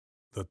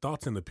The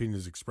thoughts and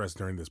opinions expressed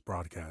during this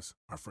broadcast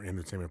are for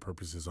entertainment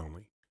purposes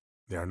only.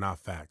 They are not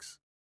facts.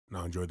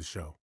 Now enjoy the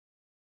show.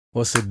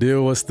 What's the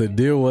deal? What's the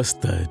deal? What's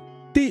the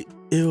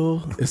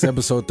deal? It's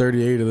episode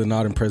 38 of the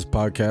Not Impressed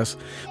podcast.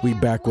 We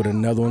back with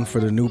another one for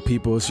the new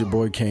people. It's your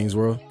boy Kane's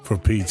World. For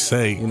Pete's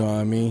sake. You know what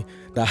I mean?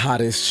 The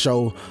hottest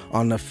show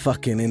on the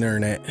fucking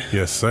internet.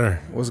 Yes, sir.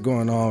 What's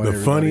going on? The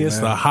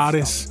funniest, man? The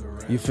hottest.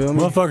 You feel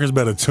me? Motherfuckers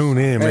better tune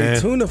in, man.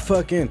 Hey, tune the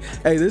fuck in.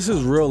 Hey, this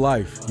is real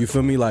life. You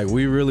feel me? Like,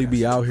 we really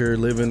be out here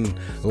living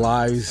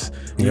lives,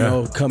 you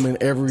know, coming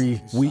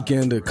every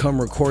weekend to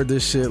come record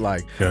this shit.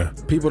 Like,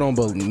 people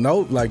don't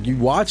know. Like, you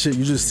watch it,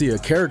 you just see a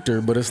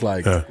character, but it's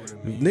like,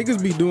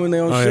 niggas be doing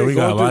their own shit, we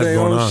got going through their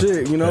own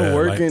shit, you know,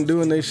 working, like,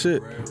 doing their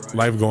shit.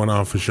 Life going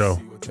on for sure.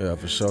 Yeah,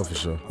 for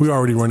sure. We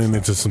already running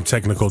into some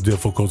technical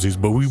difficulties,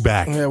 but we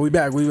back. Yeah, we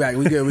back. We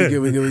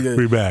good.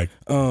 We back.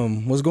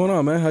 What's going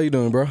on, man? How you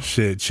doing, bro?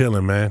 Shit,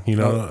 chilling, man. You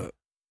know,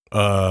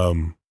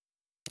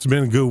 it's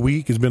been a good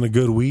week.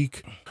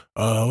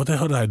 What the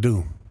hell did I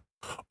do?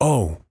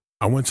 Oh,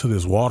 I went to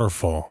this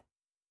waterfall.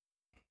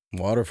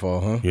 Waterfall,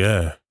 huh?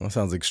 Yeah. That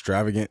sounds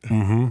extravagant.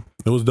 Mm-hmm.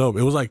 It was dope.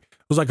 It was like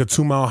a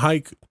 2-mile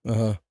hike.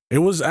 It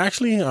was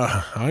actually,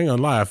 I ain't gonna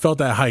lie, I felt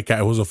that hike.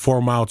 It was a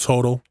 4-mile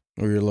total.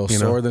 Were you a little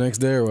sore the next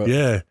day or what?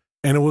 Yeah.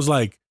 And it was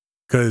like,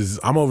 because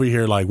I'm over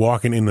here like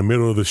walking in the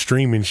middle of the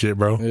stream and shit,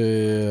 bro.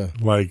 Yeah.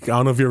 Like, I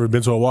don't know if you ever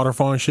been to a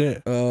waterfall and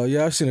shit.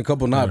 Yeah, I've seen a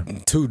couple,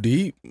 not too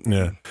deep.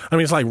 Yeah. I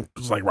mean, it's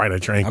like right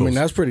at your ankles. I mean,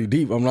 that's pretty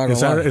deep. I'm not gonna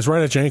lie. It's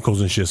right at your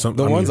ankles and shit.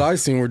 The ones I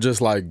seen were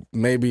just like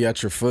maybe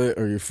at your foot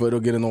or your foot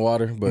will get in the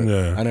water, but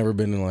I never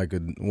been in like a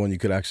one you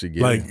could actually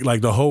get in.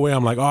 Like the whole way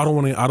I'm like, oh, I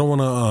don't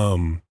want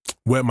to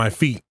wet my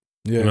feet.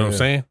 You know what I'm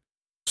saying?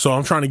 So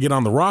I'm trying to get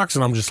on the rocks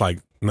and I'm just like,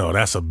 no,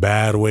 that's a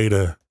bad way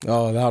to.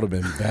 Oh, that would have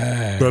been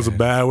bad. That's a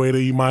bad way to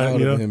eat my. That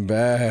would have been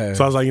bad.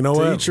 So I was like, you know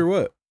what? To eat your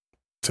what?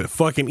 To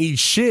fucking eat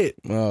shit.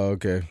 Oh,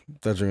 okay.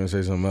 Thought you were gonna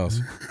say something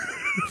else.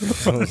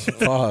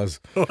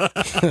 Pause.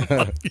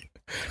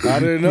 I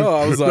didn't know.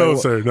 I was like, no,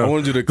 sir, no. I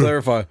wanted you to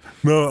clarify.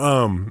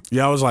 No,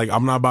 yeah, I was like,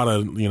 I'm not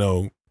about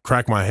to,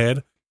 crack my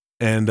head.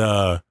 And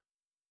the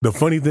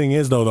funny thing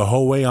is, though, the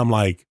whole way I'm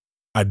like,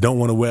 I don't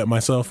want to wet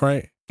myself,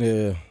 right?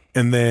 Yeah.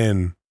 And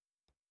then,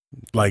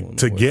 like,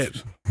 to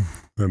get.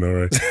 I know,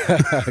 right?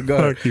 Go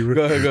ahead. This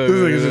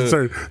nigga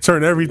just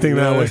turn everything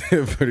that way.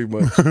 Pretty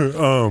much.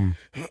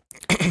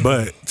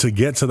 But to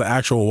get to the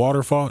actual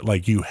waterfall,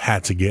 like, you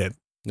had to get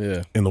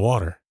in the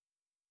water.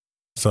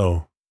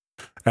 So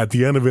at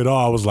the end of it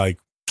all, I was like,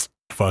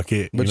 fuck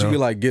it. But you could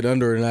like get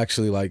under it and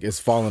actually like it's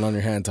falling on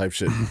your hand type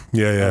shit.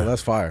 Yeah. Oh,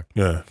 that's fire.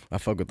 Yeah. I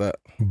fuck with that.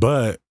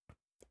 But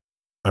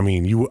I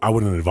mean, I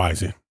wouldn't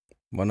advise it.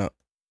 Why not?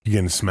 You're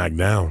getting smacked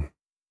down.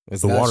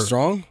 Is the water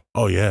strong?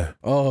 Oh yeah.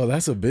 Oh,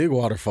 that's a big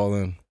waterfall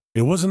then.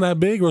 It wasn't that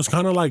big. It was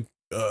kind of like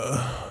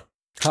how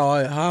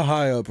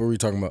high up are we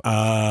talking about?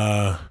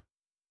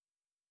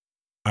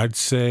 I'd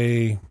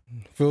say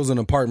if it was an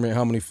apartment,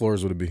 how many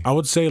floors would it be? I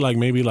would say like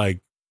maybe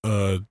like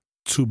 2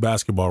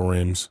 basketball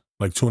rims,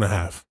 like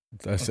 2.5.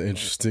 That's an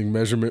interesting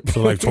measurement.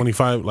 So like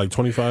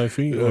 25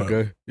 feet.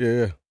 Okay.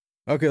 Yeah.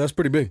 Okay, that's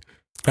pretty big.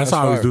 That's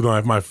how I always do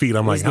with my feet.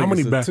 I'm like, how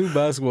many 2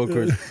 basketball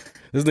courts?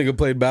 This nigga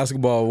played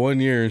basketball 1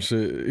 year and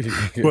shit.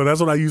 Well, that's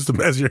what I used to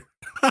measure.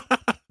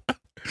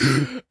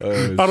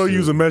 I don't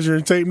use a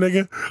measuring tape,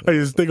 nigga. I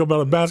just think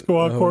about a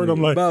basketball court. I'm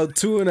like about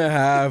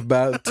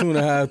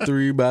 2.5,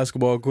 3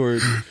 basketball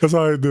courts. That's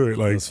how I do it.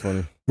 Like, that's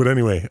funny. But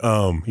anyway,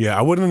 yeah,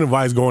 I wouldn't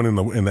advise going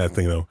in that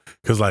thing though,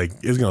 because like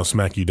it's gonna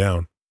smack you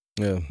down.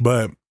 Yeah.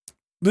 But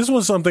this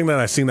was something that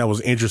I seen that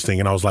was interesting,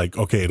 and I was like,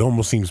 okay, it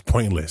almost seems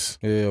pointless.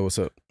 Yeah. What's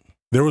up?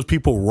 There was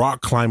people rock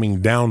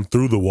climbing down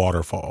through the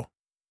waterfall.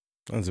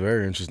 That's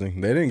very interesting.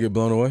 They didn't get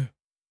blown away.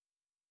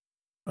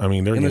 I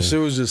mean, the shit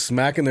was just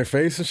smacking their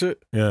face and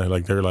shit. Yeah,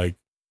 like they're like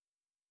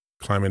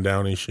climbing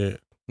down and shit.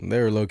 They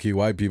were low key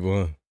white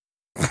people,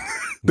 huh?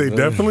 They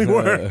definitely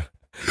were.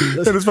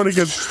 And it's funny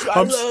because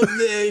I love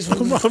this.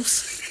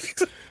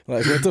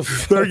 Like what the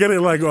fuck? They're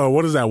getting like,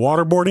 what is that?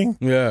 Waterboarding?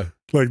 Yeah,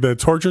 like the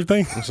torture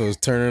thing. So it's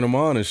turning them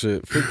on and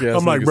shit.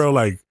 I'm like, bro,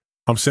 like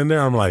I'm sitting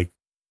there. I'm like,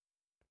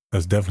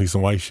 that's definitely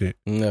some white shit.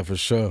 Yeah, for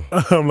sure.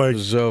 I'm like,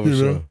 for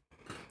sure.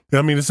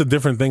 I mean, it's a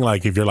different thing.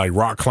 Like if you're like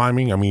rock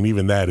climbing, I mean,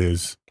 even that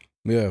is.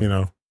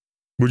 Yeah.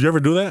 Would you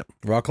ever do that?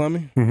 Rock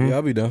climbing? Mm-hmm. Yeah,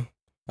 I'll be done.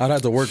 I'd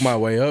have to work my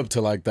way up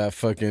to like that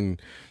fucking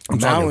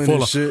mountain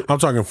and shit. I'm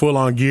talking full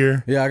on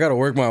gear. Yeah, I got to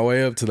work my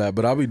way up to that,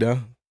 but I'll be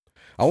done.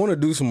 I want to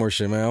do some more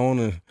shit,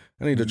 man.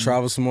 I need to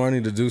travel some more. I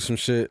need to do some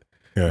shit.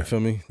 Yeah. You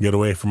feel me? Get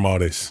away from all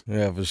this.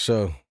 Yeah, for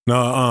sure.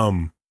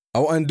 No, I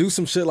want to do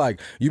some shit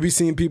like you be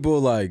seeing people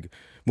like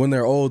when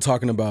they're old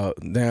talking about,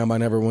 damn, I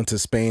never went to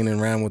Spain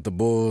and ran with the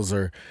bulls,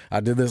 or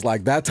I did this,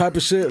 like that type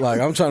of shit. Like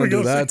I'm trying to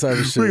do that type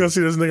of shit. We're gonna see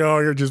this nigga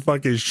out here just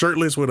fucking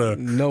shirtless with a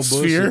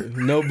sphere.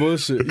 No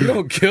bullshit. You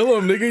don't kill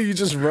him, nigga. You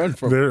just run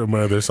from him.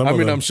 There's some.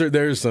 I'm sure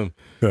there's some.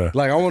 Yeah.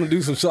 Like I want to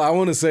do some shit. I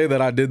want to say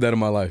that I did that in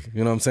my life.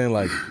 You know what I'm saying?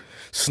 Like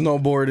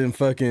snowboard in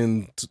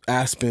fucking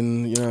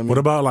Aspen. You know what I mean? What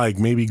about like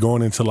maybe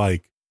going into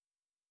like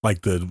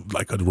a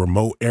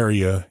remote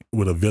area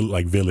with a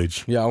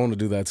village? Yeah, I want to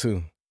do that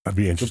too. That'd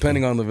be interesting.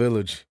 Depending on the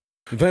village.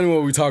 Depending on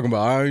what we talking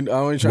about. I ain't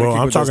trying to keep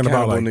I'm with talking those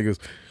about like niggas.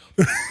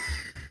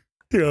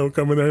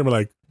 Coming there and be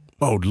like,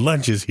 oh,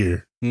 lunch is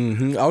here.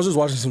 Mm-hmm. I was just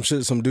watching some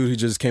shit. Some dude, he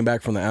just came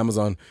back from the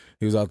Amazon.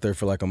 He was out there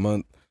for like a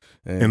month.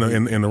 And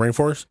in the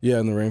rainforest?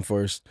 Yeah, in the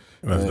rainforest.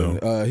 That's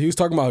dope. He was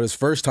talking about his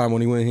first time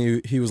when he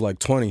went. He was like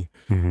 20,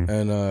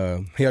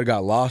 and he had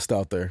got lost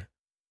out there.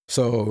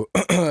 So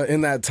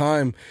in that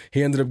time,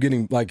 he ended up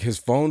getting like his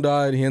phone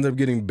died. He ended up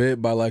getting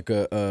bit by like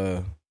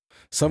a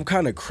some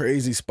kind of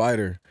crazy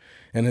spider,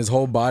 and his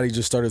whole body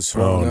just started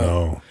swelling up.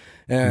 No.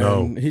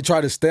 And he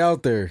tried to stay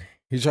out there.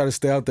 He tried to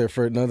stay out there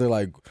for another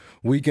like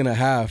week and a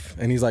half,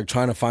 and he's like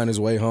trying to find his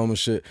way home and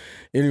shit.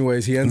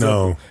 Anyways, he ends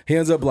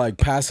up like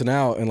passing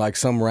out, and like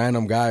some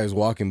random guy is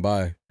walking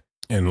by,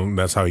 and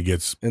that's how he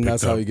gets. And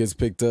that's how he gets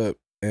picked up,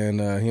 and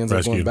he ends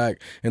up going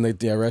back, and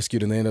they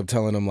rescued, and they end up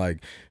telling him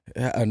like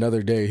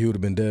another day he would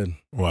have been dead.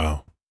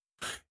 Wow.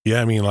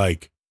 Yeah, I mean,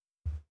 like,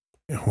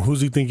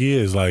 who's he think he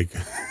is? Like,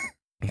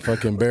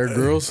 fucking Bear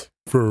Grylls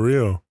for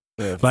real.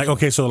 Yeah. Like,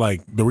 okay, so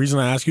like the reason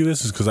I ask you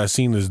this is because I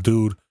seen this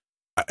dude.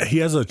 He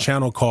has a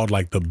channel called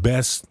like the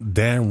Best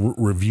Dan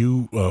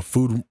Review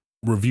Food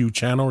Review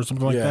Channel or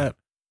something like that.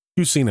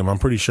 You've seen him, I'm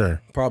pretty sure.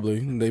 Probably.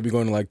 They be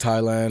going to like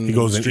Thailand. He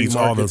goes and eats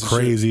all the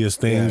craziest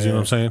things. You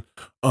know what I'm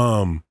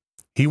saying?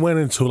 He went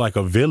into like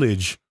a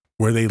village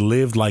where they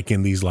lived like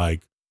in these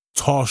like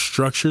tall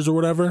structures or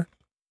whatever,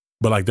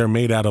 but like they're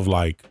made out of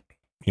like,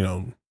 you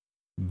know,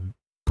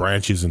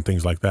 branches and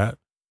things like that.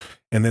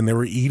 And then they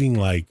were eating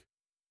like,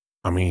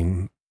 I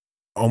mean,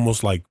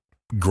 almost like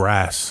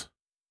grass.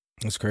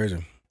 That's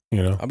crazy.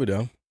 You know? I'll be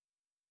down.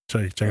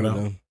 Check it out.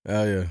 Down.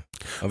 Oh, yeah.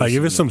 Like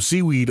if it's some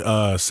seaweed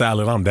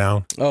salad, I'm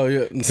down. Oh,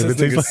 yeah. Since it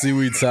tastes like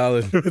seaweed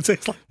salad. It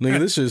tastes like nigga,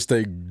 this shit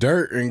stay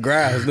dirt and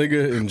grass.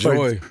 Nigga,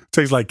 enjoy. Like,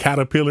 tastes like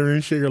caterpillar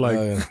and shit. You're like...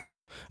 yeah.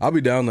 I'll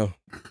be down, though.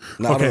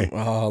 No, okay.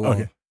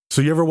 Okay.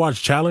 So you ever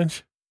watch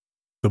Challenge?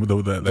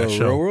 That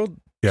show? Real World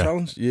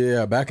Challenge?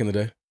 Yeah, back in the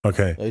day.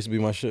 Okay. That used to be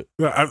my shit.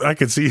 I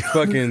could see.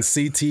 Fucking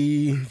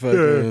CT.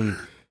 Fucking...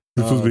 Yeah.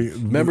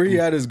 Remember he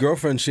had his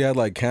girlfriend, she had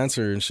like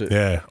cancer and shit.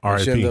 Yeah,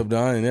 R.I.P. She ended up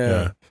dying.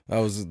 Yeah. That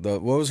was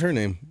what was her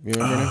name? You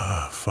remember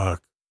her name?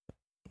 Fuck.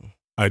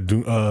 I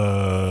do.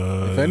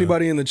 If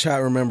anybody in the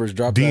chat remembers,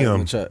 drop that in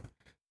the chat.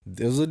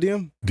 It was a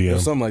DM? DM. Or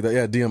something like that.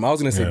 Yeah, DM. I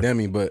was gonna say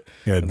Demi, but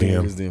yeah, DM.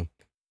 It was DM.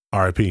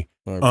 R.I.P.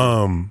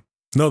 No,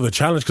 the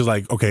challenge, because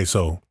like, okay,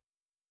 so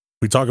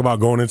we talk about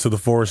going into the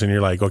forest and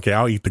you're like, okay,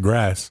 I'll eat the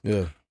grass.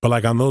 Yeah. But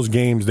like on those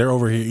games, they're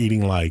over here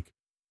eating like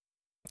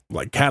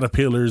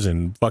caterpillars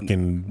and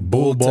fucking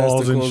bull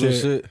balls and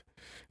shit.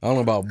 I don't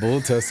know about bull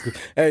testicles.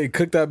 Hey,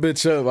 cook that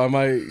bitch up. I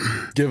might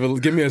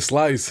give me a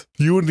slice.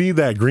 You would need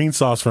that green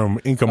sauce from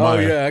Inca Maya. Oh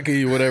yeah, I can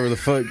eat whatever the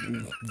fuck.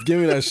 Give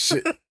me that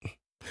shit.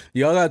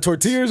 Y'all got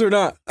tortillas or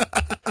not?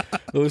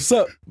 What's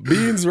up?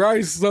 Beans,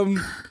 rice,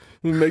 something.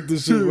 Make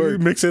this shit work.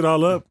 Mix it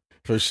all up.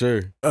 For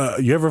sure.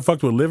 You ever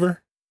fucked with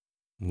liver?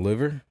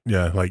 Liver?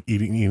 Yeah, like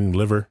eating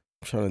liver.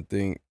 I'm trying to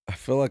think. I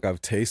feel like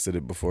I've tasted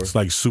it before. It's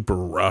like super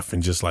rough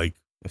and just like...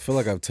 I feel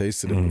like I've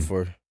tasted it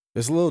before.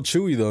 It's a little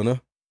chewy though, no?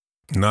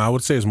 No, I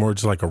would say it's more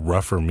just like a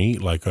rougher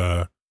meat, like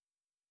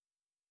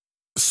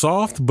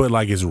soft, but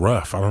like it's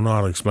rough. I don't know how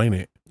to explain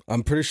it.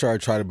 I'm pretty sure I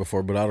tried it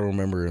before, but I don't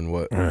remember in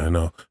what. I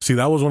know. See,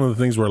 that was one of the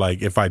things where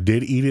like if I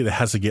did eat it, it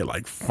has to get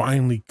like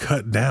finely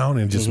cut down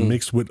and just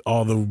mixed with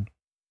all the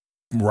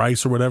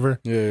rice or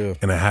whatever. Yeah.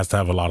 And it has to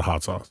have a lot of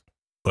hot sauce.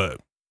 But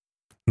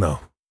no.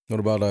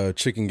 What about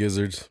chicken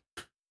gizzards?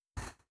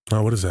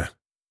 Oh, what is that?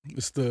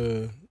 It's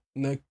the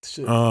neck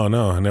shit. Oh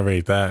no, I never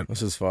ate that.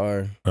 This is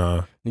fire.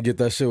 You get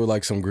that shit with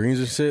like some greens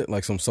and shit,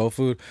 like some soul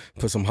food.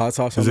 Put some hot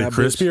sauce on that. Is it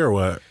crispy or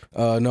what?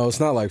 No, it's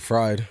not like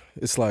fried.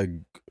 It's like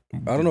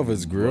I don't know if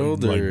it's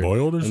grilled like or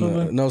boiled or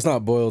something. No, it's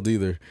not boiled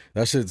either.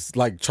 That shit's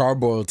like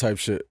charboiled type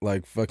shit,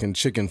 like fucking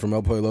chicken from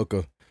El Pollo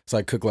Loco. It's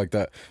like cooked like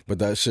that. But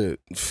that shit,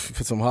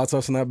 put some hot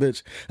sauce in that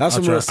bitch. That's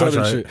some real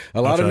southern shit.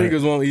 A lot of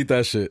niggas won't eat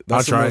that shit.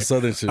 That's some real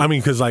southern shit. I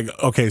mean, because like,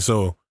 okay,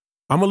 so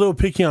I'm a little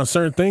picky on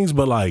certain things,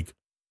 but like,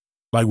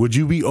 would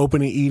you be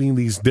open to eating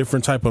these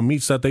different type of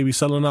meats that they be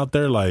selling out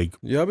there? Like,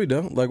 yeah, I'll be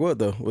down. Like what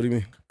though? What do you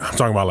mean? I'm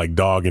talking about like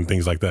dog and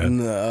things like that.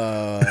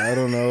 Nah, I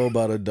don't know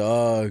about a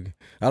dog.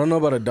 I don't know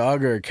about a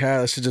dog or a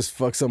cat. That shit just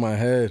fucks up my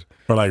head.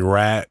 Or like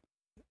rat.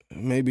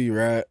 Maybe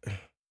rat.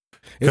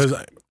 Because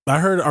I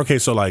heard, okay,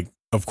 so like,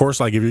 of course,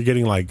 like if you're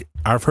getting like,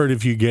 I've heard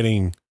if you're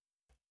getting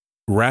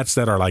rats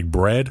that are like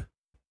bred.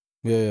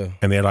 Yeah.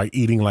 And they're like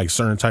eating like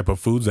certain type of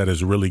foods that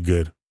is really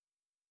good.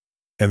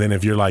 And then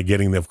if you're like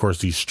getting, of course,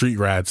 these street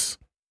rats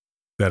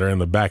that are in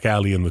the back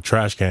alley in the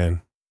trash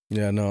can.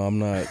 Yeah, no, I'm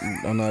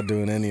not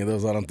doing any of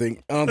those. I don't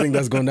think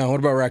that's going down. What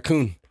about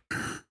raccoon?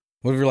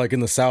 What if you're like in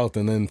the South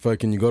and then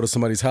fucking you go to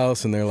somebody's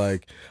house and they're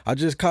like, I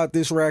just caught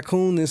this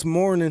raccoon this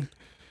morning.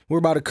 We're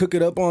about to cook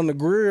it up on the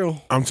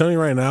grill. I'm telling you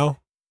right now,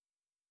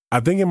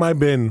 I think it might have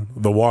been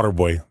the water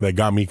boy that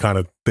got me kind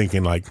of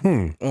thinking like,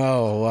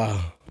 Oh,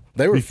 wow.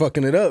 They were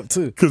fucking it up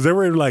too. Because they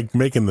were like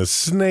making the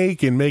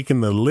snake and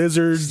making the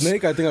lizards.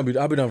 Snake, I think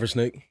I'll be down for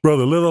snake. Bro,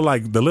 the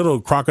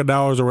little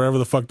crocodiles or whatever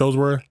the fuck those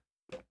were.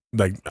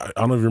 like, I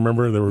don't know if you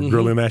remember, they were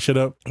grilling that shit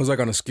up. It was like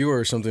on a skewer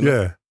or something.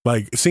 Yeah.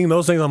 Like, seeing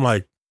those things, I'm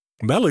like,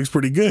 that looks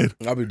pretty good.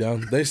 I'll be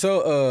down. They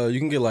sell, you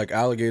can get like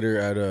alligator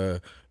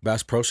at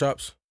Bass Pro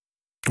Shops.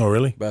 Oh,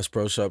 really? Bass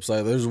Pro Shops.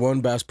 Like, there's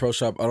one Bass Pro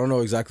Shop. I don't know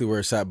exactly where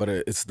it's at, but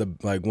it's the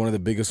like one of the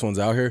biggest ones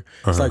out here.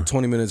 It's like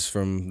 20 minutes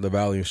from the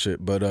valley and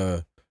shit. But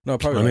no,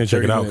 probably. I need to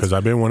check it out because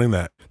I've been wanting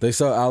that. They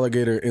sell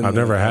alligator in I've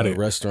never had it.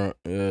 Restaurant.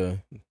 Yeah.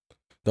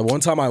 The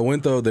one time I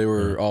went though, they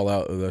were all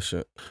out of that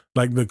shit.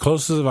 Like the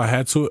closest I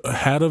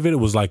had of it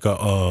was like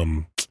a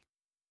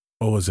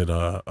what was it?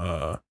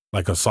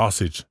 Like a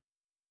sausage.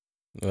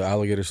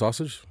 Alligator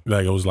sausage?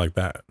 Like it was like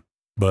that.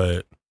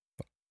 But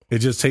it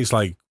just tastes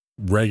like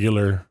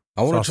regular.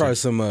 I want to try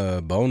some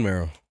bone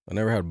marrow. I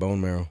never had bone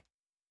marrow.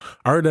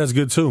 I heard that's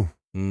good too.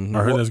 Mm-hmm.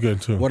 I heard that's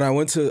good too. When I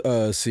went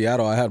to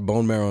Seattle, I had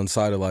bone marrow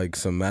inside of like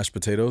some mashed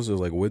potatoes. It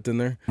was like whipped in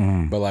there.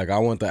 But like I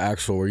want the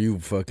actual where you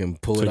fucking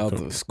pull it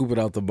out, scoop it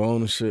out the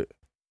bone and shit.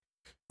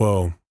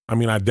 Well, I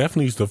mean, I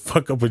definitely used to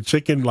fuck up a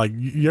chicken. Like,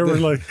 you ever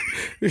like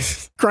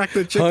crack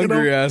the chicken?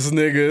 Hungry ass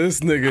nigga.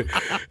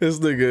 This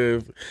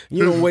nigga.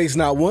 You don't waste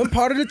not one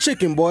part of the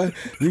chicken, boy.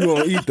 You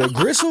gonna eat the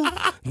gristle,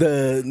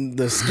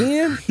 the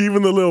skin,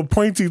 even the little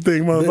pointy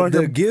thing,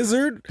 motherfucker. The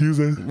gizzard.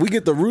 We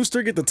get the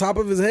rooster, get the top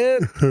of his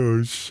head.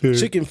 Oh shit.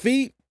 Chicken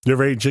feet. You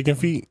ever ate chicken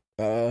feet?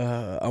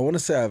 I want to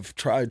say I've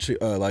tried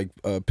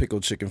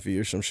pickled chicken feet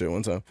or some shit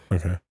one time.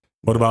 Okay.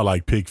 What about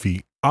like pig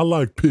feet? I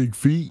like pig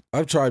feet.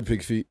 I've tried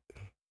pig feet.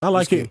 I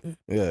like it.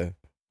 Yeah,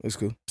 it's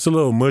cool. It's a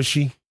little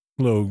mushy,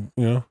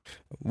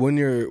 When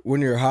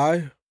you're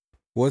high,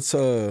 what's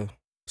so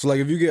like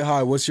if you get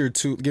high, what's your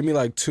give me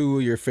like two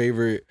of your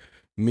favorite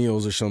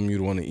meals or something you'd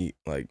want to eat.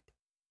 Like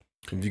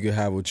if you could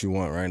have what you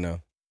want right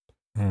now,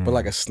 but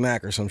like a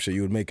snack or some shit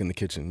you would make in the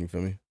kitchen. You feel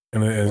me?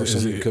 And or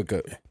something you cook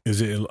up. Is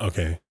it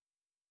okay?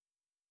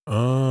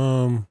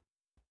 Damn.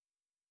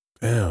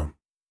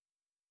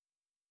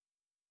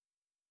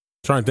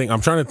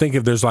 I'm trying to think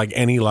if there's like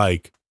any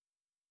like.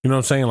 You know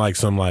what I'm saying? Like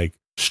some like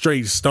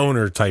straight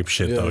stoner type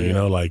shit though, you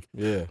know, like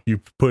you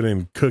put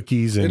in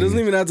cookies and it doesn't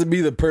even have to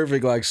be the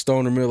perfect like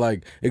stoner meal.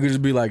 Like it could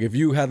just be like if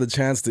you had the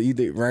chance to eat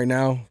it right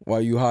now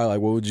while you high, like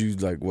what would you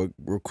like? What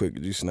real quick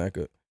could you snack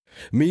up?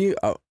 Me,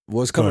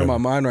 what's coming to my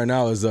mind right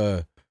now is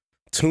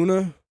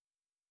tuna,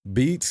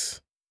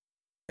 beets,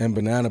 and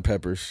banana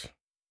peppers.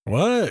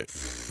 What?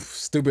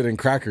 Stupid and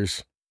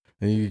crackers.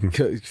 And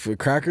you for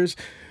crackers,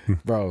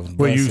 bro.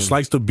 Wait, you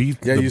slice the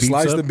beets? Yeah, you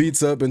slice up? the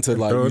beets up into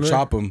like you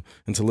chop them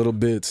into little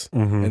bits,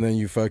 and then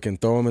you fucking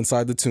throw them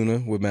inside the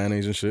tuna with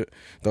mayonnaise and shit.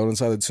 Throw it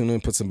inside the tuna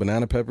and put some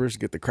banana peppers.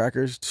 Get the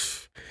crackers.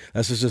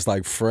 That's just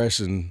like fresh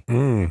and.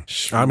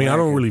 I mean, I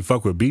don't really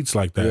fuck with beets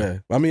like that. Yeah,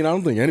 I mean, I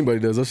don't think anybody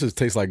does. That just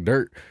tastes like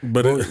dirt.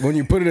 But when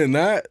you put it in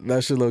that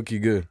shit low key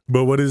good.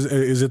 But what is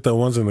it? The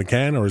ones in the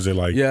can or is it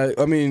like? Yeah,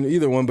 I mean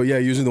either one, but yeah,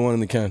 usually the one in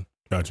the can.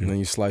 Got you. And then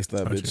you slice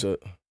that bitch up.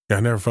 Yeah, I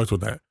never fucked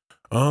with that.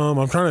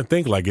 I'm trying to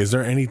think, like, is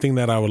there anything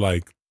that I would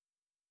like?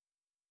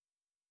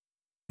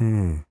 I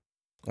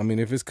mean,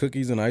 if it's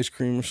cookies and ice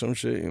cream or some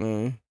shit, you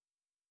know.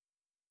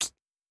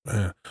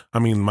 Man. I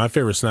mean, my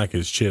favorite snack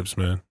is chips,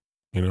 man.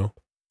 You know?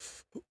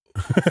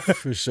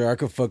 For sure. I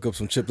could fuck up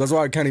some chips. That's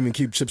why I can't even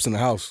keep chips in the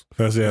house.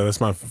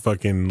 That's my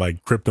fucking,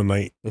 like,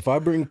 kryptonite. If I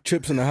bring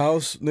chips in the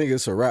house, nigga,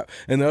 it's a wrap.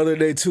 And the other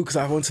day, too, because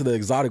I went to the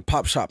exotic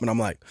pop shop and I'm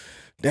like,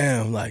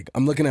 damn, like,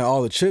 I'm looking at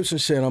all the chips and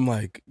shit. And I'm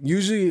like,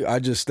 usually I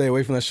just stay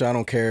away from that shit. I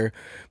don't care.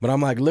 But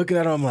I'm like, looking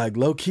at it, I'm like,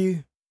 low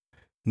key,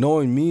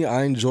 knowing me,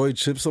 I enjoy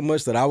chips so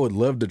much that I would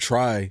love to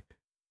try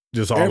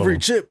just all every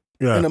chip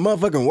in the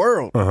motherfucking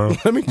world.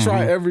 Let me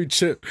try every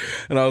chip.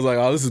 And I was like,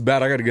 oh, this is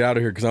bad. I got to get out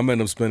of here because I'm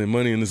ending up spending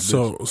money in this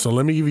bitch. So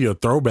let me give you a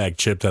throwback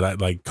chip that I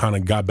like kind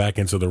of got back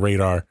into the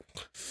radar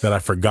that I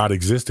forgot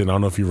existed. I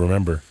don't know if you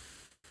remember.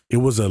 It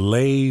was a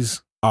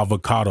Lay's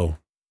avocado.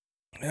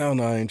 Hell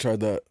no, I ain't tried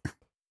that.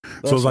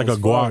 So it's like a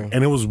guac,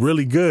 and it was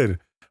really good.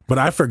 But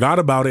I forgot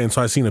about it, and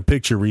so I seen a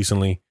picture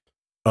recently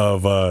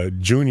of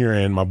Junior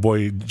and my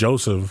boy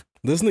Joseph.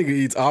 This nigga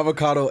eats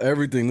avocado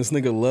everything. This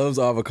nigga loves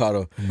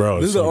avocado. Bro,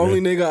 this is the only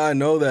nigga I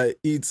know that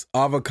eats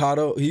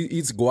avocado. He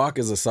eats guac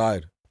as a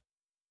side.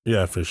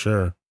 Yeah, for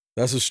sure.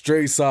 That's a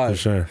straight side. For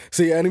sure.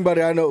 See,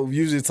 anybody I know,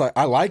 usually it's like,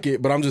 I like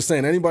it, but I'm just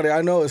saying, anybody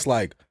I know, it's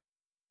like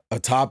a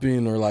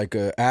topping or like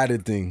a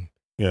added thing.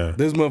 Yeah.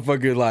 This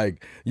motherfucker,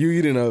 like, you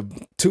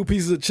eating 2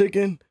 pieces of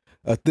chicken,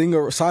 a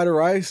side of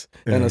rice,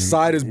 and a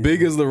side as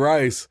big as the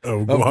rice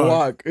of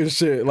guac and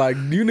shit. Like,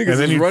 you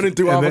niggas is running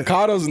through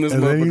avocados in this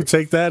motherfucker. And then you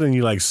take that and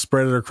you like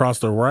spread it across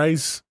the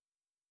rice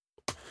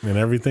and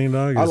everything,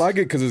 dog. I like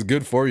it because it's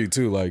good for you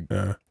too. Like,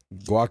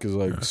 guac is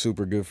like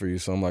super good for you.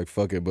 So I'm like,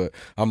 fuck it. But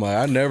I'm like,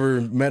 I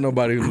never met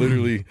nobody who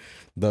literally,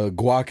 the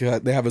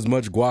guac, they have as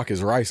much guac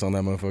as rice on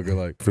that motherfucker.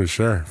 Like, for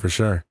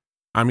sure.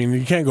 I mean,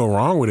 you can't go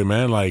wrong with it,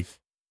 man. Like,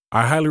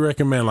 I highly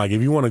recommend, like,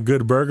 if you want a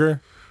good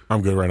burger,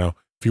 I'm good right now.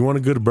 If you want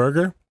a good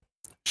burger,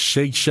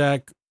 Shake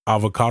Shack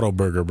avocado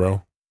burger,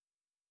 bro.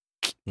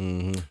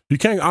 You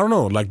can't, I don't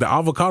know, like the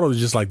avocado is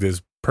just like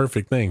this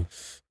perfect thing.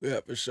 Yeah,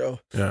 for sure.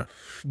 Yeah.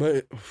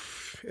 But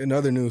in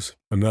other news,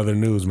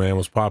 man,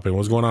 what's popping?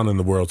 What's going on in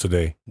the world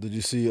today? did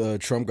you see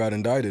Trump got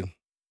indicted?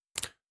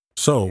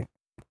 So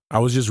I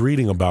was just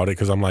reading about it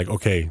because I'm like,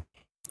 okay,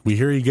 we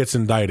hear he gets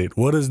indicted.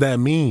 What does that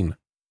mean?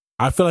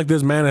 I feel like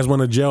this man has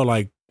went to jail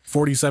like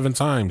 47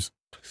 times.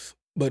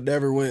 But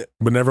never went.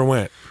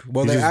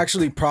 Well, they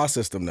actually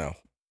processed him now.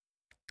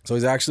 So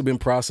he's actually been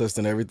processed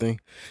and everything.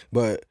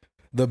 But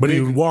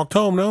he walked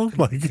home, no?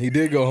 Like he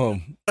did go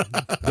home.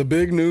 The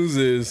big news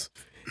is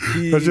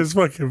that's just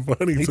fucking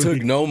funny. He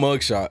took no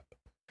mugshot.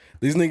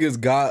 These niggas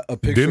got a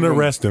picture. Didn't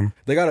arrest him.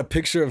 They got a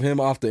picture of him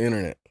off the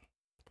internet.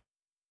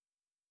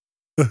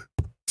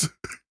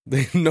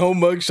 No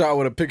mugshot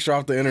with a picture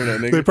off the internet,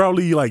 nigga. They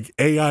probably like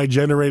AI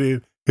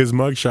generated his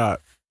mugshot.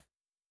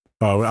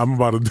 Oh, I'm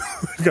about to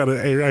got an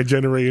AI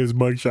generate his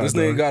mugshot. This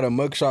nigga got a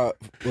mugshot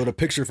with a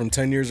picture from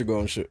 10 years ago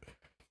and shit.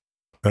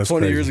 That's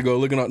 20 crazy. years ago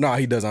looking up. Nah,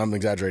 he doesn't. I'm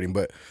exaggerating,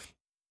 but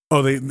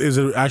is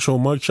it an actual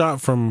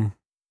mugshot from?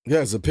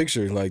 Yeah, it's a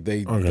picture. Like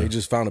they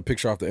just found a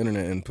picture off the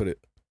internet and put it.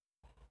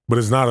 But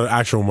it's not an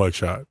actual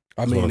mugshot.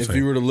 I mean, if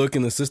you were to look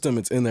in the system,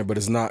 it's in there, but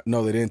it's not.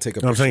 No, they didn't take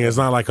a picture. I'm saying it's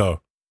not like a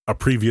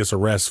previous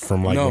arrest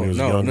from like when he was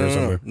young or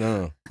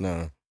something.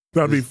 No.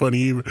 That'd be funny.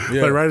 Even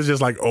like right, it's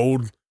just like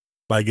old,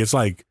 like it's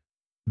like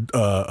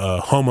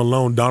Home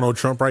Alone Donald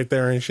Trump right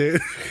there and shit.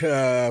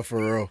 For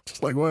real.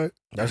 It's like what?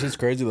 That's just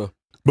crazy though.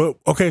 But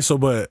okay, so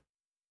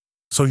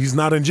he's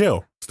not in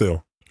jail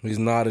still. He's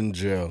not in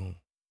jail.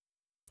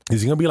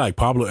 Is he gonna be like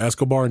Pablo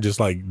Escobar and just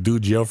like do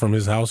jail from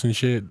his house and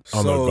shit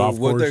on the golf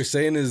course? What they're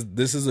saying is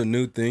this is a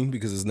new thing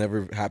because it's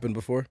never happened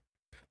before.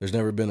 There's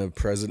never been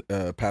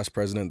a past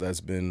president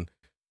that's been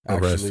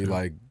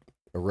actually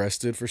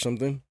arrested for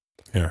something.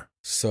 Yeah.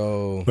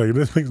 So like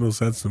this makes no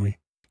sense to me.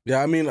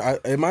 Yeah, I mean,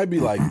 it might be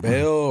like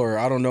bail or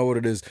I don't know what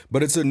it is,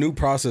 but it's a new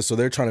process, so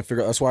they're trying to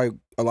figure out. That's why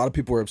a lot of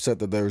people were upset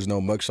that there was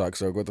no mugshot.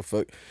 So what the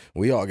fuck?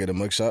 We all get a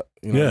mugshot.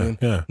 You know what I mean?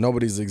 Yeah.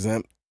 Nobody's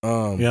exempt.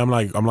 Yeah, I'm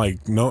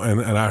like no,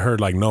 and I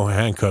heard like no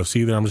handcuffs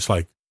either. I'm just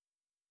like,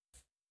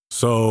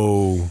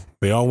 so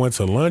they all went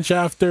to lunch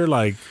after,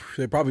 like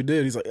they probably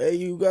did. He's like, hey,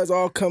 you guys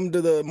all come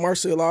to the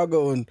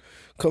Murcielago and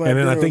come. And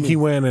then I think he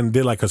went and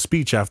did like a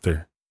speech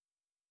after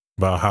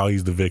about how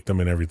he's the victim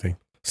and everything.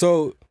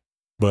 So,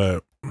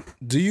 but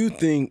do you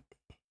think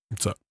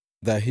what's up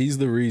that he's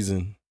the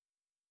reason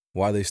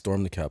why they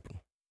stormed the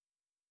Capitol?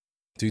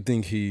 Do you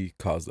think he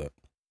caused that?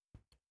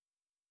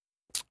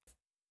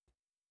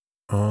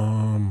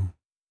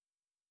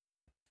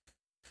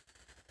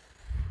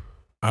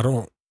 I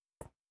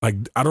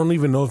don't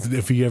even know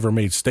if he ever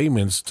made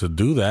statements to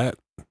do that.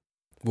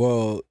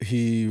 Well,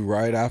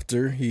 right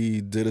after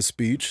he did a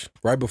speech,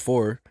 right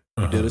before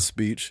he did a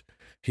speech,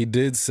 he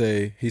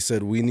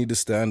said, we need to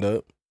stand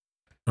up.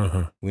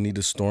 We need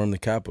to storm the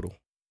Capitol.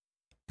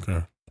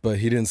 Okay. But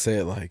he didn't say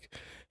it like,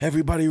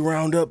 everybody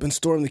round up and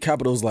storm the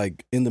Capitol. It was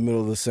like in the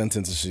middle of the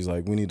sentence, and she's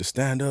like, we need to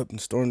stand up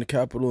and storm the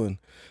Capitol and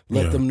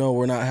let them know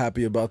we're not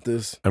happy about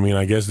this. I mean,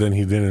 I guess then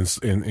he didn't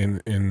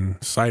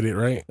incite it,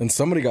 right? And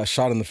somebody got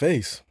shot in the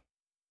face.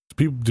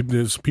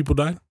 People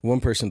died? One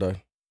person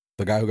died.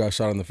 The guy who got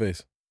shot in the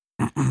face.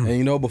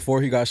 And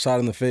before he got shot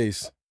in the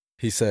face,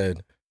 he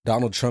said,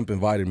 Donald Trump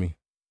invited me.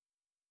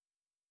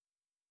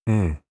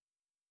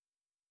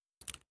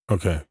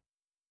 Okay.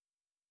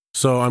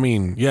 So, I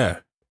mean,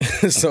 yeah.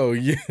 So,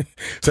 yeah.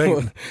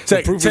 The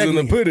proof is in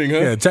the pudding, huh?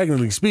 Yeah,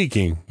 technically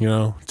speaking.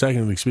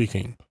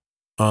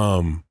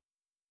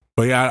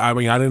 But yeah, I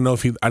mean, I didn't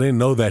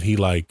know that he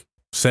like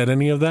said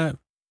any of that.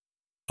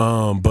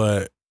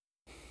 But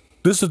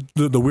this is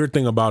the weird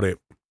thing about it.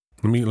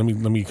 Let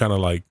me kind of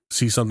like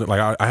see something.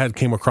 Like I had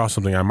came across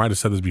something. I might have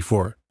said this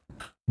before,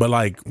 but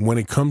like when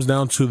it comes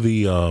down to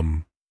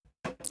the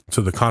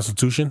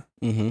Constitution,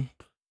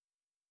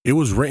 it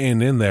was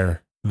written in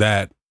there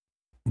that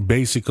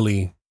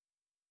basically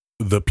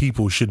the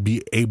people should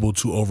be able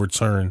to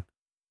overturn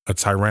a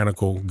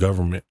tyrannical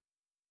government.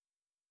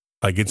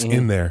 Like it's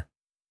in there,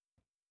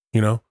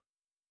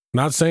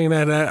 Not saying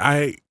that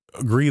I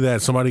agree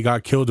that somebody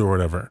got killed or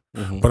whatever,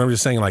 but I'm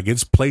just saying like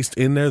it's placed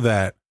in there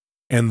that.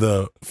 And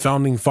the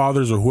founding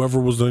fathers or whoever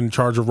was in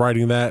charge of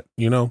writing that,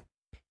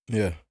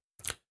 Yeah.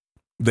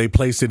 They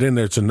placed it in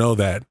there to know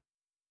that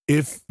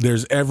if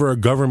there's ever a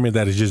government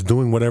that is just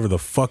doing whatever the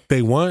fuck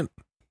they want,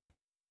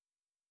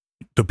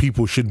 the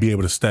people should be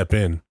able to step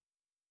in.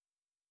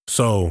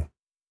 So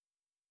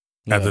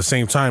at the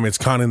same time, it's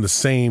kind of in the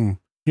same,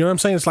 you know what I'm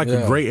saying? It's like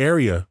a gray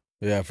area.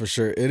 Yeah, for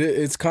sure.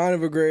 It's kind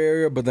of a gray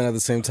area, but then at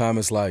the same time,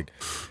 it's like,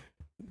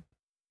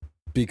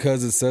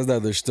 because it says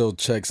that there's still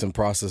checks and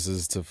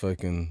processes to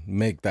fucking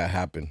make that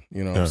happen.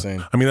 You know what I'm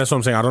saying? I mean, that's what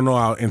I'm saying. I don't know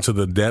how into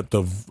the depth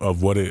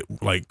of what it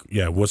like.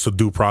 Yeah, what's the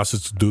due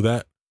process to do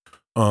that?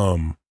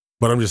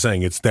 But I'm just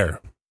saying it's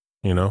there.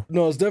 No,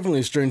 it's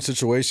definitely a strange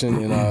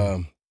situation,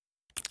 and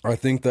I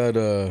think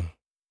that.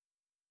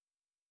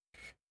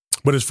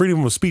 But it's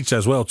freedom of speech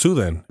as well too.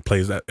 Then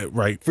plays that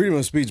right? Freedom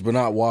of speech, but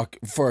not walk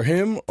for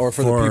him or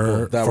for the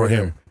people that were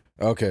him.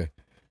 There? Okay.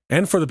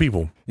 And for the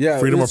people. Yeah.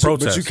 Freedom of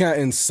protest. But you can't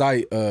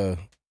incite a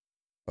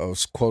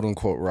quote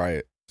unquote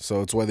riot.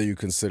 So it's whether you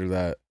consider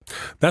that.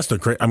 That's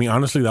I mean,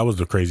 honestly, that was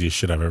the craziest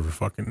shit I've ever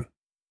fucking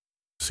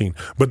seen.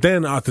 But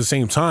then at the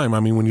same time, I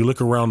mean, when you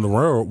look around the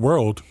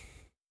world,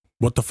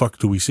 what the fuck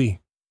do we see?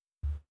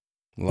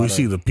 We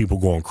see the people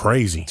going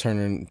crazy,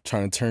 trying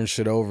to turn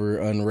shit over,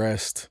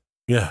 unrest.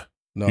 Yeah,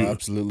 no,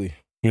 absolutely.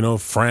 You know,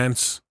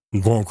 France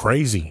going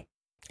crazy.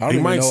 I don't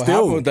even know what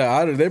happened with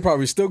that. They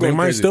probably still going. They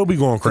might crazy. Still be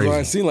going crazy.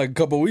 I seen like a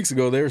couple of weeks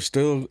ago, they were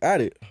still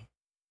at it.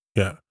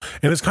 Yeah,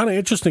 and it's kind of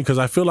interesting because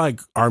I feel like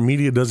our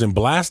media doesn't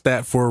blast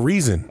that for a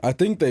reason. I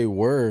think they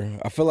were.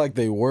 I feel like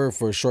they were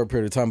for a short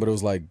period of time, but it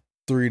was like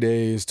 3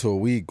 days to a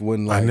week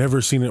when like, I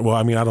never seen it. Well,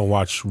 I mean, I don't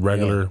watch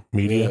regular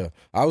media. Yeah.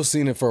 I was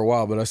seeing it for a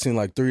while, but I seen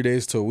like 3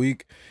 days to a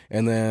week,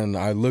 and then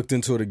I looked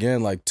into it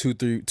again like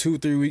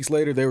 2-3 weeks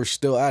later. They were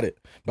still at it,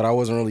 but I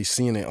wasn't really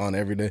seeing it on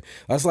every day.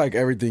 That's like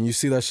everything. You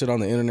see that shit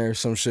on the internet or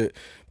some shit.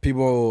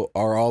 People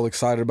are all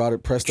excited about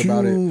it, pressed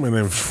about it, and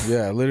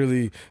then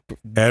literally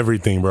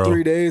everything, bro.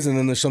 3 days, and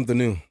then there's something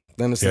new.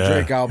 Then it's the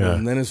Drake album.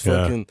 And then it's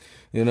fucking,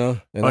 you know.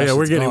 And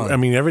we're getting. Gone. I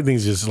mean,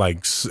 everything's just like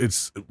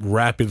it's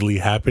rapidly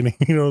happening.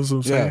 You know what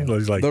I'm saying? Yeah.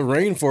 Like the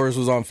rainforest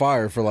was on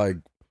fire for like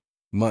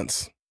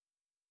months.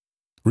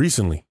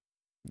 Recently.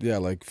 Yeah,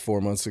 like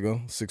 4 months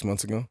ago, 6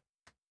 months ago.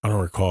 I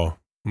don't recall.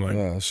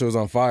 Yeah, shit was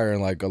on fire,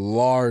 and like a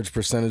large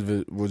percentage of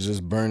it was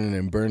just burning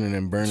and burning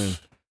and burning.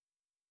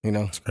 You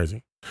know, it's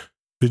crazy.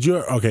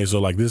 So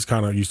like this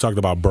kind of, you talked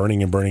about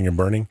burning and burning and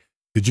burning.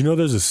 Did you know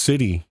there's a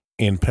city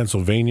in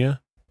Pennsylvania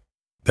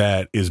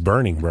that is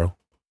burning, bro?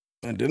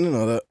 I didn't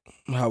know that.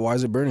 Why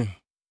is it burning?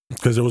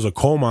 Because there was a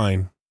coal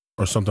mine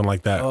or something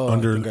like that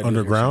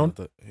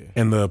underground,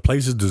 and the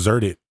place is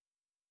deserted.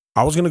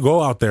 I was gonna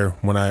go out there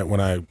when I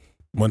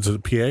went to the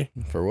PA.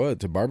 For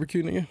what? To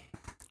barbecue, nigga?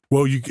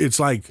 Well,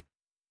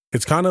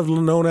 it's kind of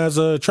known as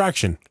a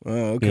attraction. Oh,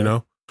 okay. You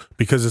know,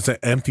 because it's an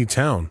empty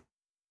town.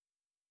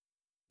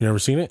 You ever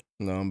seen it?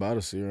 No, I'm about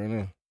to see it right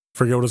now.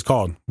 Forget what it's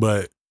called,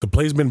 but the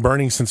place been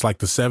burning since like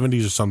the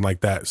 70s or something like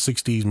that,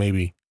 60s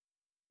maybe.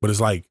 But it's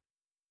like,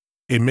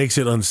 it makes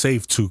it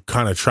unsafe to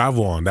kind of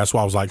travel on. That's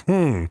why I was like,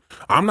 I'm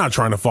not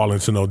trying to fall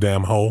into no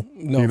damn hole.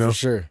 No, you know? For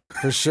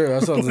sure.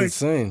 That sounds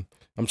insane.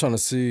 I'm trying to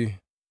see.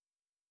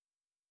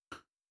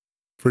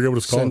 Forget what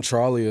it's called.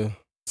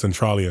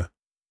 Centralia,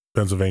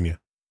 Pennsylvania.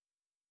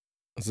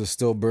 Is it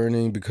still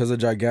burning because of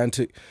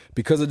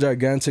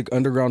gigantic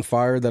underground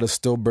fire that is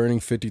still burning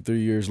 53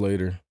 years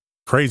later?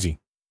 Crazy.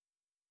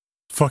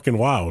 Fucking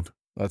wild.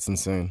 That's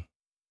insane.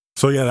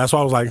 So yeah, that's why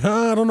I was like,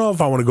 I don't know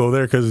if I want to go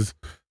there, because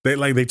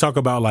they talk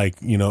about like,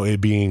 you know, it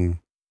being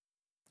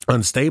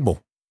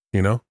unstable,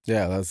 you know?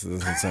 Yeah, that's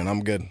insane. I'm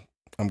good.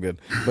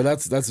 But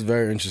that's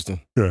very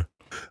interesting. Yeah.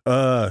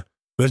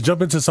 Let's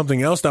jump into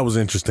something else that was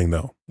interesting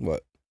though.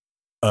 What?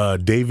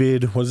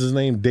 David, what's his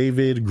name?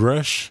 David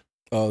Grush.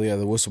 Oh yeah,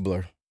 the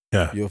whistleblower.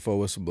 Yeah. UFO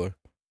whistleblower.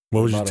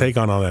 What was your take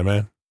on all that,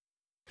 man?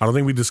 I don't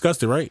think we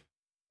discussed it, right?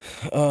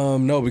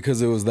 No,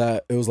 because it was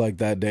like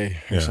that day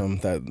or something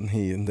that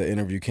the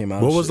interview came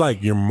out. What was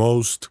like your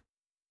most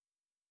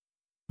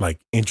like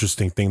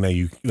interesting thing that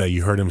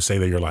you heard him say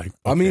that you're like,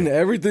 okay. I mean,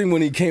 everything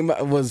when he came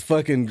out was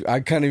fucking, I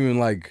can't even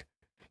like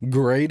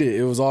grade it.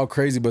 It was all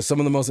crazy, but some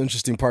of the most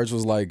interesting parts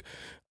was like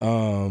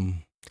how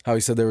he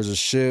said there was a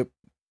ship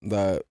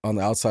that on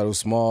the outside was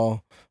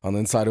small, on the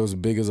inside it was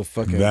big as a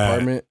fucking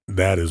apartment.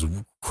 That is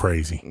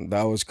crazy.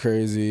 That was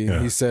crazy.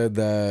 Yeah. He said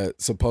that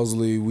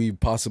supposedly we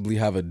possibly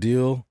have a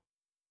deal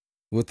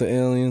with the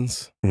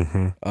aliens.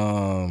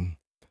 Mm-hmm.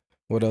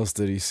 What else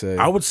did he say?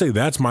 I would say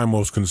that's my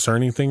most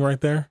concerning thing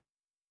right there,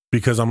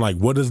 because I'm like,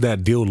 what does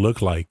that deal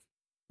look like?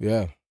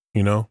 Yeah.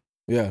 You know?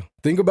 Yeah.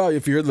 Think about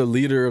if you're the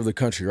leader of the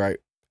country, right?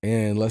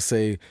 And let's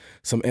say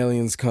some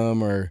aliens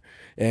come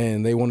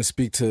and they want to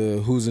speak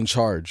to who's in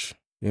charge.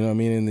 You know what I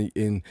mean?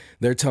 And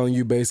they're telling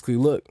you basically,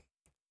 look,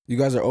 you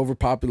guys are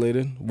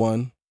overpopulated,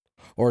 one.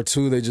 Or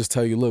two, they just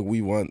tell you, look,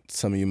 we want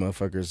some of you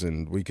motherfuckers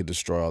and we could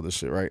destroy all this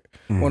shit, right?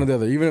 Mm-hmm. One or the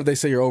other. Even if they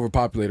say you're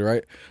overpopulated,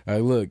 right?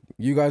 Look,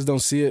 you guys don't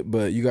see it,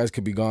 but you guys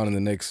could be gone in the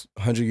next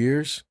 100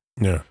 years.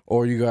 Yeah.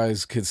 Or you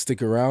guys could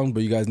stick around,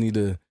 but you guys need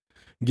to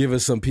give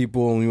us some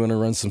people and we want to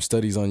run some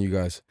studies on you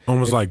guys.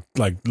 Almost like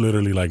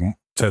literally like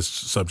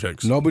test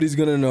subjects. Nobody's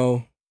going to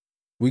know.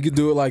 We could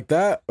do it like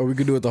that or we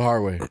could do it the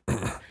hard way.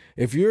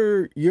 If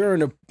you're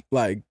in a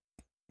like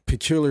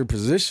peculiar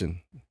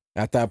position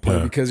at that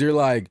point, because you're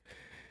like,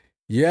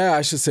 yeah,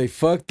 I should say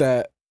fuck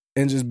that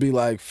and just be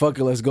like, fuck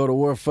it, let's go to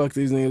war. Fuck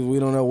these niggas. We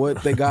don't know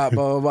what they got,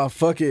 blah, blah, blah.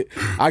 Fuck it.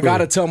 I got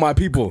to tell my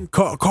people.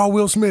 Call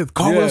Will Smith.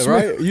 Will Smith.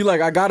 Right? You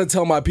like, I got to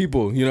tell my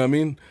people. You know what I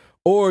mean?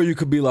 Or you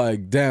could be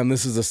like, damn,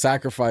 this is a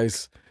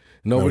sacrifice.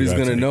 Nobody's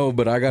going to know,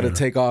 but I got to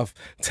take off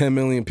 10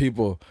 million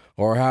people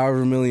or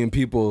however million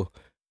people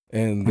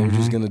and they're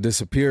just going to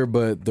disappear.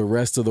 But the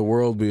rest of the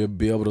world will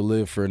be able to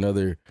live for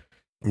another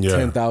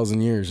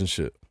 10,000 years and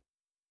shit.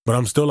 But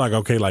I'm still like,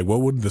 okay, like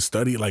what would the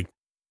study like?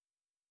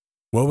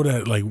 What would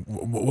that like?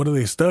 What are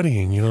they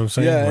studying? You know what I'm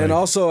saying? Yeah, like, and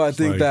also I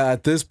think like, that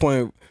at this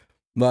point,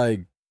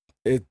 like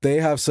if they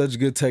have such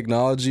good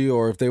technology,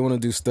 or if they want to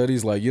do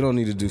studies, like you don't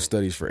need to do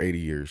studies for 80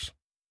 years.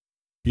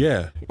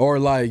 Yeah. Or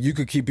like you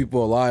could keep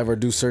people alive or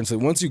do certain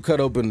things. Once you cut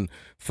open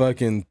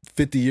fucking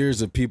 50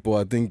 years of people,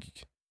 I think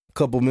a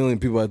couple million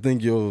people, I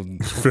think you'll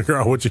figure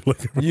out what you're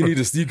looking for.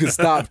 You can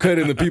stop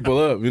cutting the people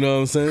up. You know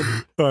what I'm saying?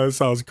 Oh, that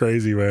sounds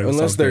crazy, man.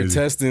 Unless they're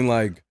testing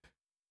like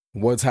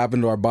what's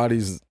happened to our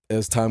bodies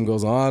as time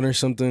goes on or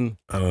something.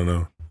 I don't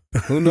know.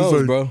 Who knows,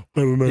 like, bro?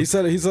 I don't know. He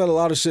said a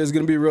lot of shit. It's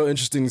gonna be real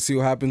interesting to see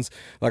what happens.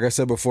 Like I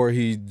said before,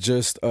 he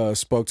just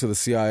spoke to the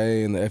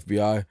CIA and the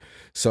FBI.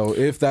 So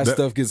if that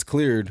stuff gets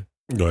cleared,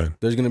 go ahead.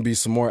 There's gonna be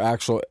some more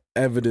actual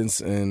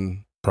evidence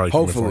and probably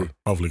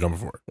hopefully coming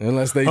for it.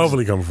 Unless they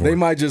they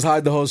might just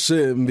hide the whole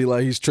shit and be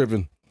like he's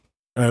tripping.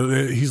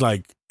 He's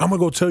like, I'm gonna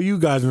go tell you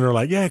guys, and they're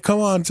like, yeah, come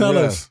on, tell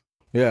us.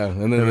 Yeah,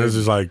 and then it's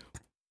just like,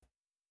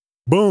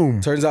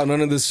 boom. Turns out none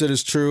of this shit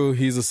is true.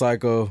 He's a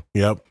psycho.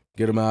 Yep.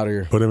 Get him out of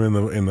here. Put him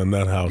in the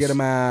nut house. Get him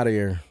out of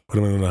here. Put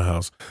him in the nut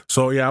house.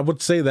 So yeah, I would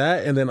say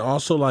that, and then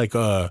also like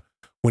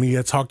when he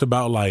had talked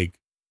about like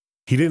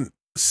he didn't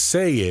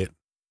say it,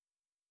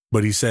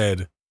 but he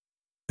said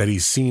that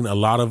he's seen a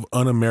lot of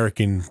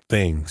un-American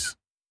things.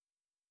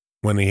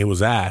 When he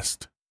was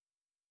asked,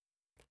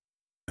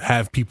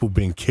 have people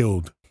been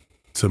killed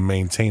to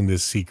maintain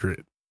this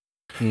secret?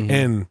 Mm-hmm.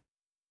 And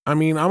I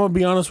mean, I'm gonna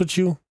be honest with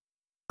you.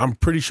 I'm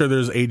pretty sure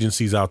there's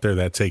agencies out there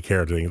that take care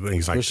of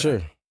things like that. For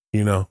sure.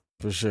 You know?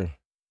 For sure.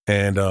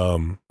 And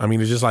I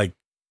mean, it's just like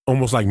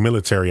almost like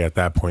military at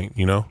that point,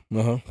 you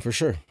know? For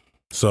sure.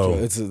 So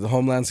it's the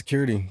Homeland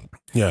Security.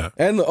 Yeah.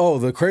 And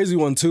the crazy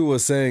one too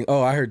was saying,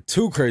 I heard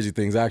two crazy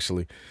things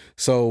actually.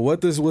 So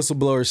what this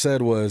whistleblower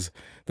said was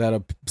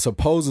that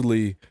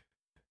supposedly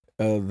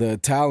the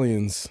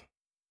Italians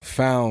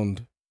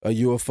found a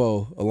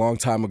UFO a long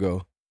time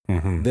ago.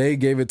 Mm-hmm. They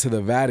gave it to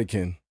the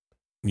Vatican.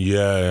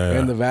 Yeah.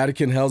 And the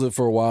Vatican held it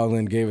for a while and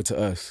then gave it to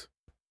us.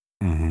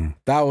 Mm-hmm.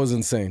 That was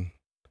insane.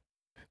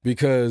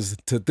 Because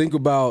to think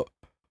about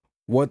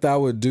what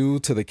that would do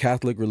to the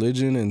Catholic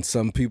religion and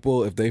some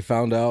people if they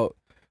found out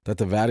that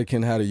the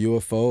Vatican had a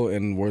UFO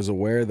and was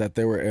aware that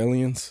they were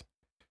aliens,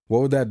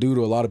 what would that do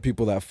to a lot of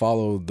people that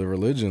follow the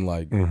religion?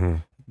 Like,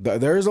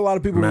 there's a lot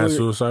of people... Mass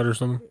suicide or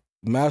something?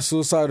 Mass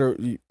suicide, or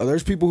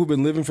there's people who've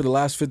been living for the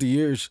last 50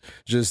 years,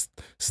 just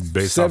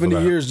based 70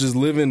 years, just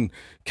living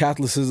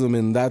Catholicism,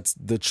 and that's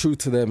the truth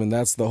to them, and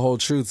that's the whole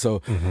truth.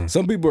 So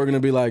some people are going to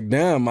be like,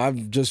 damn,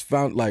 I've just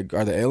found, like,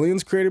 are the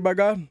aliens created by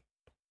God?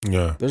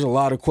 Yeah. There's a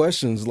lot of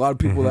questions. A lot of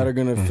people that are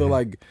going to feel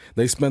like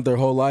they spent their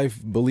whole life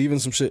believing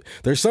some shit.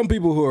 There's some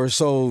people who are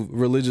so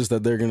religious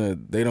that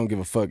they don't give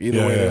a fuck.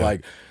 Either way, they're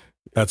like,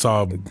 that's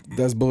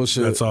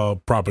bullshit. That's all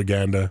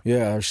propaganda.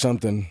 Yeah, or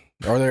something.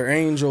 Or they're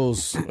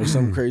angels or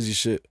some crazy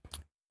shit.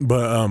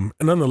 But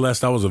nonetheless,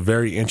 that was a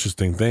very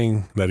interesting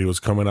thing that he was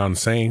coming out and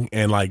saying.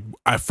 And like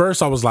at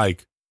first I was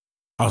like,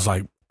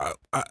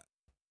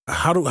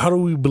 how do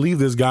we believe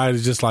this guy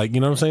is just like, you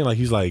know what I'm saying? Like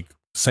he's like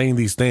saying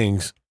these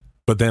things,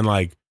 but then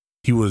like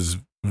he was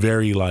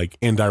very like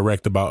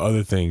indirect about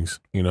other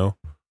things, you know?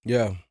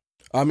 Yeah.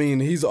 I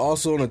mean, he's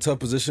also in a tough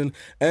position.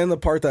 And the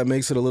part that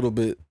makes it a little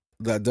bit,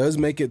 that does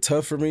make it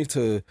tough for me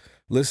to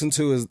listen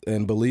to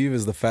and believe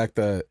is the fact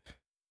that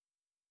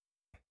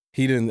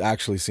he didn't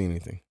actually see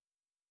anything.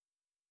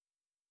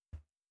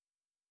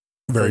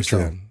 Very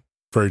true.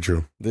 Very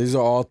true. These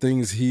are all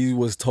things he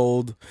was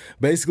told.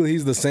 Basically,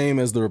 he's the same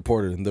as the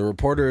reporter. The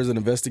reporter is an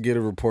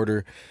investigative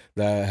reporter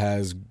that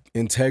has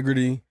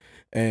integrity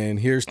and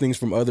hears things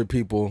from other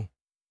people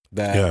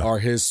that are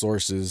his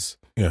sources.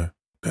 Yeah.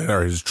 That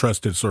are his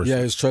trusted sources. Yeah,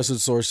 his trusted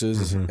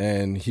sources,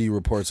 and he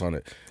reports on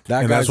it.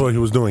 That's what he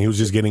was doing. He was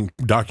just getting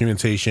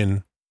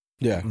documentation,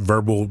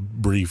 verbal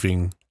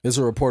briefing. It's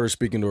a reporter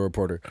speaking to a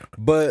reporter.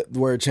 But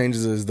where it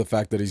changes is the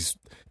fact that he's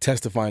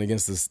testifying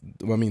against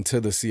to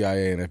the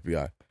CIA and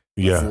FBI.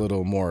 That's a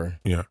little more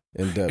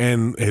in depth.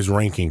 And his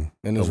ranking.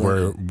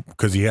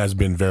 Because he has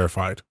been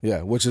verified.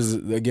 Yeah, which is,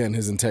 again,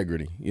 his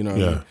integrity. You know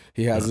what I mean?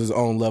 He has his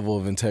own level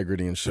of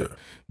integrity and shit. Yeah.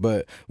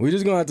 But we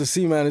just going to have to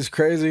see, man. It's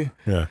crazy.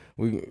 Yeah.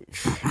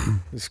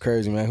 It's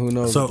crazy, man. Who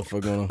knows what the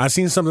fuck going on? I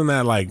seen something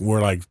that, like,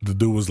 where, like, the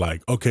dude was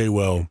like, okay,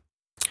 well,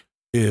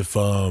 if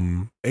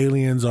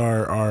aliens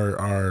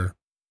are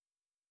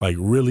like,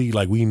 really,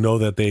 like, we know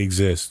that they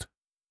exist,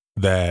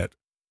 that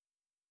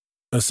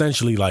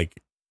essentially,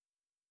 like,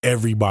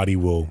 everybody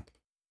will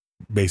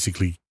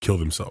basically kill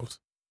themselves.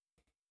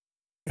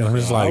 And I'm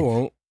just like,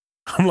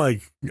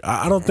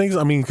 I don't think so.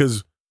 I mean,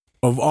 because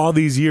of all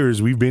these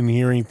years, we've been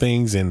hearing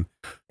things and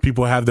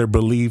people have their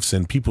beliefs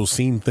and people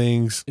seen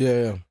things.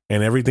 Yeah.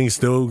 And everything's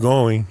still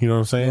going. You know what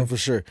I'm saying? Yeah, for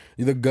sure.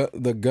 The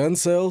gun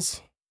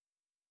sales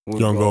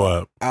gonna go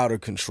up. Out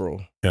of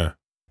control. Yeah.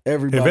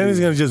 Everybody. If anything's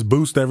going to just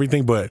boost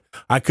everything, but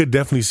I could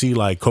definitely see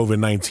like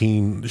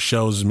COVID-19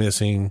 shows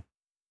missing,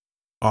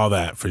 all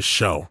that for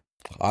sure.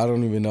 I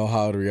don't even know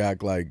how to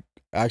react. Like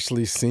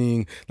actually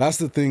seeing, that's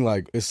the thing.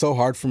 Like it's so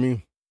hard for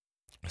me.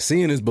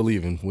 Seeing is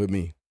believing with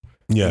me.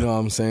 Yeah. You know what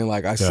I'm saying?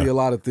 Like I see a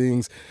lot of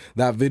things.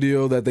 That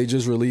video that they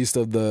just released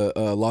of the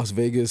Las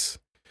Vegas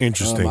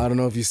Interesting. I don't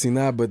know if you've seen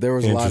that, but there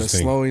was a lot of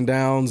slowing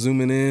down,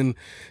 zooming in,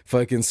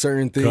 fucking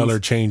certain things. Color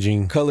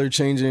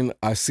changing.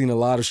 I've seen a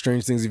lot of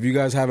strange things. If you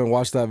guys haven't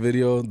watched that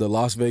video, the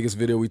Las Vegas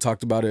video, we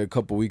talked about it a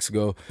couple weeks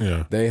ago.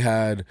 Yeah. They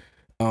had,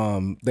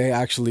 they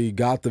actually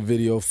got the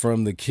video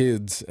from the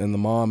kids and the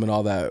mom and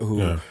all that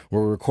who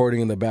were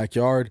recording in the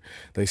backyard.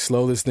 They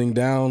slow this thing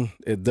down.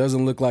 It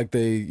doesn't look like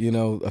they,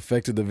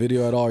 affected the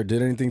video at all or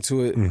did anything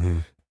to it. Mm-hmm.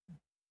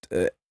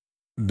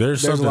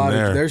 There's something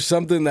there. There's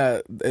something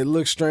that it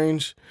looks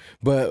strange,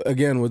 but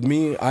again, with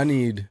me, I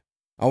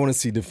want to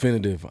see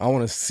definitive. I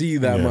want to see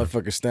that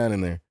motherfucker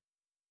standing there.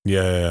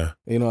 Yeah.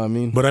 You know what I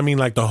mean? But I mean,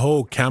 like the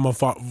whole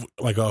camouflage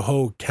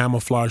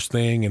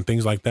thing and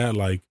things like that.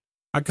 Like,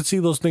 I could see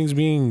those things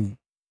being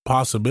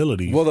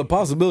possibilities. Well, the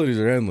possibilities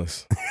are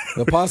endless.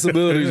 The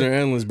possibilities are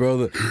endless,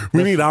 bro.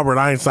 We need Albert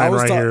Einstein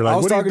right here. Like, I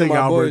was what do you talking think, to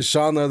my Albert? boy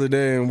Sean the other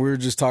day, and we were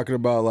just talking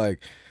about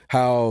like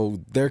how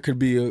there could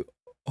be a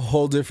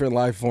whole different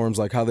life forms,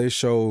 like how they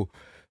show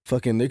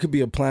there could be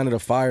a planet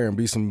of fire and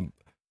be some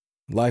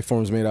life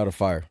forms made out of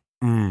fire.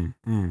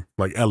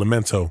 Like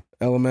elementals.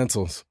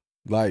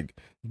 Like,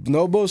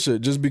 no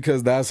bullshit, just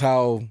because that's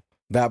how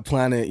that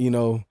planet,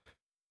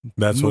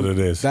 that's what it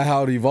is. That's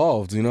how it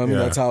evolved, you know what I mean?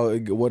 That's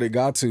what it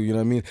got to, you know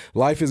what I mean?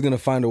 Life is going to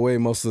find a way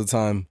most of the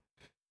time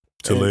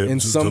to live in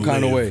some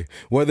kind of way,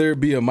 whether it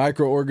be a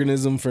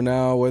microorganism for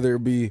now, whether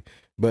it be,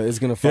 but it's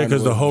going to find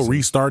because the whole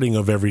restarting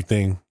of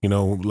everything,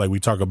 like we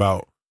talk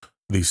about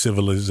these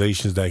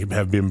civilizations that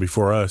have been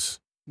before us.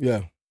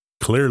 Yeah.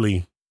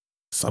 Clearly,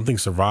 something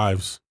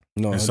survives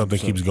and something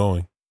keeps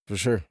going. For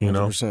sure.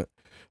 100%.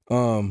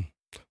 So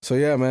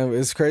yeah, man,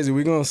 it's crazy.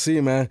 We're going to see,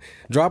 man.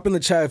 Drop in the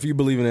chat if you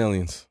believe in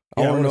aliens.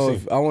 I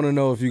want to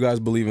know if you guys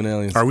believe in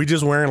aliens. Are we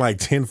just wearing like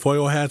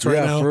tinfoil hats right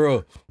now? Yeah, for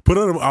real. Put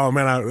it. Oh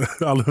man, I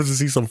love to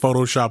see some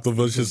Photoshop of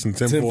us just in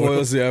tinfoil.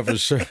 Tinfoils, yeah, for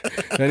sure.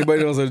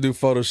 Anybody knows how to do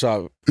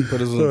Photoshop,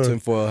 put us in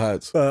tinfoil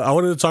hats. I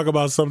wanted to talk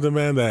about something,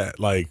 man, that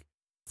like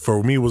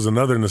for me was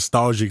another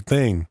nostalgic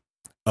thing.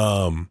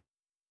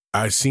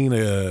 I seen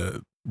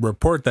a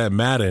report that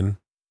Madden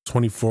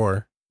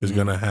 24 is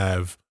gonna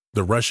have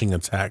the rushing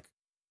attack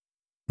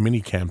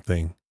minicamp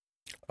thing.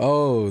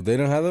 Oh, they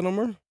don't have that no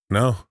more?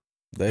 No.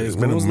 It's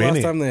been a minute. When was the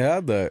last time they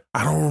had that?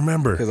 I don't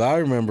remember. Because I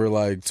remember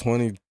like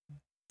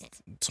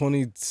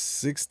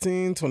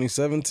 2016,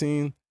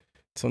 2017,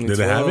 2012. Did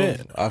it have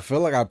it? I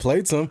feel like I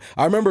played some.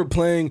 I remember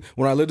playing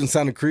when I lived in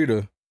Santa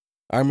Cruz.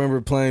 I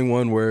remember playing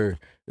one where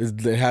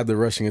they had the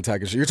rushing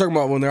attack and shit. You're talking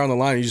about when they're on the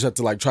line, you just have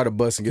to like try to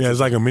bust and get. Yeah, it's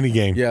like a mini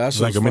game. Yeah, that's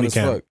like a mini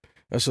camp.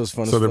 That shit's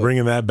fun. So they're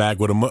bringing that back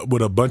with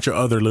a bunch of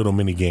other little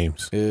mini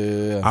games.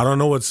 Yeah. I don't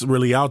know what's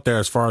really out there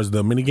as far as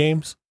the mini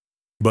games,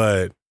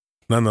 but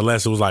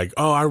nonetheless, it was like,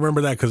 oh, I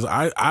remember that because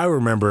I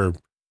remember. I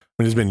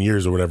mean, it's been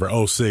years or whatever.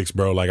 06,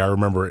 bro. Like I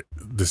remember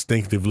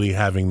distinctively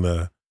having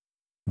the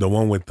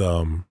one with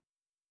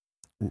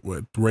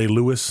Ray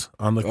Lewis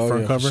on the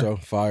front cover. Show.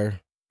 Fire.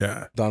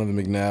 Yeah. Donovan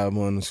McNabb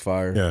one was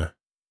fire. Yeah.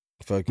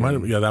 Fucking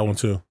that one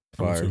too.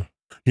 Fire.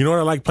 You know what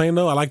I like playing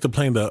though? I like to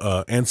play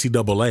the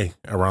NCAA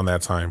around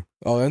that time.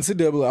 Oh,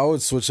 NCAA, I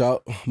would switch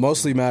out.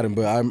 Mostly Madden,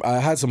 but I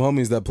had some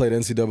homies that played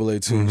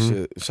NCAA too. Mm-hmm.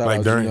 Shit. Shout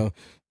out Gino.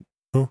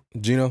 Who?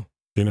 Gino.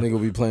 Nigga will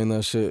be playing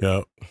that shit.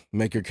 Yeah.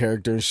 Make your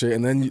character and shit.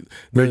 And then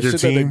make your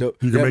team.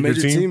 You can make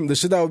your team. The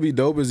shit that would be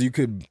dope is you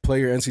could play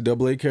your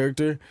NCAA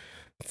character,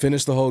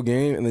 finish the whole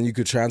game, and then you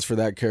could transfer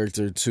that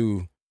character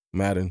to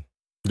Madden.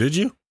 Did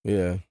you?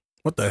 Yeah.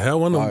 What the hell?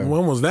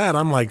 When was that?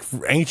 I'm like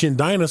ancient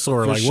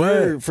dinosaur.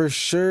 What? For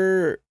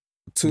sure.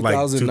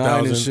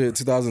 2009 and shit.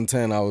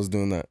 2010, I was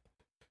doing that.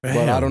 Damn.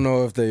 But I don't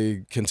know if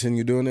they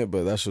continue doing it,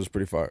 but that shit was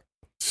pretty fire.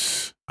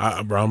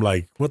 Bro, I'm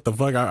like, what the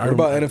fuck? What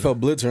about NFL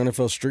Blitz or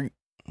NFL Street?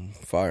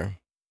 Fire.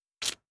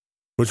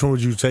 Which one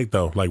would you take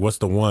though? Like, what's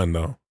the one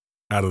though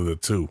out of the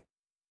two?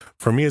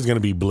 For me, it's gonna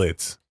be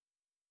Blitz.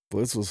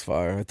 Blitz was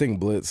fire. I think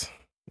Blitz.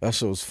 That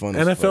shit was fun.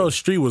 NFL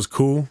Street was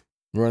cool.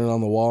 Running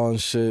on the wall and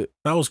shit.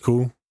 That was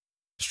cool.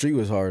 Street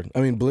was hard.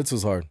 I mean, Blitz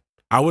was hard.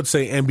 I would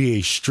say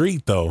NBA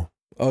Street though.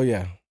 Oh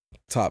yeah,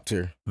 top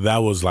tier. That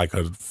was like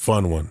a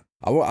fun one.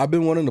 I've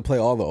been wanting to play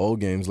all the old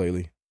games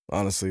lately.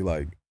 Honestly,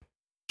 like,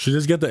 should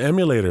just get the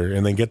emulator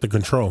and then get the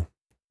control.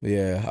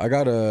 Yeah, I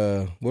got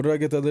what did I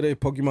get the other day?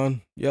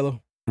 Pokemon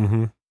Yellow.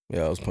 Mm-hmm.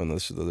 Yeah, I was playing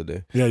that shit the other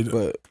day. Yeah,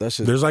 but that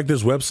shit. There's like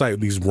this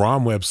website, these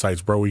ROM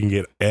websites, bro, where you can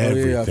get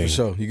everything. Oh, yeah, for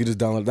sure. You can just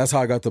download. That's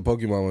how I got the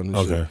Pokemon one.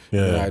 Okay,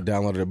 yeah. I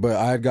downloaded it, but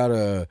I had got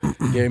a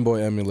Game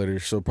Boy emulator,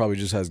 so it probably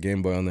just has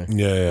Game Boy on there.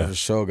 Yeah. For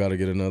sure, got to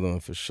get another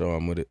one. For sure,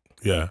 I'm with it.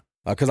 Yeah.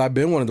 Because I've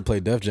been wanting to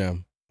play Def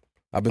Jam.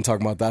 I've been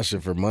talking about that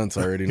shit for months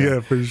already. Now. Yeah,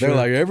 for sure. They're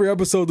like, every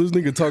episode, this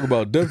nigga talk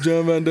about Def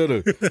Jam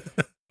Vendetta.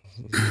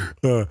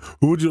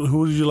 Who would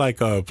you like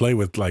play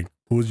with? Like,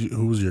 who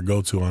was your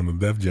go to on the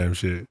Def Jam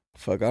shit?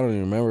 Fuck, I don't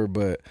even remember,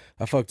 but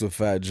I fucked with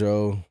Fat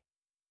Joe.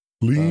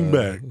 Lean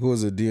back. Who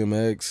was it?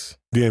 DMX.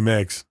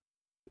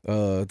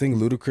 I think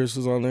Ludacris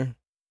was on there.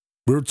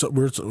 We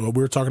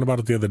were talking about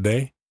it the other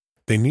day.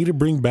 They need to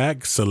bring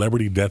back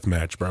Celebrity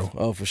Deathmatch, bro.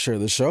 Oh, for sure.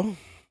 The show?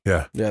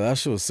 Yeah. Yeah, that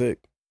shit was sick.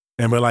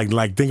 And but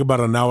like think about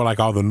it now,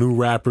 like all the new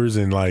rappers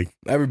and like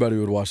everybody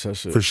would watch that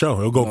shit for sure.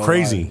 It'll go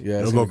crazy. Yeah,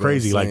 it'll go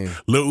crazy. Like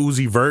Lil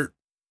Uzi Vert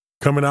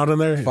coming out in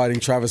there fighting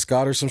Travis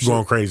Scott or some shit.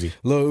 Going crazy.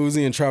 Lil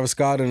Uzi and Travis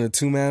Scott in a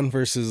 2-man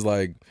versus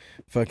like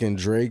fucking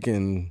Drake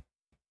and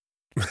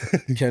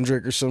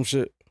Kendrick or some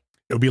shit.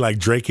 It'll be like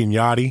Drake and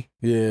Yachty.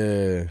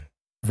 Yeah.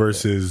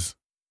 Versus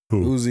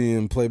who? Uzi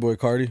and Playboy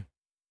Cardi.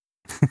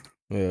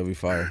 Yeah, it'll be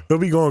fire. They'll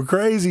be going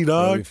crazy,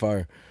 dog. It'll be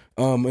fire.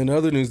 In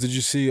other news, did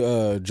you see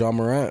John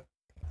Morant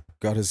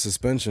got his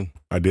suspension?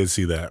 I did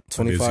see that.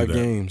 25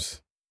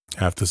 games.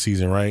 Half the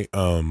season, right?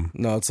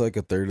 No, it's like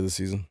a third of the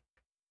season.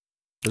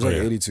 There's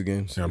 82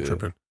 games. Yeah, I'm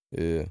tripping.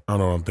 Yeah. I don't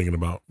know what I'm thinking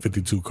about.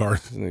 52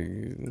 cards.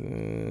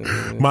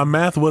 My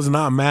math was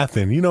not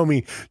mathing. You know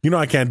me. You know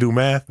I can't do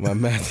math. My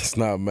math is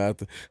not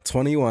mathing.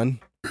 21.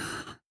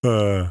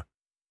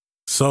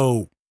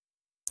 So,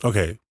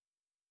 okay.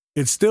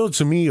 It's still,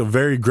 to me, a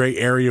very gray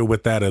area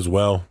with that as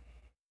well.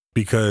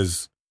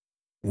 Because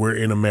we're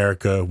in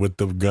America with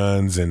the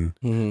guns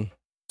and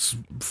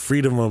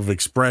freedom of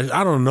expression.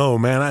 I don't know,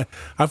 man.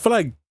 I feel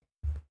like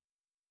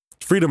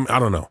freedom, I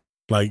don't know.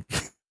 Like,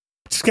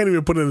 just can't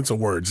even put it into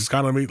words. It's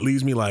kind of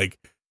leaves me like,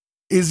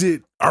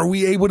 are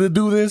we able to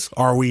do this?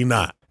 Or are we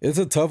not? It's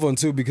a tough one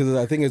too, because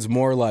I think it's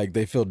more like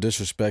they feel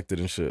disrespected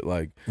and shit.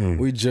 Like,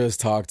 we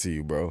just talked to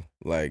you, bro.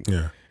 Like,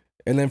 yeah.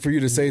 And then for you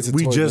to say it's a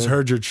we toy just gun,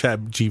 heard your chat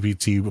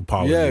GPT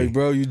apology. Yeah,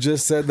 bro, you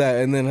just said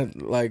that. And then,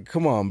 like,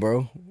 come on,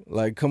 bro.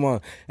 Like, come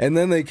on. And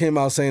then they came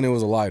out saying it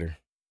was a lighter.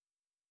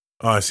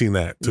 Oh, I seen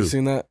that too. You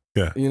seen that?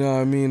 Yeah. You know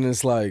what I mean?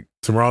 It's like,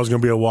 tomorrow's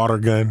gonna be a water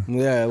gun.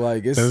 Yeah,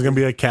 like then it's gonna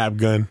be a cap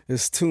gun.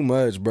 It's too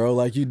much, bro.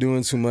 Like, you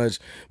doing too much.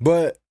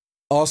 But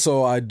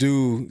also, I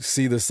do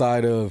see the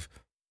side of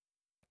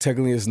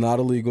technically it's not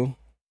illegal.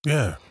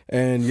 Yeah.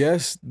 And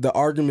yes, the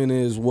argument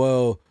is,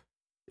 well,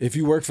 if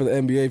you work for the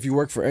NBA, if you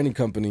work for any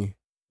company,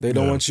 they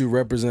don't want you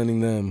representing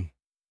them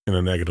in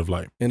a negative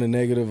light. In a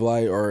negative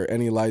light or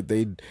any light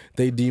they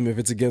deem if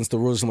it's against the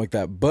rules or something like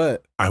that.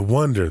 But I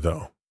wonder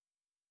though,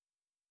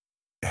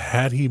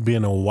 had he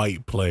been a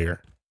white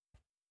player,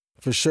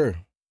 for sure,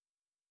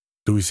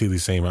 do we see the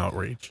same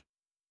outrage?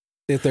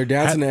 If they're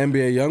dancing the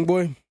NBA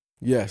YoungBoy,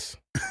 yes.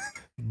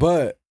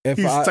 But if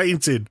he's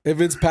tainted. If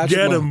it's Patrick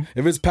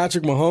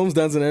Mahomes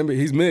dancing the NBA,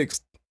 he's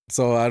mixed.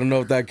 So I don't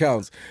know if that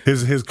counts.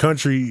 His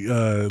country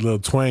little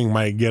twang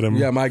might get him.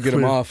 Yeah, might get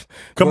him off.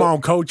 Come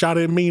on, coach. I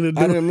didn't mean to do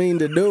it. I didn't mean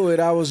to do it.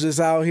 I was just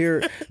out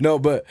here. No,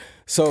 but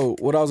so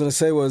what I was going to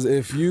say was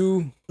if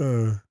you...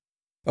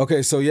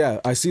 Okay, so yeah,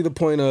 I see the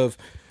point of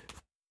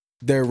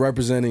they're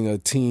representing a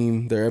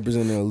team. They're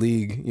representing a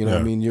league. You know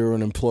what I mean? You're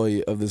an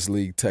employee of this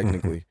league,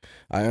 technically.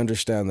 I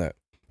understand that.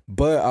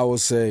 But I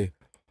would say,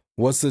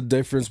 what's the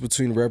difference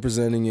between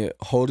representing it,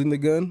 holding the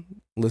gun,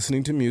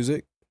 listening to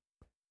music,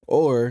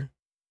 or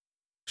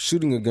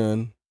shooting a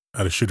gun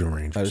at a shooting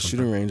range? At a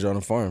shooting range on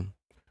a farm.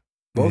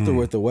 Both are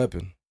with a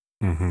weapon.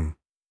 Mm-hmm.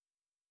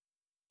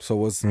 So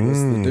what's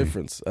the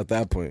difference at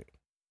that point?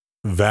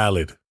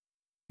 Valid.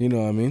 You know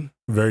what I mean?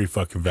 Very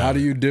fucking valid. How do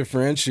you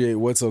differentiate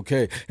what's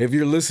okay? If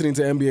you're listening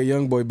to NBA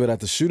YoungBoy but at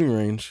the shooting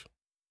range,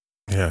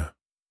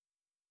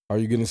 are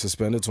you getting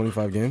suspended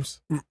 25 games?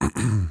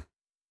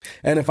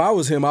 And if I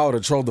was him, I would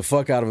have trolled the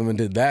fuck out of him and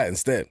did that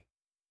instead.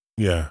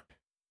 Yeah.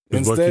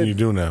 What can you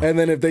do now? And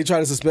then if they try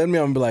to suspend me,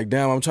 I'm going to be like,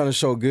 damn, I'm trying to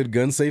show good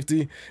gun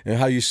safety and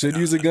how you should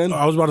use a gun.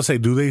 I was about to say,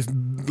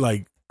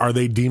 are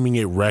they deeming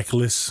it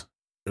reckless?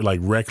 Like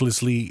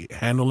recklessly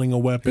handling a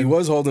weapon? He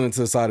was holding it to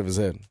the side of his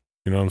head.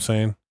 You know what I'm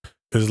saying?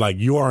 Because like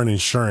you are an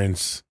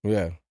insurance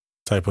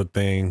type of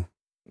thing.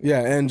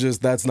 Yeah, and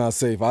just that's not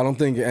safe. I don't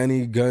think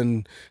any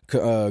gun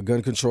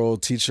control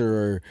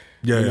teacher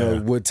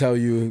or would tell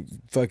you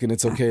fucking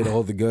it's okay to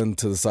hold the gun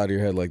to the side of your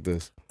head like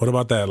this. What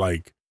about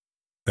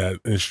that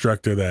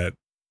instructor that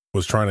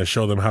was trying to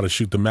show them how to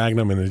shoot the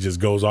Magnum and it just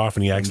goes off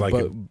and he acts like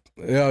it?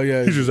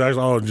 Yeah. He just acts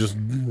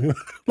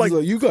like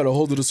you gotta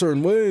hold it a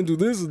certain way and do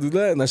this and do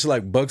that, and that shit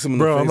like bucks him in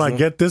the face. Bro, I'm like,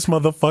 get this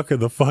motherfucker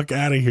the fuck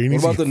out of here.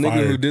 What about the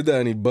nigga who did that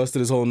and he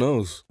busted his whole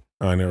nose?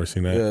 Oh, I never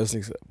seen that. Yeah, this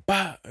nigga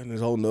bah, and his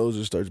whole nose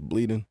just starts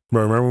bleeding.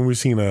 Bro, remember when we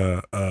seen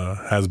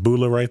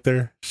Hasbullah right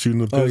there shooting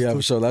the pistol? Oh yeah,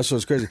 for sure. That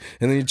show's crazy.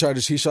 And then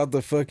he shot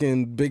the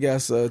fucking big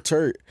ass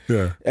turret.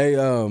 Yeah. Hey,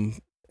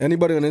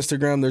 anybody on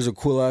Instagram? There's a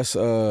cool ass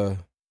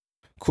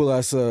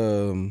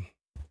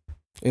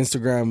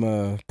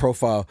Instagram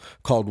profile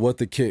called What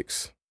the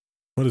Kicks.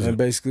 What is it? And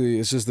basically,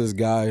 it's just this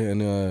guy,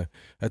 and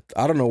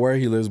I don't know where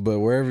he lives, but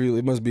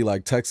it must be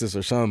like Texas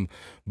or something.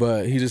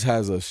 But he just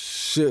has a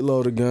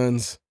shitload of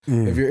guns.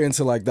 If you're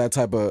into like that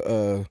type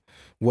of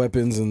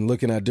weapons and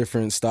looking at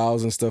different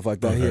styles and stuff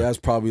like that, he has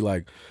probably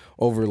like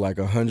over like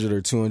 100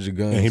 or 200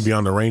 guns. And he'd be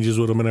on the ranges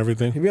with them and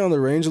everything? He'd be on the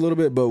range a little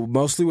bit, but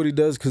mostly what he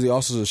does, because he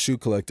also is a shoe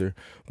collector,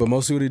 but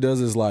mostly what he does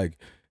is like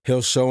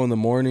he'll show in the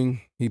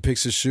morning, he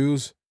picks his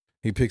shoes,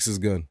 he picks his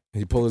gun.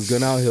 He pull his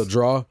gun out, he'll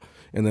draw,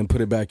 and then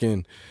put it back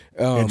in.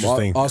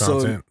 Interesting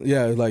content.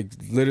 Yeah, like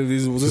literally,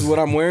 this is what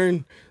I'm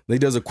wearing. He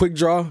does a quick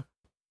draw,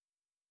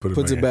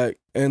 puts it back,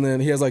 And then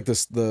he has like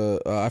this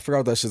I forgot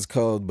what that shit's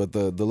called, but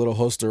the little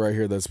holster right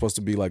here that's supposed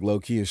to be like low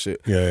key and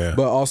shit. Yeah.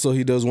 But also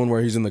he does one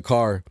where he's in the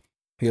car.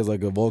 He has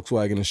like a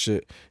Volkswagen and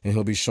shit, and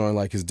he'll be showing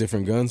like his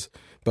different guns.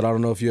 But I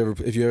don't know if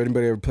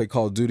anybody ever play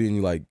Call of Duty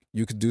and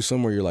you could do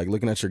some where you're like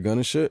looking at your gun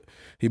and shit.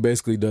 He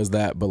basically does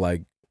that, but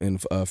like in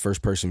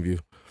first person view.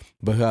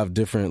 But he'll have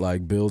different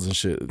like builds and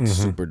shit. It's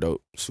super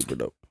dope.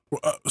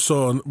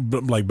 So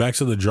like back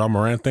to the John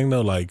Morant thing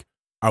though, like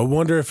I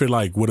wonder if it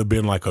like would have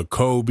been like a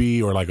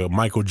Kobe or like a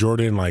Michael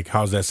Jordan. Like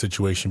how's that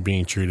situation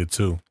being treated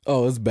too?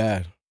 Oh, it's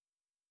bad.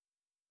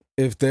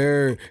 If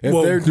they're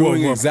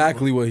doing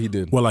exactly what he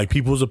did. Well, like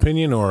people's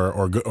opinion or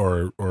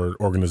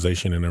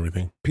organization and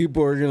everything.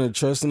 People are gonna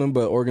trust in him,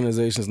 but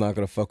organization's not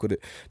gonna fuck with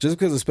it. Just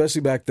because,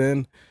 especially back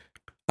then,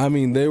 I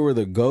mean, they were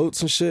the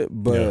GOATs and shit,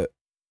 but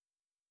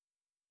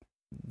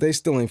they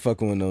still ain't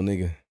fucking with no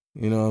nigga.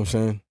 You know what I'm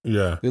saying?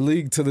 Yeah. The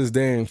league to this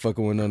day ain't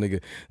fucking with no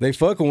nigga. They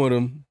fucking with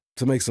him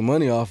to make some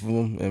money off of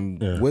him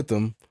and with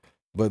them,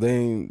 but they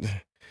ain't.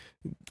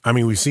 I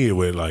mean, we see it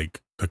with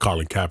like the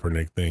Colin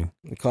Kaepernick thing.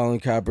 Colin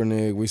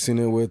Kaepernick. We seen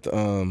it with I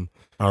don't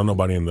know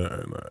nobody in the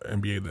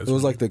NBA. That's it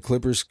was like the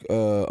Clippers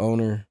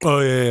owner. Oh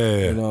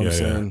yeah. You know what I'm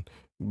saying,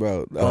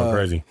 bro?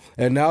 Crazy.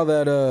 And now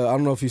that I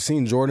don't know if you've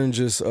seen, Jordan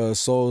just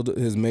sold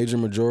his major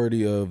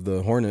majority of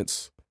the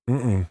Hornets.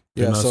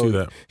 Did not see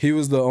that. He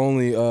was the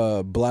only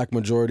black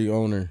majority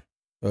owner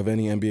of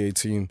any NBA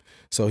team.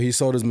 So he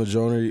sold his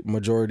majority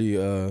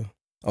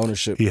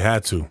ownership. He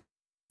had to.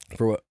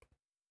 For what?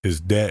 His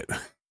debt.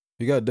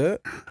 You got debt?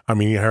 I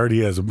mean, he heard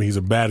he's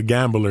a bad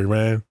gambler,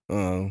 man.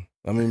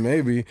 I mean,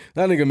 maybe.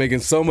 That nigga making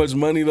so much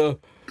money, though.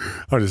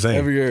 I'm just saying.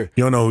 Every year.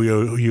 You don't know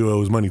who you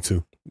owes money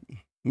to.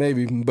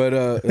 Maybe,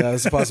 but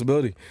that's a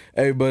possibility.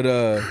 Hey, but...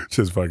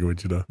 just fucking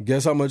with you, though.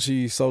 Guess how much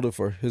he sold it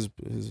for, his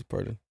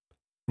pardon.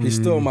 He's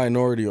still a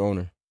minority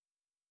owner.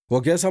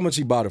 Well, guess how much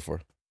he bought it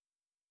for?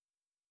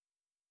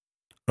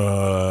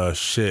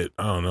 Shit.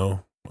 I don't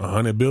know.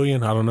 100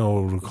 billion? I don't know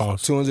what it would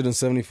cost.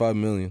 275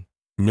 million.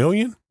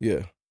 Million?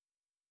 Yeah.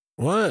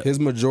 What? His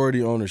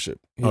majority ownership.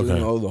 He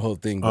doesn't own the whole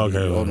thing. But he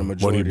owned the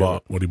majority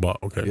what he bought.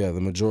 Okay. Yeah, the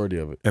majority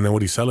of it. And then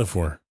what he sell it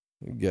for?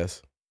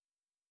 Guess.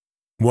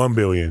 1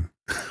 billion.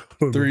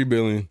 3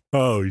 billion.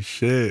 Oh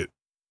shit.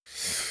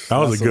 That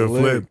was a good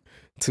flip.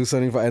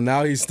 275, and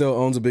now he still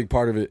owns a big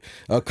part of it.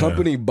 A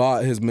company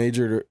bought his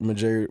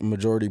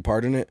majority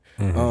part in it,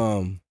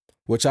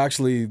 which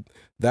actually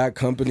that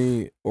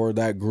company or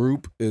that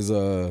group is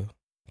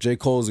J.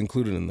 Cole is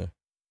included in there.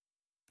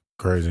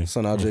 Crazy.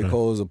 So now J.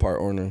 Cole is a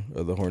part owner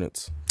of the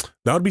Hornets.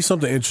 That would be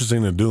something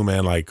interesting to do,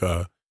 man. Like,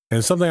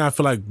 and something I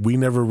feel like we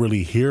never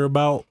really hear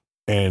about,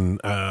 and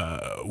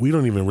we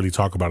don't even really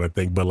talk about, I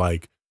think, but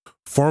like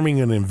forming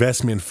an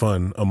investment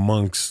fund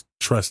amongst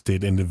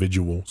trusted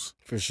individuals.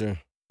 For sure.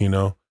 You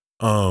know,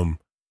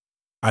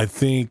 I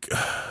think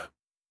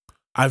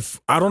I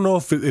don't know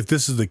if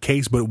this is the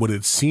case, but what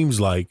it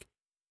seems like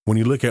when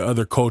you look at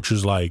other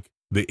cultures like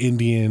the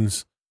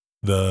Indians,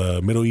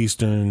 the Middle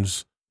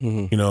Easterns,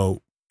 you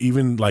know,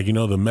 even like, you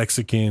know, the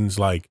Mexicans,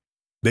 like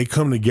they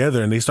come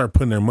together and they start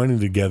putting their money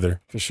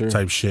together. For sure.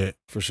 Type shit.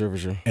 For sure.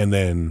 And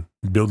then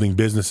building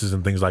businesses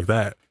and things like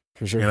that.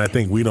 For sure. And I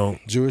think we don't.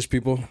 Jewish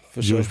people.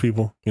 For Jewish sure.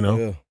 people, you know.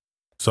 Yeah.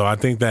 So I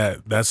think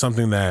that's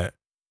something that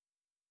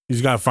you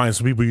just got to find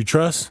some people you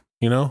trust,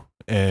 you know,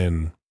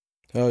 and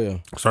hell yeah,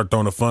 start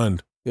throwing a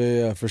fund.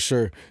 Yeah, for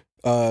sure.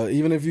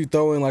 Even if you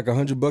throw in like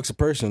 $100 a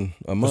person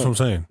a month, that's what I'm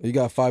saying. You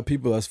got 5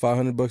 people. That's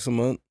 $500 a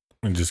month,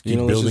 and just keep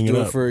let's building just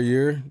do it up for a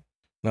year.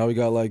 Now we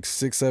got like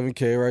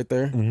 6-7K right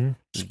there.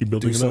 Just keep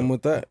building do it something up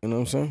with that. You know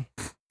what I'm saying?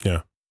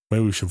 Yeah,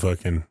 maybe we should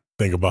fucking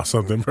think about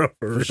something, bro.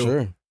 For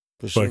sure.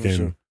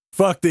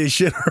 Fuck this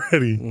shit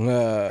already.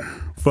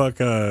 Fuck,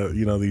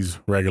 you know, these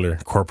regular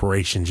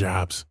corporation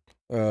jobs.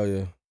 Oh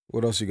yeah.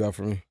 What else you got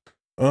for me?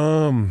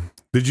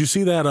 Did you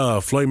see that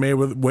Floyd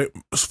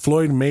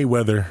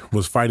Mayweather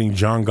was fighting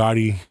John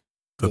Gotti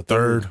the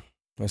third?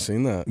 I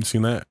seen that. You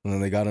seen that? And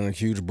then they got in a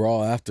huge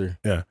brawl after.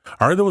 Yeah,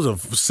 I heard there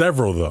was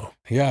several though.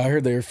 Yeah, I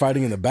heard they were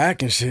fighting in the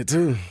back and shit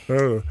too.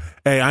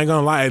 Hey, I ain't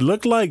gonna lie. It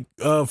looked like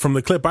from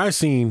the clip I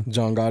seen,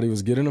 John Gotti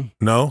was getting him.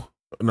 No.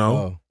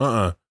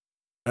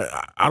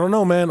 I don't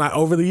know, man.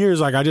 Over the years,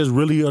 like I just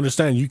really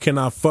understand you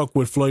cannot fuck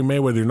with Floyd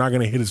Mayweather. You're not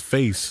gonna hit his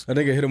face. I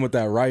think I hit him with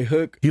that right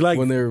hook. He like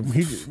when they're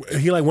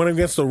he like went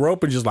against the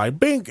rope and just like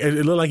bink.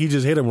 It looked like he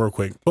just hit him real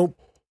quick. Boom.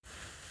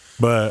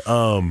 But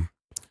I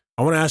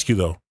want to ask you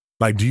though,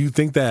 like, do you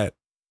think that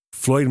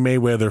Floyd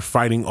Mayweather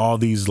fighting all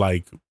these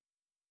like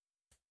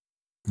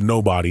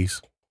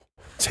nobodies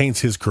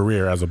taints his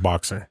career as a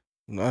boxer?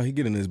 Nah, he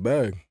get in his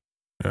bag.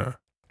 Yeah.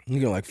 You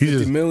get like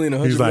 50 million,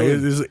 100 he's like,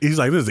 million. He's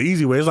like, this is the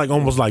easy way. It's like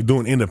almost like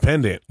doing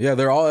independent. Yeah,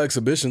 they're all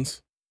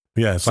exhibitions.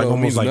 Yeah, it's like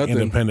almost like nothing.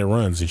 Independent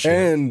runs and shit.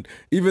 And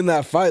even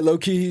that fight, low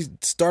key, he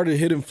started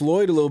hitting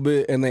Floyd a little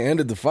bit, and they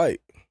ended the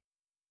fight.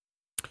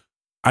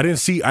 I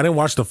didn't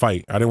watch the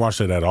fight. I didn't watch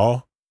it at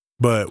all.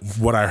 But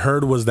what I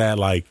heard was that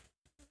like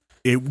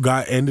it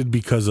got ended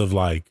because of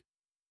like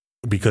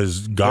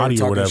because Gotti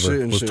or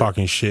whatever was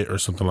talking shit or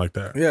something like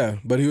that. Yeah,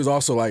 but he was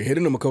also like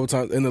hitting him a couple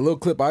times. In the little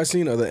clip I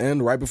seen at the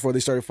end, right before they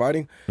started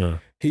fighting,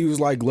 he was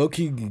like low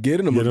key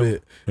getting him a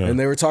bit, and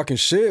they were talking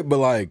shit. But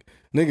like,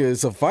 nigga,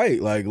 it's a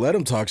fight. Like, let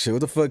him talk shit. What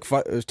the fuck?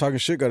 Talking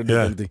shit got to do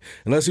with anything?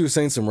 Unless he was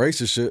saying some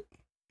racist shit,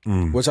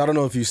 which I don't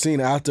know if you've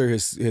seen after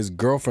his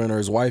girlfriend or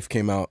his wife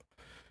came out.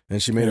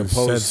 And she made a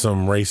post, said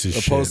some racist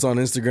shit. A post on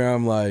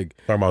Instagram like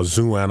talking about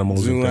zoo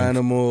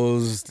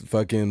animals,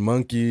 fucking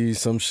monkeys,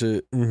 some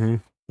shit. You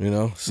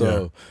know,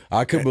 so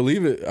I could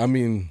believe it. I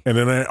mean, and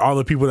then all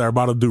the people that are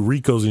about to do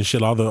Ricos and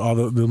shit, all the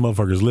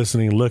motherfuckers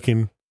listening,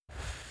 looking,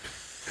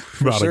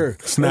 for sure,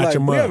 snatch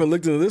him up. We haven't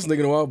looked into this nigga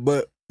in a while,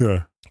 but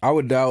I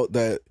would doubt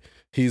that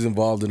he's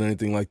involved in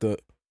anything like that.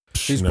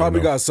 He's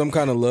probably got some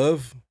kind of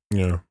love.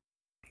 Yeah.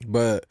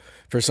 But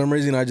for some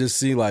reason, I just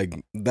see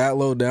like that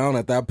low down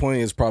at that point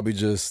is probably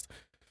just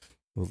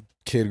a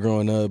kid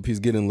growing up.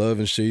 He's getting love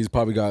and shit. He's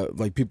probably got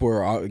like people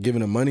are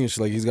giving him money and shit.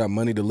 Like he's got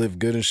money to live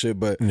good and shit.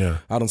 But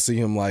I don't see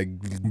him like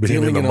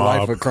dealing in a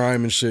life of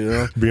crime and shit. You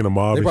know? Being a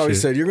mob. They probably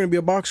said, "You're gonna be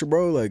a boxer,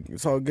 bro. Like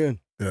it's all good."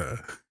 Yeah.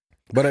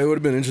 But it would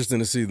have been interesting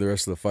to see the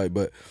rest of the fight.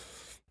 But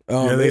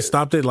they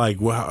stopped it like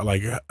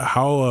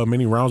how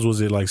many rounds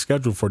was it like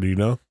scheduled for? Do you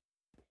know?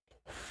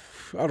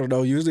 I don't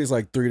know. Usually it's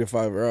like 3 to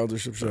 5 rounds or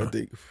some shit, I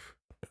think.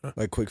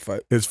 Like quick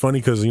fight. It's funny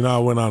because, I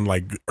went on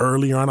like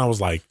earlier on, I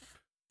was like,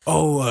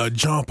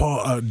 John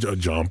Paul.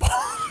 Jane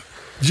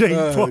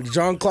Paul.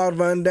 Jean-Claude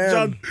Van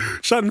Damme.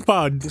 Sean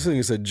Paul. This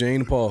thing said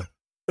Jane Paul.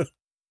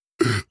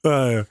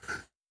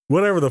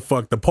 Whatever the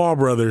fuck, the Paul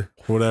brother,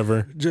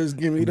 whatever. Just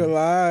give me the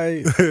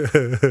lie.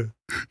 You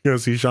gonna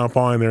see Sean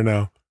Paul in there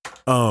now.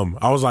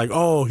 I was like,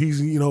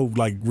 he's,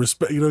 like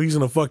respect, he's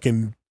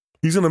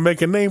gonna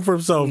make a name for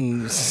himself.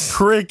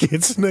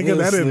 Crickets, nigga.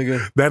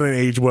 That didn't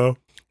age well.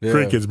 Yeah.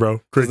 Crickets,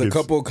 bro. Crickets. There's a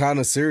couple kind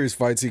of serious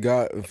fights he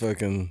got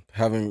fucking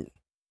having.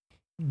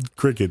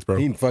 Crickets, bro.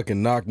 He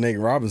fucking knocked Nate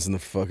Robinson the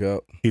fuck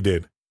out. He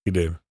did.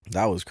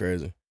 That was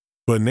crazy.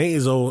 But Nate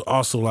is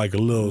also like a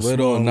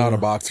little not a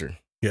boxer.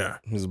 Yeah.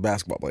 He's a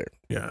basketball player.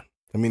 Yeah.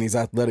 I mean, he's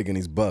athletic and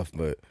he's buff,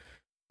 but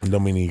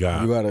don't mean he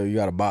got. You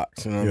gotta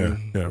box, you know what I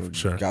mean? Yeah, for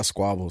sure. Got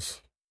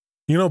squabbles.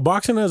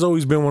 Boxing has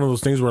always been one of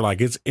those things where like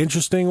it's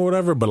interesting or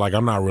whatever, but like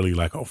I'm not really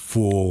like a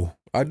full.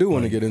 I do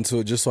want to get into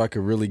it just so I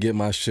could really get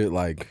my shit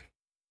like.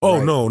 Oh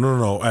right.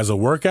 No! As a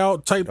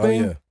workout type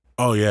thing.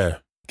 Oh yeah.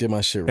 Get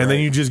my shit right. And then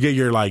you just get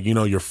your like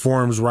your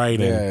forms right.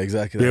 And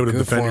exactly. Be able to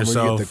defend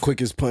yourself. You get the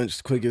quickest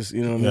punch, quickest.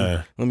 You know what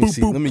I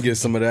mean? Let me get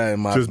some of that in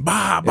my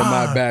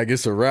my bag.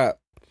 It's a wrap.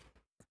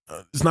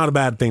 It's not a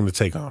bad thing to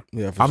take on.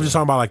 Yeah, I'm just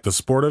talking about like the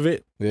sport of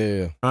it.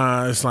 Yeah.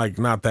 It's like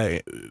not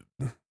that.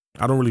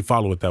 I don't really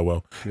follow it that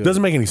well. It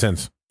doesn't make any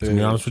sense to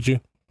be honest with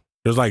you.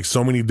 There's like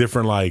so many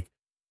different like.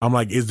 I'm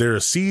like, is there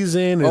a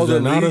season? Is there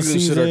not a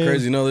season? And shit are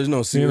crazy. No, there's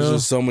no season. There's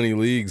just so many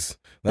leagues.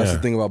 That's the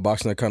thing about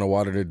boxing that kind of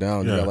watered it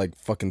down. You got like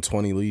fucking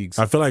 20 leagues.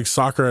 I feel like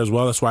soccer as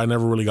well. That's why I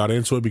never really got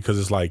into it because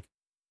it's like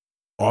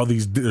all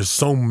these. There's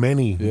so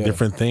many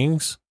different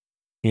things.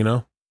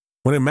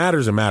 When it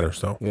matters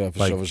though. Yeah, for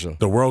like, sure, for sure.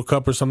 The World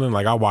Cup or something.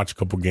 Like I'll watch a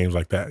couple games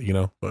like that.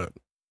 But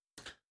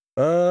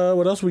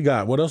what else we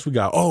got?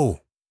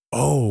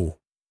 Oh.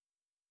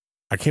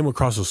 I came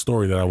across a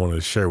story that I wanted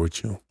to share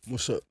with you.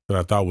 What's up? That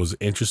I thought was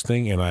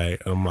interesting, and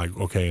I'm like,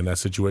 okay, in that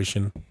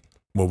situation,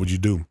 what would you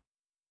do?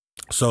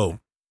 So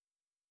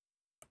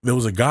there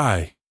was a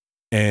guy,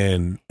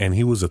 and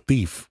he was a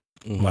thief.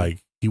 Mm-hmm.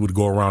 Like he would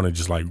go around and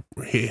just like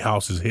hit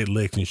houses, hit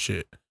licks and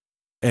shit.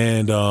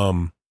 And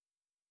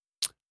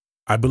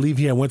I believe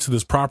he had went to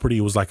this property.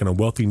 It was like in a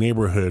wealthy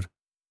neighborhood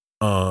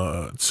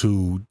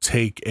to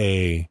take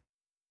a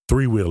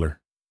 3-wheeler.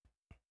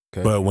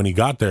 Okay. But when he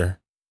got there,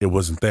 it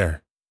wasn't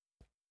there.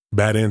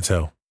 Bad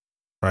intel,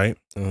 right?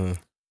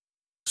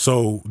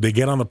 So they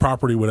get on the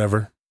property,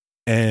 whatever,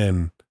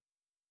 and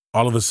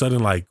all of a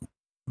sudden, like,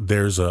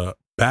 there's a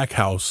back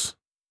house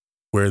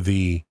where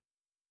the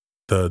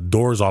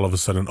doors all of a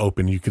sudden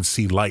open. You can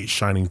see light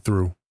shining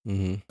through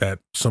that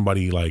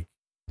somebody like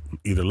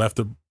either left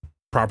the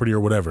property or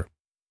whatever.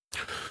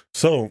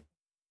 So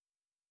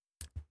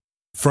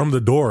from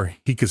the door,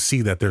 he could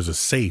see that there's a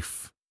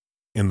safe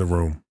in the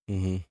room,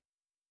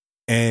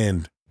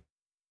 and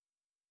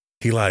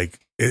he's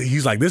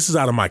like, this is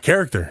out of my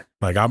character.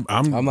 Like I'm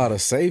not a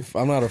safe.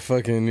 I'm not a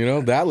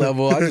fucking, that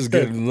level. I just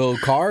get little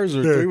cars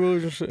or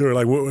 3-wheelers and shit. They're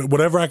like,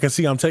 whatever I can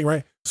see, I'm taking,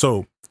 right?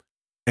 So,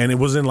 and it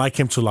wasn't like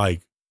him to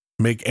like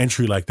make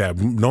entry like that,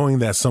 knowing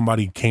that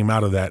somebody came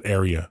out of that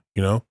area,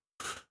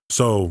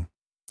 So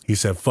he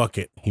said, fuck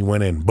it. He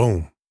went in,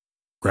 boom,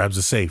 grabs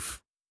the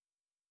safe,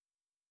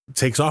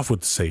 takes off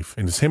with the safe,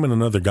 and it's him and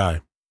another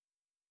guy.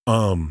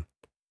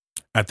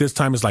 At this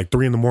time, it's like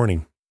 3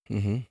 a.m.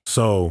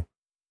 So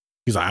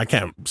he's like, I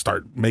can't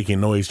start making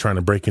noise trying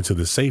to break into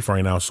the safe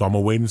right now. So I'm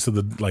going to wait until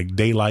the like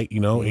daylight,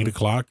 8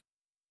 o'clock.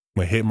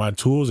 I'm going to hit my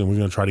tools and we're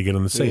going to try to get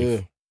in the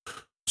safe. Yeah.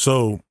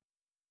 So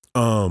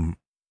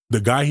the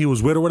guy he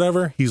was with or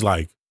whatever, he's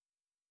like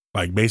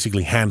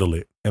basically handle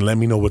it. and let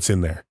me know what's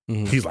in there.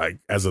 Mm-hmm. He's like,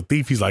 as a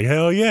thief, he's like,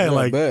 hell yeah.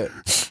 Like, I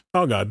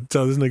don't got to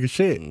tell this nigga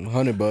shit.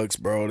 $100,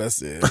 bro.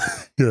 That's it.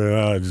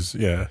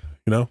 You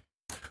know?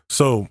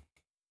 So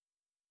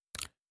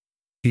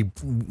he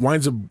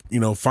winds up,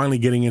 finally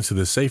getting into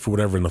the safe or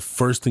whatever. And the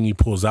first thing he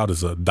pulls out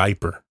is a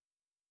diaper.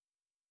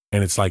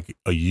 And it's like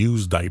a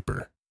used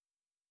diaper.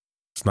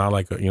 It's not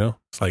like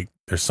it's like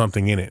there's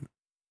something in it.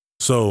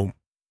 So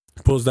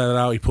he pulls that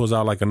out. He pulls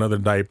out like another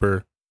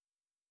diaper.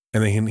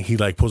 And then he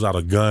like pulls out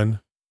a gun.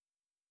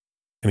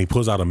 And he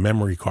pulls out a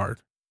memory card.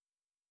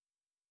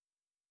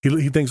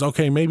 He thinks,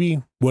 okay,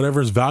 maybe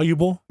whatever's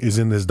valuable is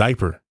in this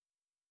diaper.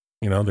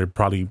 They're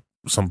probably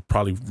some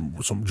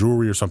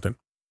jewelry or something.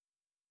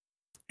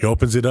 He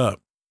opens it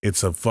up.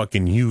 It's a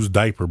fucking used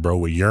diaper, bro,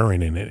 with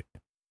urine in it.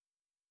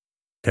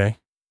 Okay.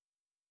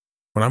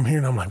 When I'm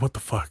hearing, I'm like, what the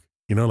fuck?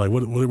 Like,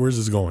 where's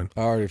this going?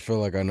 I already feel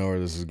like I know where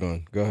this is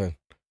going. Go ahead.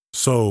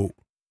 So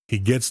he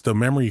gets the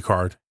memory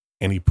card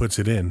and he puts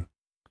it in.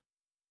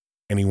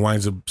 And he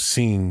winds up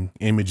seeing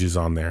images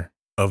on there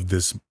of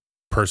this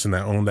person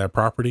that owned that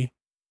property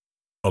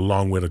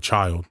along with a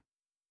child.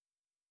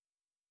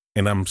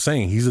 And I'm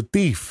saying he's a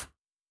thief.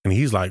 And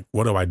he's like,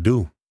 what do I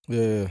do?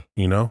 Yeah.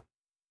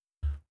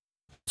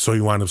 So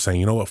he wound up saying,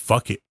 you know what?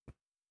 Fuck it.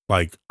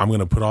 Like, I'm going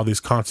to put all these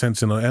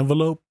contents in an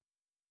envelope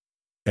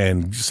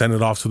and send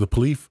it off to the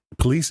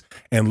police.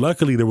 And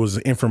luckily there was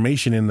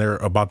information in there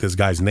about this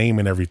guy's name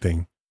and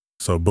everything.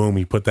 So boom,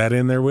 he put that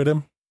in there with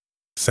him,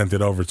 sent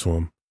it over to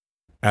him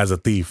as a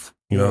thief.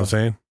 You know what I'm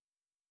saying?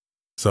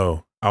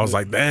 So I was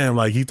like, damn,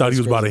 like he thought he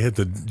was about to hit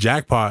the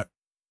jackpot.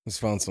 He's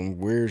found some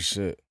weird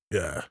shit.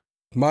 Yeah.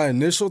 My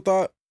initial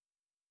thought,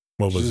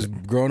 what was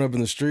it? Growing up in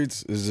the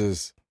streets is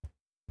just,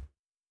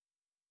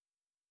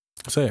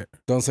 say it.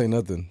 Don't say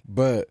nothing.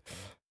 But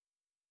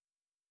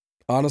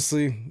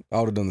honestly, I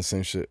would have done the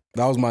same shit.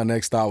 That was my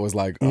next thought, was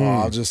like,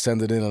 I'll just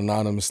send it in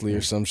anonymously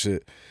or some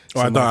shit.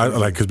 Oh, I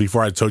thought, because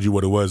before I told you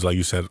what it was, like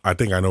you said, I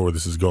think I know where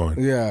this is going.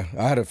 Yeah,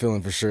 I had a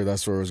feeling for sure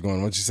that's where it was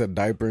going. Once you said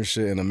diaper and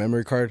shit and a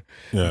memory card.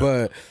 Yeah.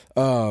 But,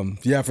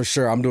 yeah, for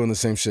sure, I'm doing the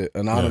same shit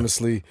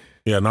anonymously.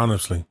 Yeah,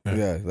 anonymously.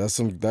 Yeah, that's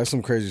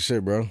some crazy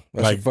shit, bro.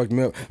 That shit fucked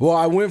me up. Well,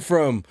 I went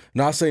from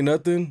not say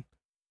nothing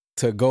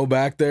to go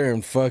back there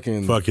and fuck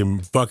him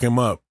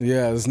up.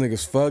 Yeah, this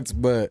nigga's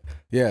fucked, but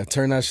yeah,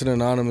 turn that shit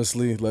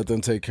anonymously. Let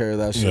them take care of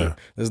that shit. Yeah.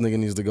 This nigga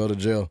needs to go to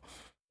jail.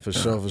 For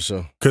sure.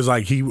 Because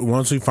like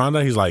once he found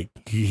out, he's like,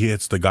 he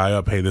hits the guy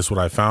up, hey, this is what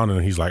I found.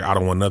 And he's like, I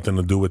don't want nothing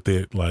to do with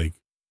it. Like,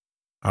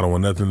 I don't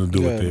want nothing to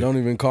do with it. Don't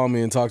even call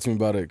me and talk to me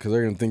about it, because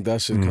they're going to think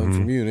that shit comes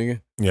from you,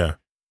 nigga. Yeah.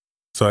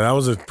 So that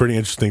was a pretty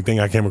interesting thing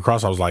I came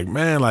across. I was like,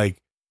 man, like,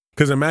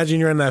 because imagine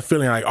you're in that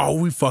feeling like, oh,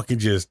 we fucking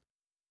just,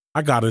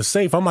 I got it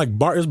safe. I'm like,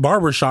 it's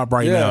barbershop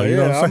right now. You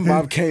know what I'm saying?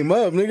 I came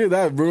up, nigga.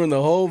 That ruined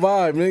the whole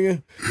vibe,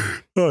 nigga.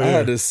 Oh, yeah. I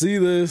had to see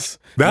this.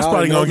 That's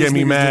probably going to get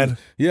me mad.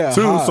 Too.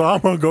 Hot. So I'm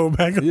going to go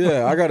back.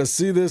 Yeah, I got to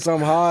see this. I'm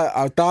hot.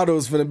 I thought it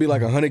was going to be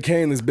like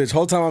 100K in this bitch.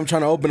 Whole time I'm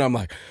trying to open it, I'm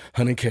like,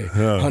 100K,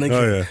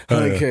 100K,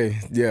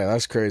 100K. Yeah,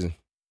 that's crazy.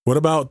 What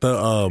about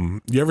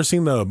the, you ever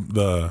seen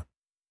the,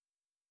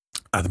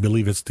 I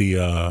believe it's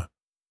the,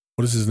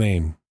 what is his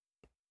name?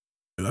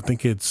 I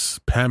think it's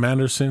Pam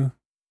Anderson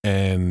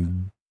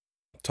and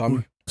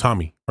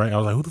Tommy, right? I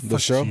was like, who the fuck? The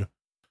show?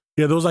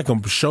 Yeah, there was like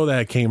a show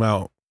that came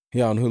out.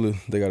 Yeah, on Hulu,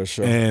 they got a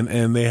show.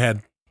 And they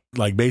had,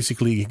 like,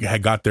 basically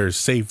had got their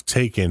safe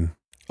taken.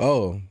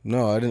 Oh,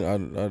 no, I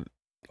didn't. I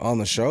on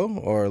the show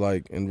or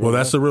like in real Well,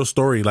 that's life? the real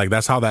story. Like,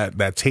 that's how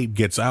that tape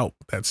gets out.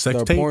 That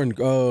sex tape. Porn.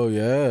 Oh,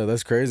 yeah,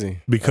 that's crazy.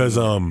 Because,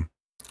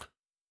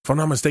 if I'm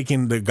not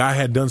mistaken, the guy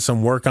had done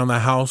some work on the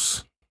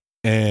house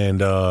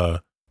and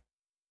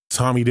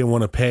Tommy didn't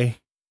want to pay.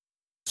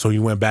 So he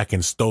went back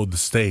and stole the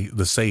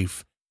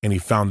safe. And he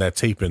found that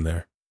tape in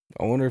there.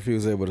 I wonder if he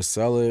was able to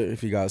sell it,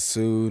 if he got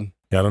sued.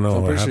 Yeah, I don't know.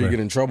 I'm pretty sure you get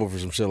in trouble for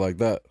some shit like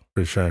that.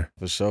 For sure.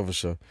 For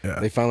sure. Yeah.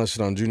 They found that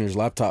shit on Junior's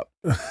laptop.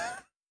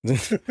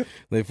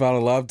 They found a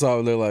laptop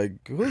and they're like,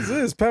 who's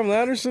this? Pamela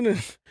Anderson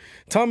and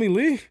Tommy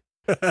Lee?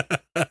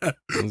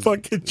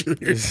 Fucking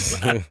Junior's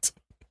laptop.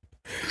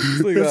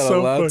 They got a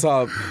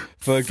laptop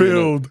fucking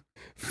filled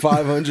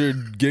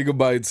 500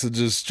 gigabytes of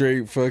just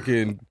straight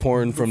fucking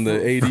porn from the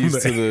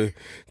 80s to the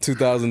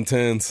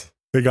 2010s.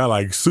 They got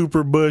like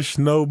Super Bush,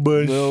 No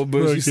Bush. No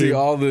Bush. Fucking, you see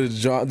all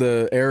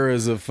the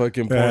eras of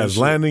fucking porn. Yeah,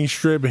 landing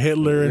strip,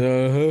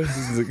 Hitler.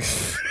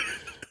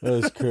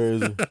 That's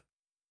crazy.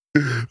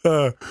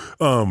 But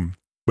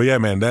yeah,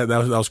 man, that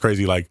was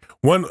crazy. Like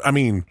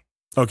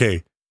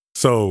okay.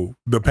 So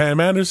the Pam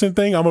Anderson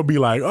thing, I'm gonna be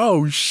like,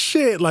 oh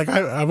shit! Like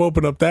I've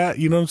opened up that,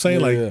 you know what I'm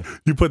saying?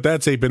 You put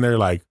that tape in there,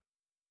 like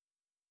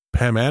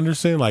Pam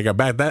Anderson, like at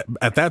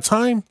that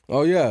time.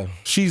 Oh yeah,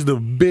 she's the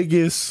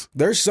biggest.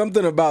 There's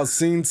something about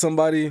seeing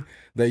somebody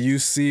that you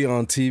see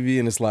on TV,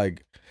 and it's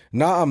like,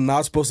 I'm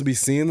not supposed to be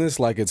seeing this.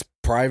 Like it's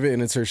private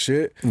and it's her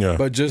shit. Yeah,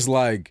 but just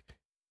like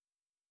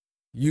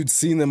you'd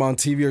seen them on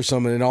TV or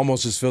something, it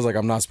almost just feels like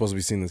I'm not supposed to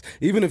be seeing this,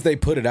 even if they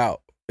put it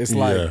out. It's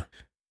like.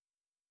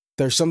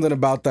 There's something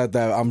about that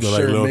I'm sure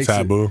like a little makes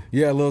taboo.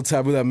 A little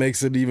taboo that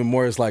makes it even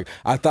more. It's like,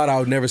 I thought I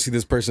would never see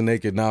this person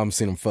naked. Now I'm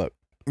seeing them fuck.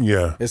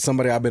 Yeah. It's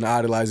somebody I've been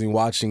idolizing,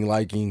 watching,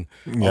 liking,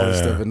 all this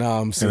stuff, and now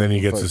I'm seeing. And then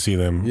you get to see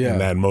them in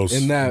that most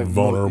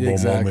vulnerable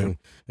moment.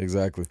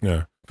 Exactly.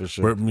 Yeah. For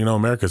sure.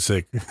 America's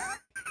sick.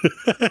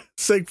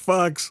 Sick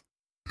fucks.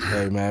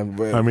 Hey, man.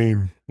 I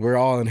mean, we're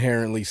all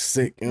inherently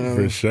sick. You know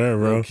for sure,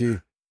 bro. Okay.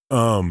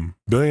 $1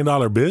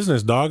 billion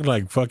business, dog.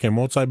 Like fucking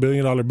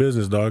multi-billion-dollar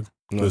business, dog.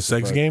 No, the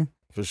sex game.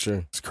 For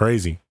sure. It's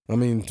crazy. I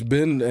mean,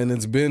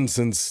 it's been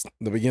since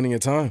the beginning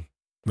of time.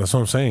 That's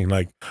what I'm saying.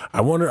 Like, I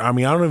wonder,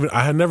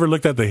 I had never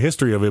looked at the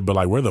history of it, but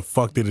like, where the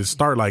fuck did it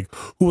start? Like,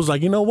 who was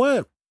like, you know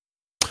what?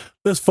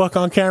 Let's fuck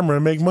on camera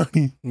and make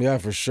money. Yeah,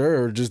 for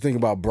sure. Just think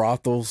about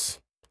brothels.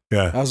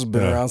 Yeah. That's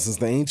been around since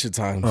the ancient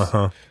times.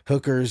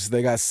 Hookers,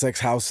 they got sex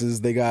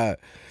houses, they got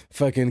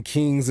fucking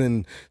kings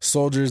and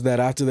soldiers that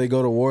after they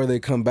go to war, they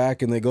come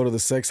back and they go to the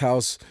sex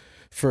house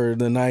for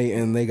the night,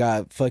 and they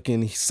got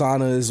fucking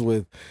saunas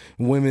with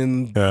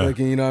women,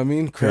 fucking, you know what I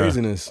mean?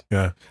 Craziness.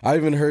 Yeah. I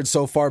even heard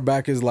so far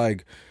back as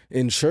like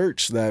in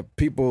church that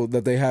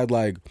they had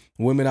like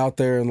women out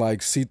there in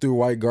like see-through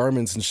white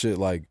garments and shit,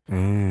 like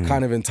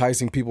kind of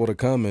enticing people to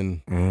come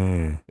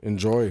and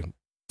enjoy.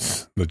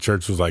 The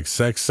church was like,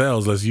 sex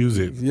sells, let's use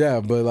it.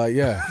 Yeah, but like,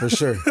 yeah, for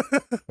sure.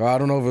 I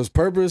don't know if it was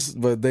purpose,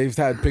 but they've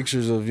had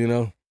pictures of,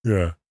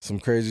 some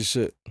crazy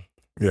shit.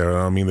 Yeah,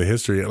 I mean, the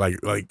history, like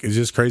it's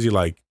just crazy.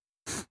 Like,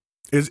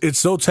 it's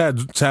so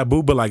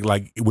taboo, but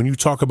like when you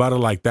talk about it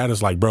like that,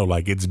 it's like, bro,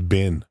 like it's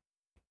been.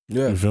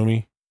 Yeah. You feel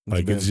me?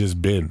 Like it's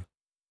just been.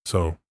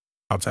 So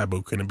how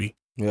taboo can it be?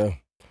 Yeah.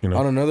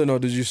 On another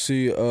note, did you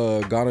see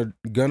Gunna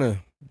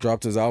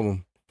dropped his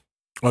album?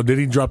 Oh, did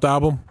he drop the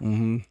album?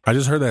 Mm-hmm. I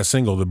just heard that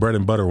single, the Bread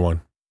and Butter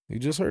one. You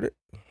just heard it?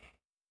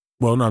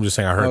 Well, no, I'm just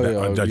saying I heard that.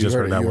 Yeah. I just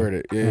heard that one. You heard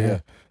it. Yeah, yeah.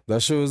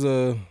 That shit was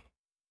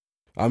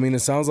I mean, it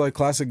sounds like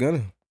classic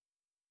Gunna.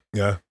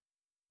 Yeah.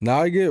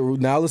 Now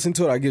listening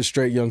to it, I get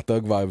straight Young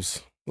Thug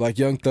vibes. Like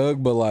Young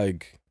Thug, but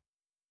like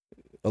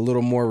a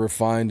little more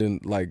refined,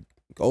 and like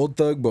old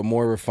Thug, but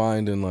more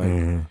refined and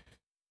like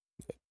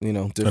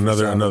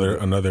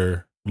different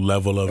another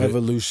level of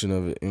evolution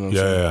of it. You know what I'm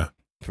saying? Yeah.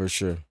 For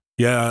sure.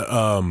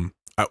 Yeah.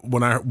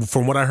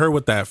 From what I heard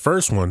with that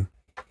first one,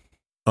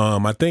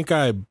 I think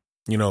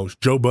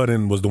Joe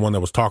Budden was the one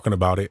that was talking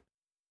about it,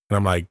 and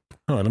I'm like,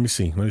 oh, let me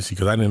see,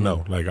 because I didn't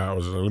know. Like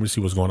let me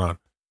see what's going on,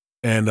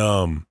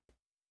 and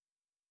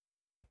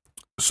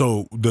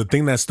so the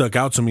thing that stuck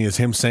out to me is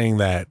him saying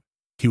that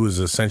he was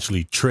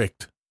essentially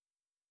tricked,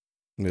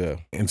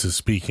 into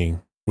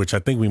speaking, which I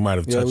think we might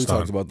have touched on. Yeah, we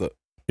talked about that.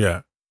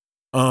 Yeah,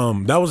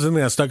 that was the thing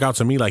that stuck out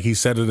to me. Like he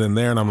said it in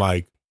there, and I'm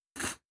like,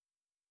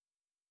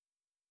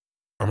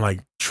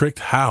 tricked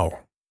how?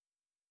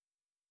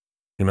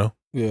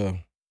 Yeah.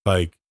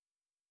 Like,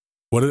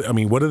 what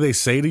do they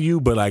say to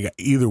you? But like,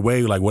 either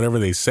way, like whatever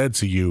they said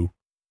to you,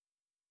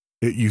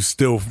 you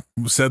still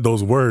said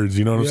those words.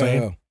 You know what I'm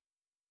saying? Yeah.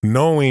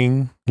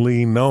 Knowing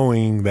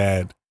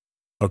that,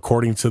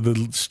 according to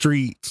the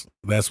streets,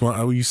 that's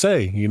what you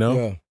say.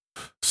 Yeah.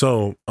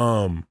 So,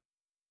 I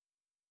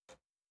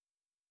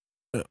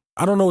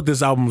don't know what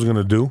this album's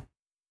gonna do.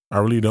 I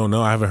really don't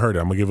know. I haven't heard it.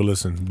 I'm gonna give it a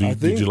listen.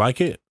 Did you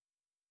like it?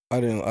 I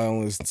didn't. I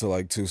only listened to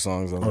like 2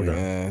 songs. I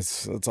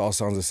was like, it all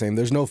sounds the same.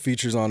 There's no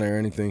features on there or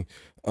anything.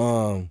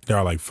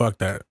 They're like, fuck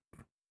that.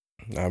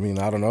 I mean,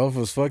 I don't know if it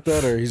was fuck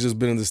that or he's just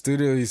been in the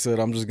studio. He said,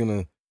 I'm just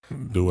gonna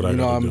do what I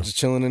gotta I'm do. just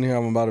chilling in here.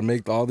 I'm about to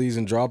make all these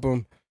and drop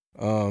them.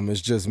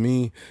 It's just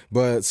me.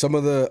 But some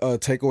of the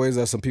takeaways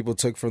that some people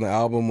took from the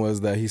album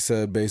was that he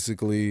said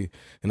basically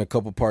in a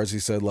couple parts, he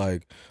said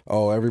like,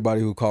 oh,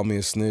 everybody who called me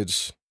a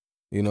snitch,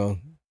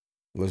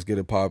 let's get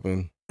it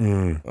popping.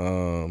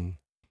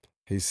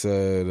 He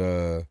said,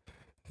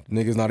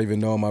 niggas not even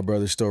knowing my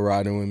brother's still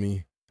riding with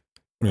me.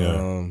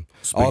 Yeah.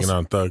 Speaking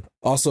on Thug.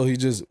 Also, he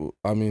just,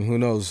 who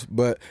knows?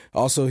 But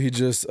also he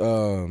just,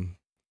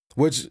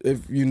 which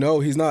if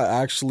he's not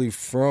actually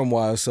from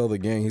YSL the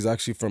gang. He's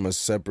actually from a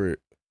separate,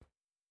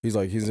 he's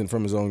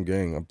from his own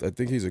gang. I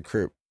think he's a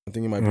Crip. I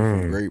think he might be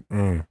from Grape.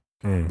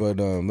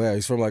 But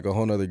he's from like a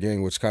whole nother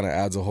gang, which kind of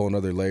adds a whole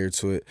nother layer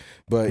to it.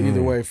 But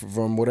either way,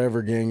 from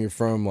whatever gang you're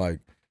from, like,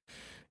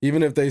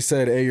 even if they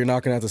said, hey, you're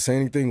not going to have to say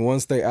anything,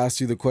 once they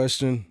ask you the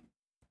question,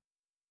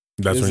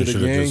 that's when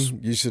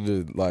you should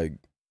have, like,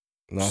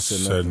 not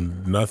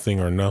said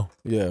nothing or no.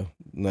 Yeah,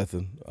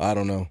 nothing. I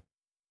don't know.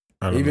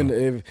 Even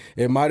if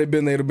it might have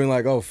been, they'd have been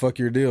like, oh, fuck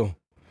your deal.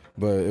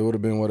 But it would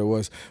have been what it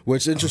was.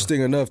 Which,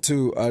 interesting enough,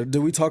 too,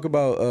 did we talk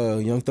about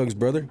Young Thug's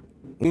brother?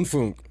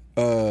 Unfunk.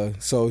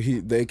 So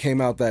they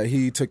came out that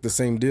he took the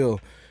same deal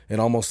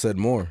and almost said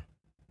more.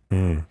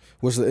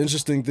 Which the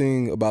interesting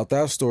thing about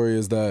that story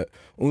is that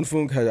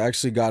Unfunk had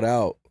actually got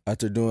out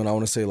after doing, I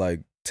want to say, like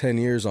 10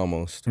 years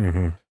almost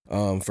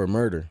for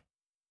murder.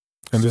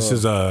 And this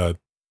is Thug's?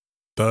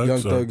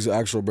 Young Thug's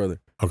actual brother.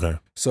 Okay.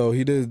 So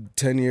he did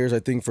 10 years, I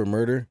think, for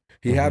murder.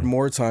 He had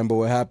more time, but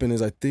what happened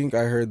is I think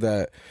I heard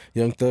that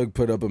Young Thug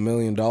put up $1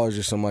 million or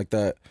something like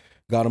that,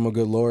 got him a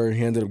good lawyer,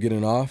 he ended up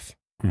getting off.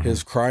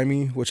 His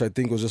crimey, which I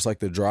think was just like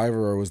the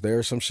driver or was there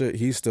or some shit,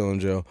 he's still in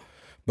jail.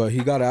 But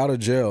he got out of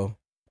jail.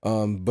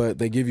 But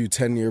they give you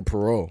 10-year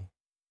parole.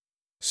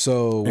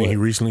 So and he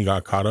recently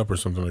got caught up or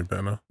something like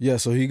that, no? Yeah,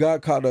 so he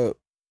got caught up.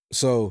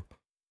 So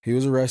he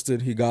was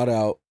arrested. He got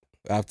out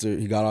after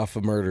he got off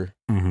of murder.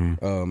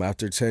 Mm-hmm.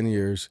 After 10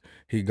 years,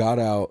 he got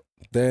out.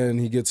 Then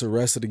he gets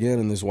arrested again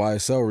in this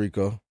YSL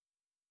RICO.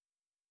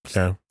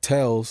 Okay.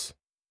 Tells,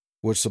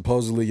 which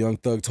supposedly Young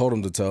Thug told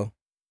him to tell,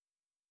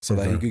 so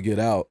that he could get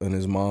out and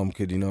his mom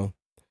could,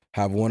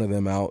 have one of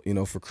them out,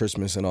 for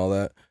Christmas and all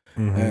that.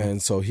 Mm-hmm.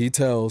 And so he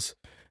tells,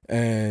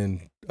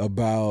 and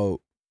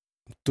about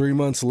 3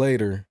 months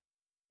later,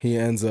 he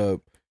ends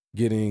up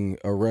getting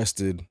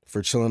arrested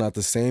for chilling at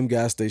the same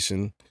gas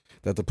station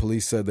that the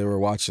police said they were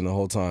watching the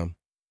whole time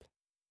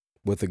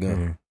with a gun.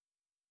 Mm-hmm.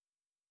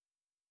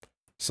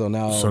 So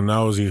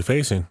now is he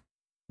facing?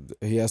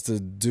 he has to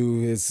do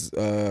his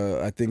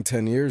I think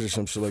 10 years or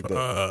some shit like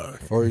that.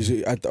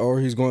 Or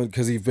he's going,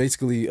 because he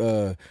basically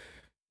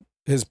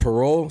his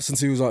parole, since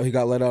he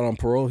got let out on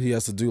parole, he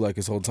has to do like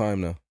his whole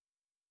time now.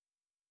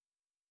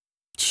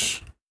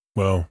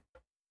 Well,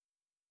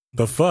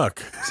 the fuck.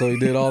 So he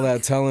did all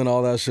that telling,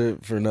 all that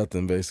shit for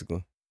nothing,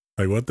 basically.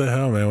 Like, what the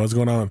hell, man? What's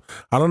going on?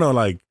 I don't know.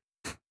 Like,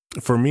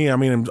 for me, I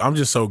mean, I'm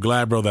just so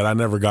glad, bro, that I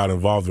never got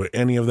involved with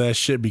any of that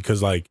shit,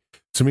 because, like,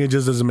 to me, it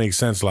just doesn't make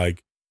sense.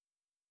 Like,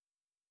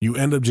 you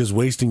end up just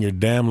wasting your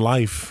damn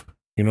life.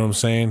 You know what I'm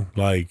saying?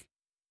 Like,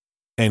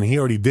 and he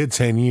already did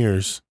 10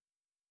 years,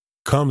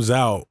 comes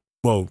out,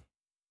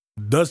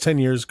 does 10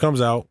 years,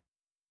 comes out,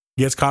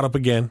 gets caught up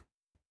again,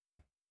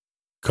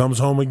 comes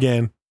home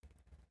again.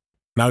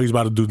 Now he's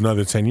about to do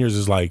another 10 years.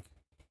 It's like,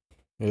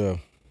 yeah.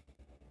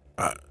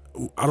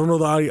 I don't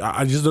know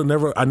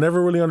I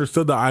never really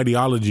understood the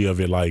ideology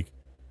of it. Like,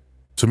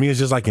 to me, it's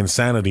just like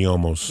insanity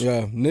almost.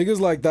 Yeah. Niggas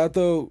like that,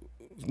 though,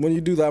 when you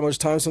do that much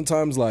time,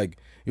 sometimes, like,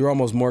 you're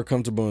almost more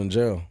comfortable in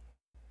jail.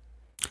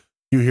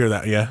 You hear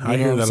that, yeah? I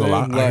hear that a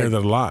lot. Like, I hear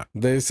that a lot.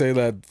 They say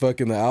that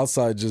fucking the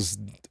outside just,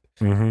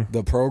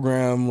 the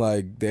program,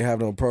 like, they have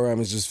no program,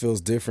 it just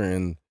feels different,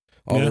 and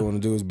all they want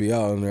to do is be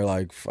out, and they're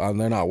like,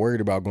 they're not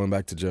worried about going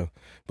back to jail.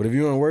 But if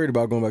you weren't worried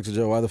about going back to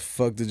jail, why the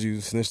fuck did you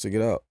snitch to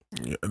get out?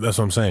 Yeah, that's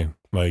what I'm saying.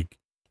 Like,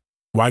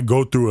 why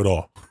go through it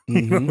all?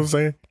 You know what I'm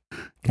saying?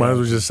 Might as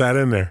well just sat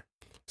in there.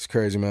 It's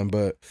crazy, man.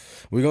 But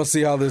we're going to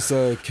see how this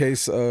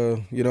case,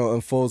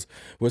 unfolds.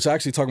 Which,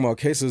 actually, talking about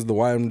cases, the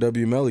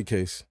YNW Melly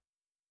case.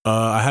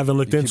 I haven't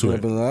looked into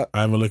it.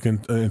 I haven't looked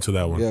into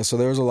that one. Yeah, so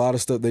there was a lot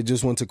of stuff. They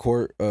just went to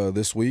court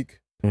this week.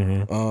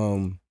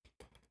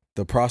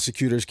 The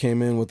prosecutors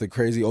came in with a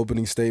crazy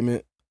opening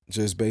statement,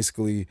 just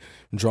basically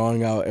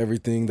drawing out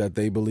everything that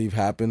they believe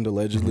happened,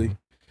 allegedly.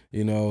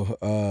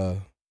 But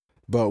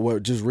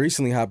what just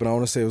recently happened, I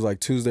want to say it was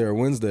like Tuesday or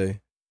Wednesday.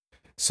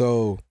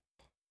 So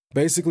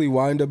basically,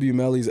 YNW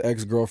Melly's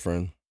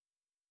ex-girlfriend,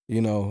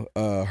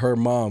 her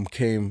mom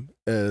came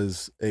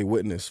as a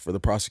witness for the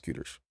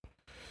prosecutors.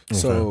 Okay.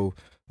 So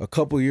a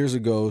couple years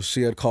ago,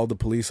 she had called the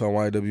police on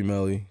YNW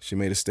Melly. She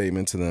made a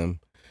statement to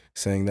them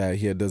saying that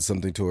he had done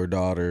something to her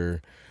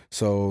daughter.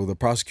 So the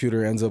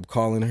prosecutor ends up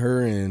calling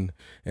her in,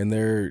 and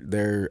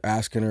they're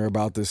asking her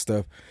about this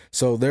stuff.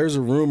 So there's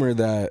a rumor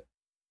that,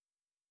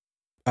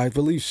 I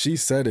believe she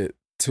said it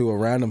to a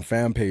random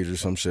fan page or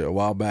some shit a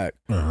while back,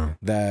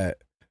 that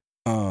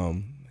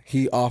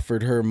he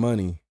offered her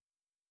money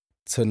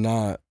to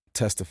not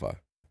testify.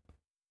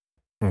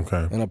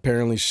 Okay. And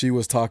apparently she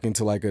was talking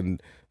to like a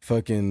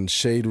fucking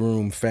Shade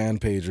Room fan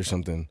page or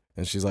something.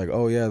 And she's like,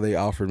 oh yeah, they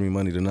offered me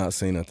money to not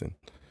say nothing.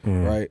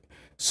 Right?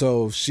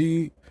 So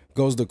she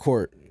goes to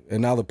court,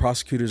 and now the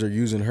prosecutors are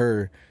using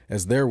her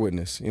as their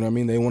witness. You know what I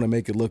mean? They want to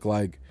make it look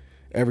like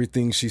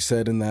everything she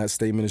said in that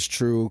statement is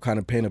true, kind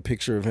of paint a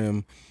picture of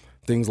him,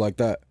 things like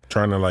that.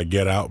 Trying to like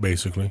get out,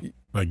 basically.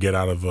 Like get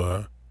out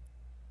of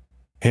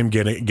him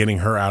getting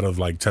her out of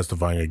like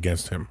testifying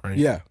against him, right?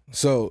 Yeah.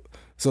 So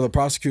the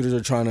prosecutors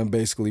are trying to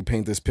basically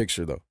paint this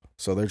picture, though.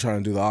 So they're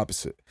trying to do the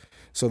opposite.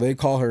 So they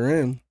call her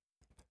in,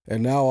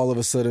 and now all of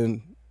a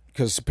sudden,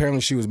 because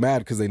apparently she was mad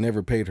because they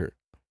never paid her.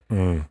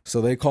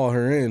 So they call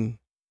her in,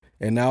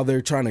 and now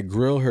they're trying to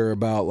grill her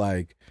about,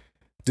 like,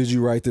 did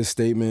you write this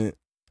statement?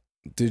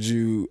 Did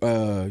you,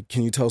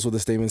 can you tell us what the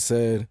statement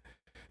said?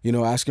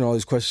 Asking all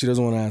these questions. She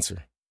doesn't want to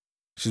answer.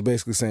 She's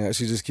basically saying,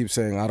 she just keeps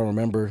saying, I don't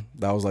remember.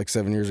 That was like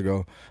 7 years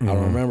ago. I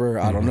don't remember.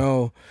 I don't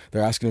know.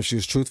 They're asking if she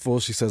was truthful.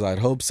 She says, I'd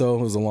hope so.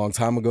 It was a long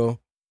time ago.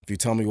 If you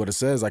tell me what it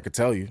says, I could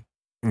tell you.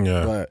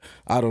 Yeah. But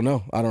I don't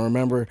know. I don't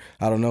remember.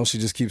 I don't know. She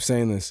just keeps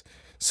saying this.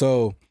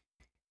 So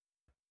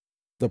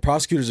the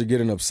prosecutors are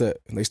getting upset,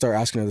 and they start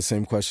asking her the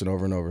same question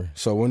over and over.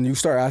 So when you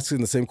start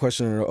asking the same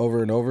question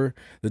over and over,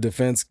 the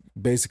defense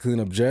basically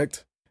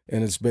object,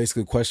 and it's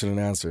basically question and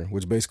answer,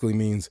 which basically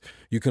means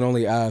you can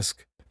only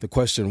ask the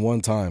question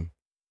one time.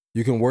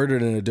 You can word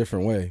it in a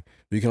different way,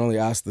 but you can only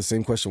ask the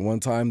same question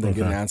one time, then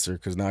get an answer,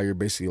 because now you're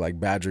basically like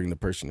badgering the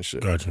person and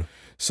shit. Gotcha.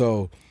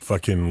 So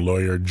fucking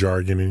lawyer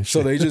jargon and shit.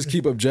 So they just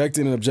keep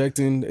objecting and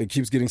objecting. It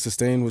keeps getting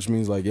sustained, which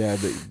means like, yeah,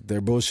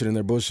 they're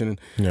bullshitting.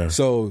 Yeah.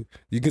 So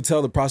you can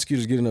tell the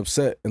prosecutor's getting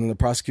upset, and then the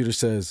prosecutor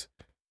says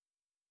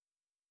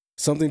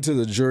something to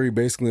the jury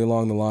basically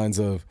along the lines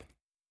of,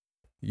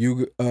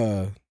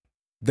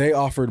 they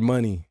offered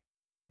money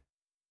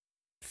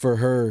for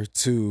her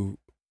to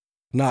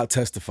not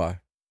testify,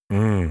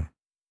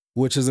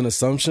 which is an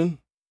assumption.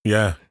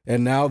 Yeah.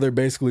 And now they're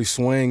basically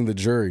swaying the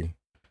jury.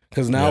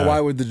 Because now why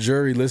would the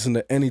jury listen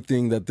to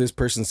anything that this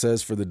person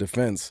says for the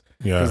defense?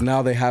 Because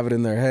now they have it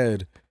in their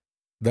head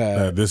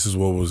that this is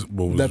what was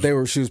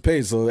that she was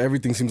paid. So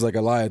everything seems like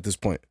a lie at this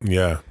point.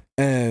 Yeah.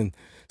 And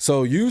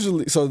so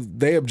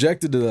they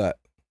objected to that,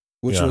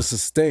 which was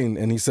sustained.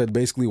 And he said,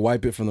 basically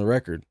wipe it from the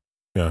record.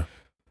 Yeah.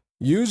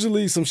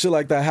 Usually some shit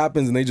like that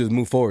happens and they just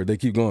move forward. They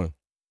keep going.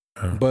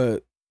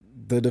 But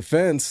the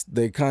defense,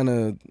 they kind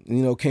of,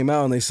 came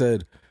out and they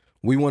said,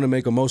 we want to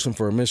make a motion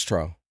for a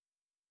mistrial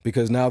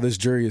because now this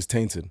jury is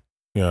tainted.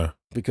 Yeah.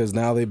 Because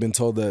now they've been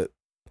told that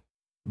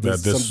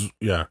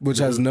which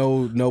has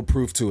no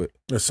proof to it.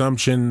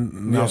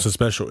 Assumption, now it's a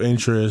special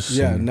interest.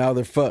 Yeah, now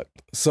they're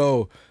fucked.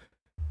 So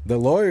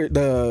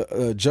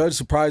the judge,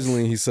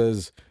 surprisingly, he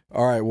says,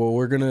 all right, well,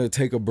 we're going to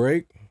take a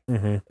break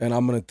and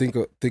I'm going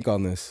to think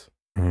on this.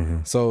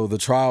 So the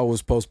trial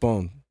was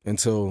postponed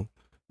until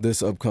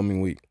this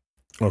upcoming week.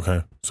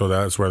 Okay. So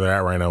that's where they're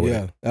at right now with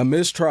it. A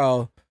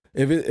mistrial,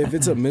 if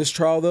it's a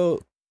mistrial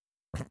though,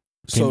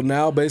 so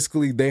now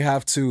basically they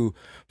have to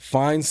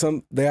find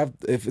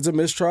if it's a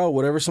mistrial,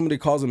 whatever somebody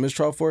calls a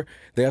mistrial for,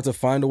 they have to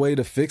find a way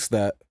to fix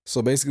that.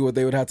 So basically what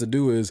they would have to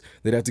do is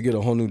they'd have to get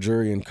a whole new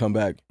jury and come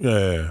back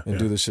and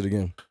do this shit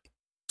again.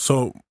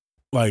 So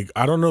like,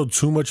 I don't know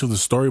too much of the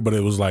story, but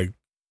it was like,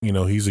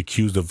 he's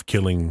accused of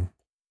killing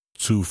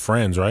 2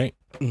 friends, right?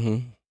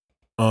 Do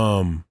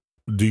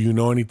you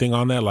know anything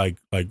on that? Like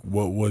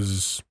what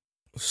was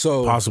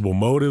possible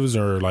motives,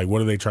 or like what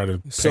do they try to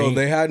paint? So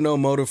they had no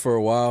motive for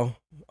a while.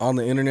 On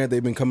the internet,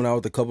 they've been coming out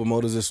with a couple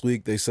motives this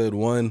week. They said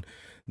one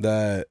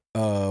that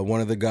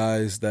one of the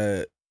guys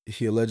that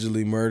he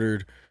allegedly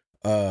murdered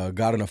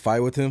got in a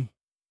fight with him,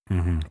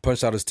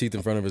 punched out his teeth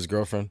in front of his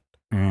girlfriend.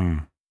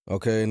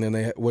 Okay, and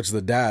then which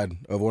the dad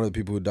of one of the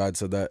people who died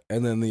said that.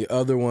 And then the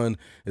other one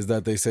is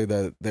that they say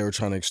that they were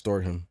trying to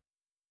extort him.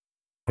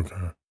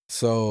 Okay.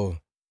 So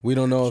we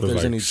don't know if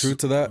there's any truth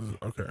to that.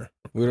 Okay.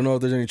 We don't know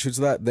if there's any truth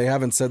to that. They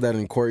haven't said that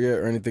in court yet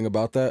or anything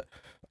about that.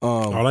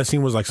 All I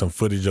seen was like some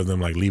footage of them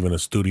like leaving a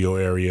studio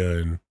area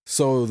and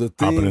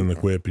hopping in the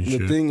whip and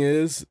shit. The thing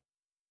is,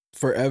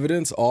 for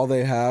evidence, all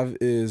they have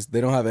is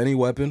they don't have any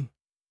weapon.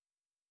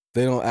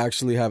 They don't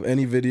actually have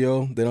any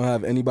video. They don't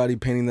have anybody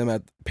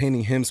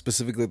painting him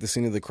specifically at the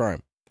scene of the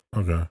crime.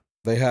 Okay.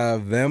 They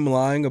have them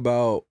lying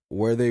about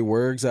where they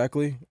were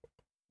exactly,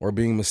 or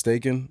being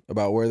mistaken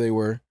about where they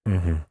were.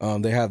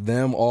 They have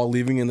them all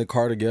leaving in the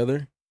car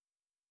together.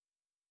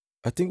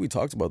 I think we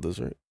talked about this,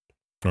 right?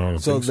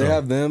 So they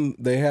have them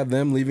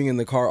leaving in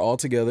the car all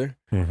together.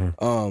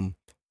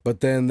 But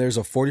then there's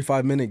a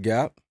 45-minute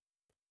gap.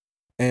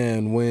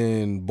 And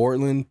when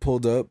Bortland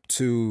pulled up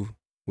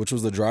which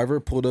was the driver,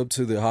 pulled up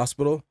to the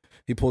hospital,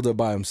 he pulled up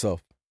by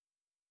himself.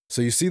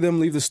 So you see them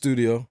leave the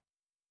studio.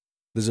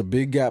 There's a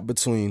big gap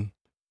between,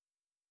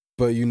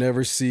 but you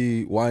never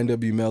see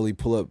YNW Melly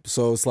pull up.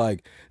 So it's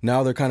like,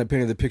 now they're kind of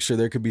painting the picture.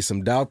 There could be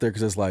some doubt there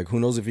because it's like, who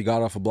knows if he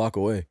got off a block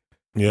away?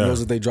 Yeah. Who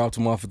knows if they dropped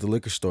him off at the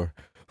liquor store?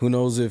 Who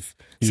knows if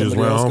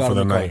somebody else got him for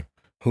the night?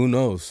 Who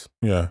knows?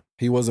 Yeah.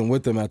 He wasn't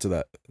with them after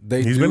that.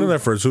 He's been in there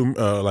for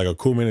like a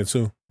cool minute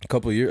too. A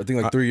couple of years. I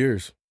think like 3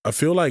 years. I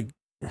feel like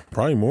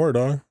probably more,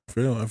 dog.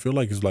 I feel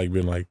like it's like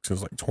been like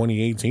since like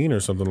 2018 or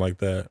something like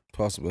that.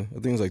 Possibly. I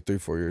think it's like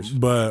 3-4 years.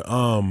 But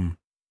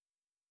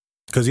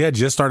because he had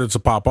just started to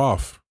pop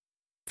off.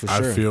 For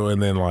sure. I feel,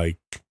 and then like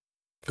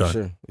for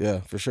sure. Yeah,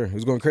 for sure. He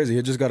was going crazy. He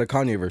had just got a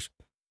Kanye verse.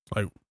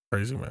 Like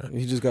crazy, man.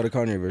 He just got a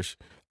Kanye verse.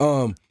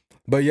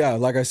 But yeah,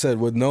 like I said,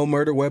 with no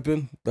murder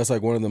weapon, that's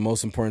like one of the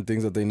most important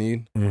things that they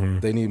need.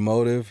 They need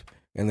motive,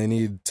 and they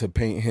need to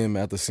paint him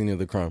at the scene of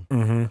the crime.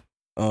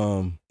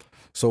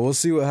 So we'll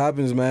see what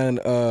happens, man.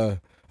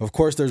 Of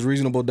course, there's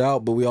reasonable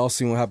doubt, but we all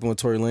seen what happened with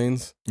Tory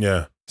Lanez.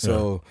 Yeah.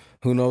 So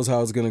who knows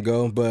how it's gonna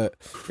go? But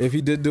if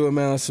he did do it,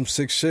 man, that's some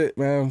sick shit,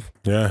 man.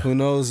 Yeah. Who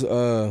knows?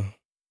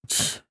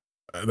 That's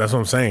what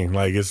I'm saying.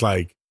 Like it's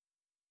like,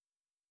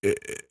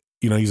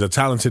 he's a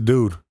talented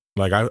dude.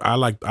 Like I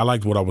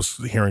liked what I was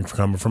hearing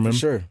coming from him.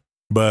 Sure.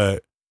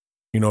 But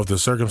if the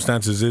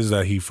circumstances is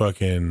that he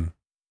fucking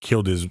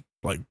killed his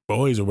like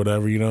boys or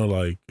whatever,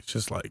 like it's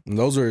just like, and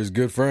those are his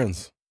good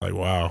friends. Like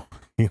wow,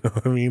 you know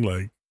what I mean?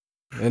 Like,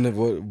 and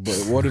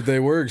what if they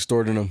were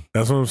extorting him?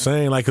 That's what I'm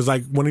saying. Like, cause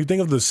like when you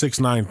think of the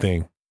 6ix9ine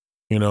thing,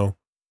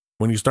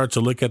 when you start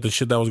to look at the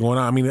shit that was going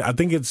on, I mean, I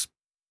think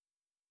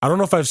I don't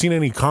know if I've seen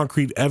any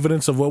concrete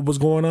evidence of what was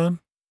going on,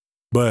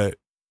 but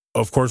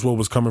of course, what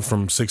was coming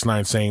from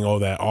 6ix9ine saying,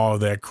 all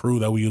that crew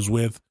that we was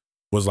with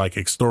was like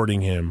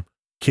extorting him,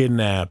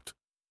 kidnapped.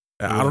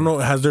 Yeah. I don't know.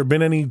 Has there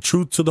been any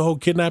truth to the whole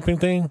kidnapping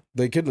thing?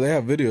 They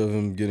have video of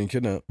him getting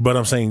kidnapped. But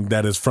I'm saying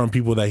that is from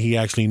people that he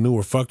actually knew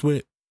or fucked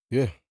with.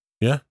 Yeah.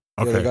 Yeah.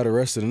 Okay. Yeah, they got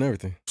arrested and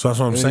everything. So that's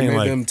what I'm saying. He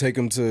made them take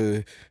him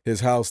to his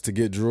house to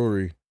get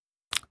jewelry.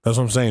 That's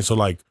what I'm saying. So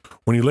like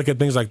when you look at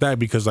things like that,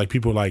 because like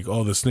people like,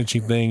 oh, the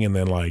snitching thing, and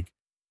then like,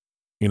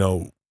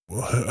 the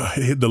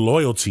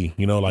loyalty,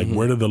 like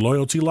where did the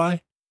loyalty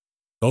lie?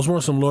 Those were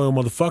some loyal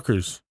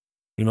motherfuckers.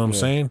 You know what I'm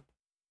saying?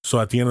 So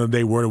at the end of the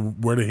day,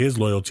 where did his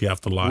loyalty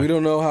have to lie? We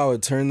don't know how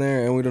it turned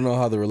there, and we don't know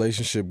how the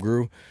relationship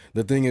grew.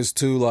 The thing is,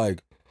 too,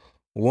 like,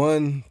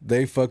 one,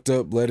 they fucked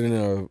up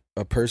letting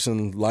a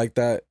person like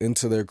that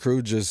into their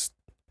crew just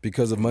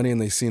because of money,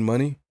 and they seen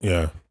money.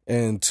 Yeah.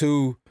 And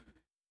two,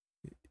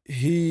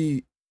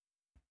 he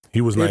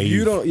was naive.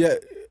 You don't, yeah.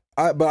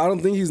 But I don't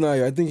think he's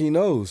naive. I think he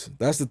knows.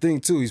 That's the thing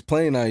too. He's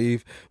playing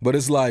naive. But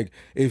it's like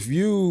if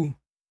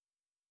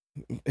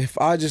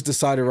I just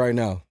decided right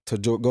now to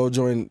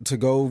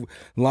go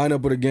line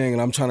up with a gang,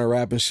 and I'm trying to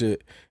rap and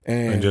shit,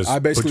 and just I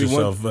basically put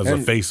yourself as a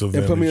face of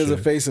them, and put me as a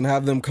shit. face, and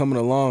have them coming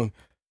along.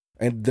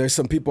 And there's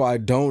some people I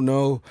don't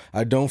know,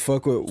 I don't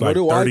fuck with. Like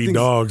 30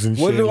 dogs and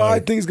shit. What do I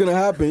think's gonna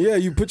happen? Yeah,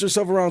 you put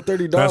yourself around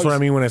 30 dogs. That's what I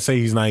mean when I say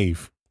he's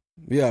naive.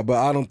 Yeah, but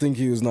I don't think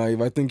he was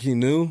naive. I think he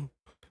knew,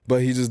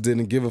 but he just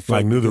didn't give a fuck.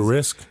 Like knew the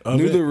risk of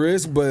Knew it? the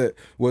risk, but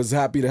was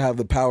happy to have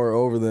the power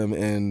over them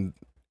and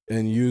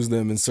use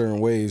them in certain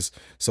ways.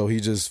 So he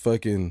just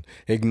fucking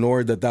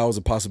ignored that was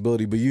a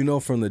possibility. But you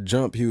know from the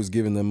jump, he was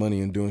giving them money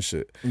and doing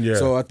shit. Yeah.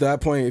 So at that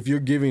point, if you're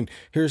giving,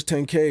 here's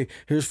 10K,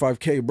 here's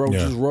 5K, bro,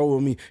 just roll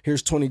with me.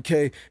 Here's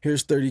 20K,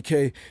 here's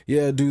 30K.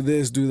 Yeah, do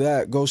this, do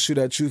that. Go shoot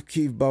at Truth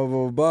Keith, blah,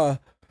 blah, blah, blah.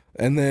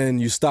 And then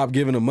you stop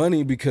giving them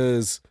money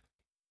because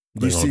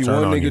you see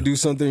one nigga do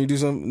something, you do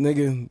something,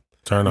 nigga.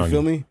 Turn on you.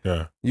 Feel me?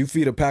 Yeah. You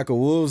feed a pack of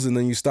wolves and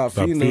then you stop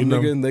feeding them,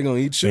 nigga, and they gonna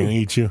eat you. They gonna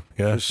eat you.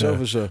 Yeah.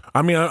 For sure.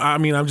 I mean,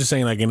 I'm just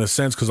saying, like, in a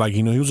sense, because, like,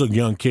 he was a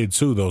young kid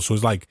too, though. So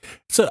it's like,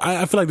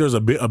 I feel like there's a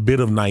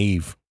bit of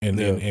naive in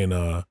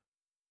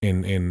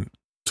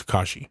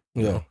Tekashi.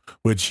 Yeah.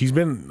 Which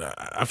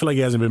I feel like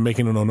he hasn't been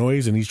making no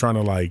noise, and he's trying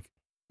to like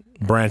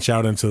branch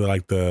out into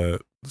like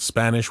the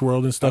Spanish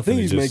world and stuff. I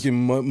think he's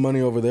making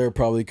money over there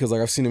probably because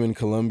like I've seen him in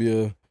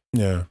Colombia.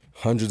 Yeah.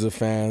 Hundreds of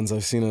fans.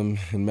 I've seen him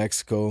in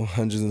Mexico.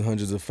 Hundreds and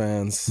hundreds of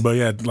fans. But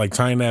yeah, like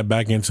tying that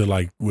back into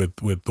like with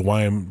the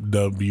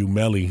YMW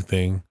Melly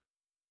thing,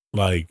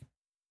 like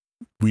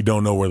we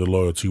don't know where the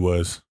loyalty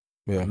was.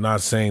 Yeah. I'm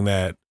not saying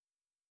that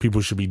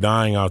people should be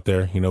dying out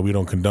there. You know, we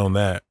don't condone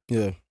that.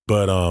 Yeah.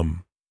 But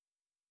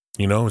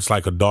you know, it's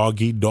like a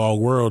dog eat dog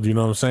world. You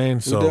know what I'm saying?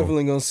 So we're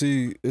definitely gonna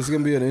see. It's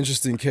gonna be an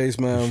interesting case,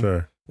 man.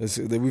 Sure.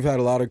 We've had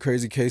a lot of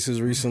crazy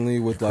cases recently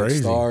with like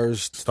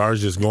stars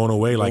just going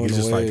away. Like it's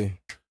just like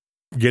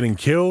getting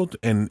killed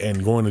and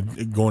going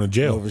to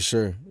jail. Oh, for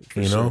sure.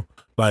 You know,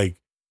 like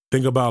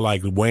think about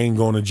like Wayne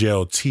going to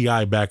jail,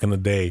 T.I. back in the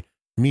day,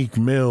 Meek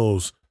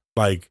Mills.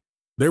 Like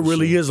there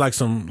really is like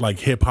some like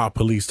hip hop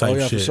police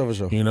type shit. For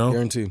sure. You know,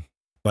 guaranteed.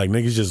 Like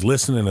niggas just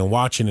listening and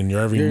watching in your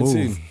every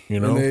move.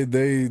 You know,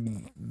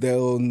 and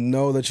they'll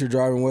know that you're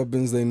driving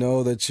weapons. They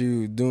know that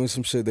you doing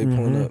some shit. They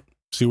point up.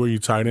 See where you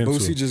tied into.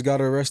 Boosie just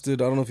got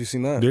arrested. I don't know if you've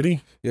seen that. Did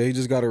he? Yeah, he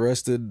just got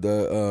arrested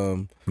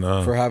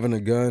for having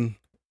a gun.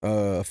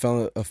 A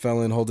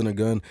felon holding a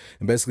gun,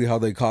 and basically how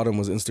they caught him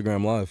was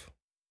Instagram Live,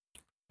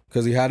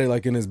 because he had it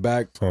like in his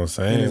back,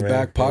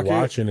 back pocket,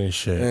 watching and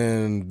shit,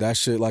 and that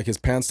shit like his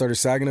pants started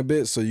sagging a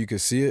bit, so you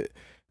could see it,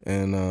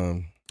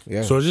 and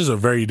yeah. So it's just a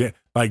very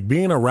like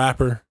being a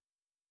rapper,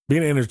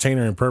 being an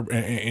entertainer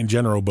in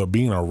general, but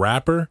being a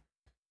rapper,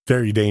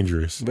 very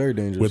dangerous,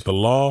 with the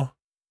law.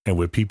 And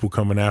with people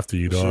coming after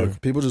you, dog. Sure.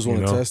 People just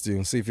want to test you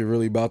and see if you're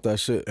really about that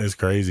shit. It's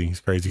crazy.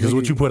 It's crazy. Because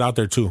what you put out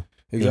there, too.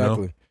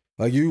 Exactly. You know?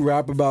 Like, you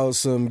rap about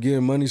some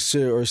getting money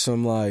shit or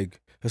some, like,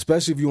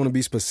 especially if you want to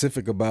be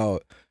specific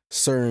about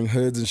certain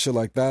hoods and shit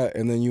like that,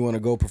 and then you want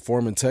to go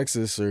perform in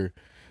Texas or,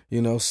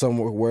 you know,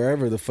 somewhere,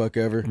 wherever the fuck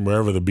ever.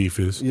 Wherever the beef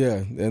is. Yeah.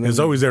 And then, it's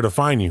always there to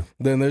find you.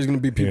 Then there's going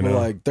to be people,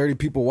 like, 30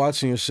 people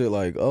watching your shit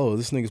like, oh,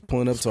 this nigga's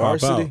pulling up to our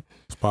city.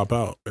 Let's pop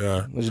out.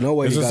 Yeah. There's no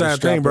way it's a sad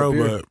thing, bro,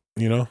 but,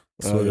 you know.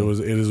 So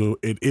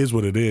it is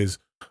what it is.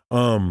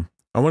 I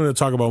wanted to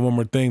talk about one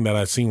more thing that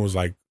I seen was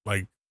like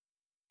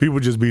people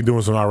just be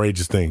doing some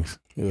outrageous things.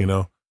 Yeah. You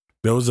know,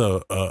 there was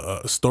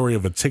a story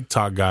of a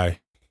TikTok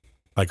guy,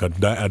 like a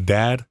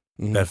dad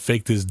that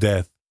faked his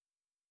death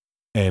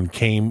and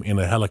came in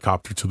a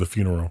helicopter to the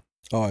funeral.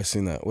 Oh, I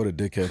seen that. What a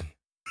dickhead.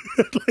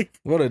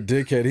 What a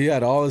dickhead. He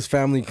had all his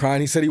family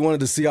crying. He said he wanted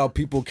to see how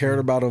people cared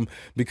about him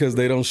because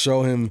they don't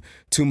show him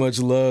too much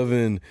love,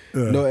 and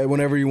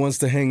whenever he wants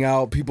to hang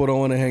out, people don't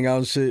want to hang out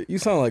and shit. You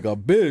sound like a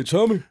bitch,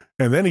 homie.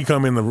 And then he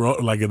come in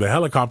the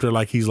helicopter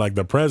like he's like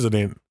the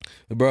president.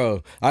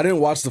 Bro, I didn't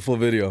watch the full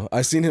video.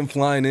 I seen him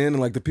flying in and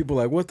like the people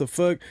like, what the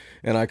fuck?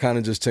 And I kind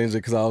of just changed it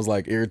because I was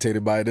like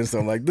irritated by it. And so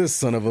I'm like, this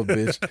son of a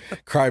bitch,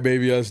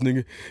 crybaby ass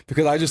nigga.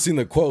 Because I just seen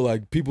the quote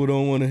like, people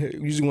don't want to,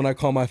 usually when I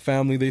call my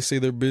family, they say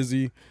they're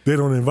busy. They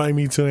don't invite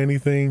me to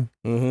anything.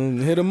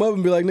 Hit him up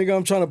and be like, nigga,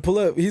 I'm trying to pull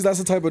up. That's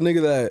the type of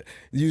nigga that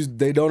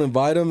they don't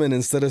invite him, and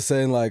instead of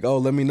saying like, oh,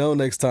 let me know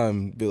next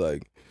time, be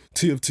like,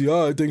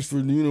 TFTI, thanks for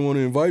you don't want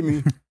to invite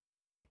me.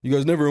 You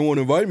guys never want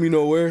to invite me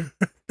nowhere.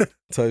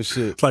 Type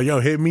shit. It's like, yo,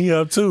 hit me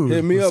up too.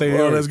 Hit me up. Say,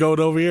 yo, let's go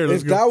over here.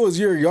 If that was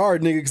your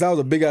yard, nigga, because that was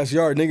a big ass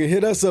yard, nigga,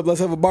 hit us up.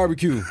 Let's have a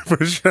barbecue.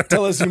 For sure.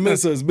 Tell us you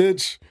miss us,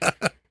 bitch.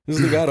 This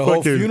nigga had a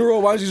whole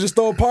funeral. Why don't you just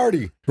throw a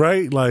party?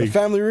 Right? Like a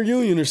family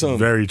reunion or something.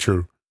 Very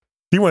true.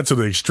 He went to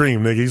the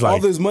extreme, nigga. He's like, all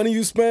this money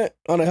you spent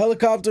on a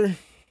helicopter.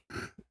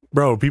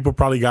 bro, people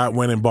probably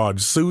went and bought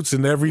suits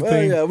and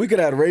everything. Well, yeah, we could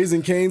have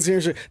Raising Cane's here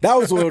and shit. That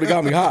was what would have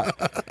got me hot.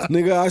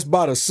 Nigga, I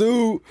bought a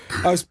suit.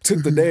 I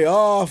took the day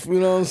off. You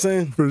know what I'm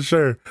saying? For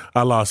sure.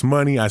 I lost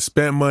money. I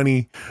spent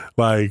money.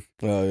 Like,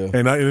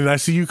 and I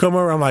see you come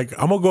over. I'm like,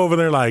 I'm going to go over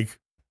there like,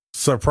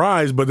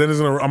 surprised, but then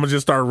I'm gonna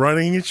just start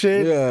running and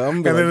shit. Yeah,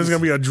 and then it's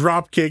gonna be a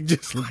drop kick,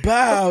 just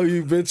bow,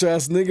 you bitch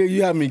ass nigga.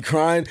 You had me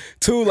crying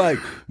too, like,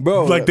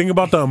 bro. Like, think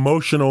about the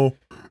emotional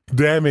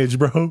damage,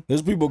 bro.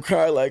 There's people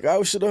crying like, I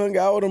should have hung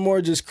out with him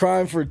more, just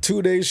crying for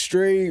 2 days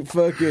straight.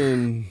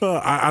 Fucking.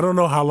 I don't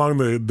know how long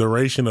the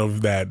duration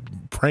of that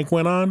prank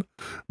went on,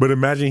 but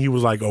imagine he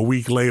was like a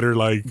week later,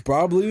 like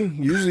probably.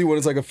 Usually when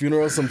it's like a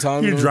funeral,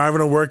 sometimes you're driving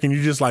to work and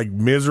you're just like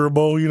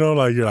miserable, you know,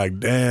 like you're like,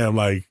 damn,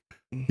 like.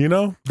 You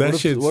know, that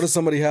shit. What if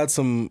somebody had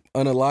some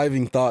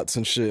unaliving thoughts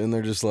and shit, and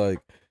they're just like,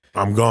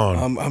 "I'm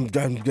gone. I'm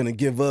gonna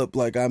give up.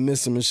 Like I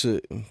miss him and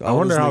shit." I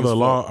wonder how the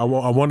law.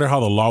 I wonder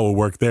how the law would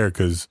work there,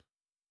 because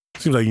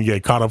it seems like you can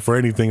get caught up for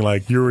anything.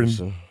 Like you're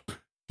the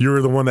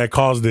one that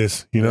caused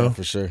this. You know,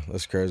 for sure.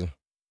 That's crazy.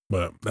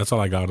 But that's all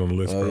I got on the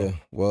list, bro. Yeah.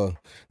 Well,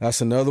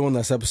 that's another one.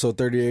 That's episode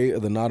 38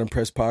 of the Not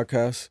Impressed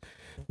podcast.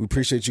 We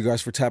appreciate you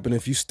guys for tapping in.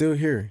 If you still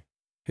here,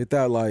 hit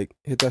that like,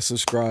 hit that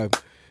subscribe.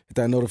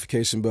 That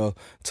notification bell.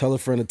 Tell a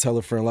friend to tell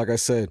a friend. Like I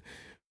said,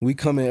 we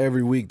come in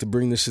every week to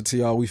bring this shit to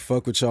y'all. We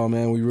fuck with y'all,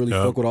 man. We really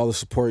fuck with all the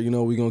support. You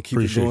know, we gonna keep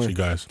Appreciate it going. You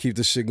guys. Keep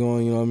this shit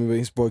going. You know what I mean?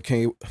 It's your boy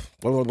Kane.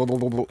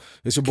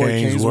 It's your boy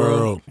Kane's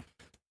World.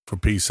 For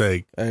peace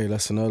sake. Hey,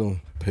 that's another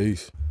one.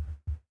 Peace.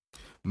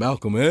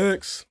 Malcolm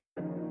X.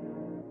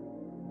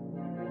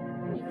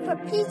 For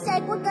peace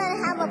sake, we're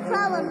gonna have a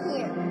problem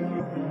here.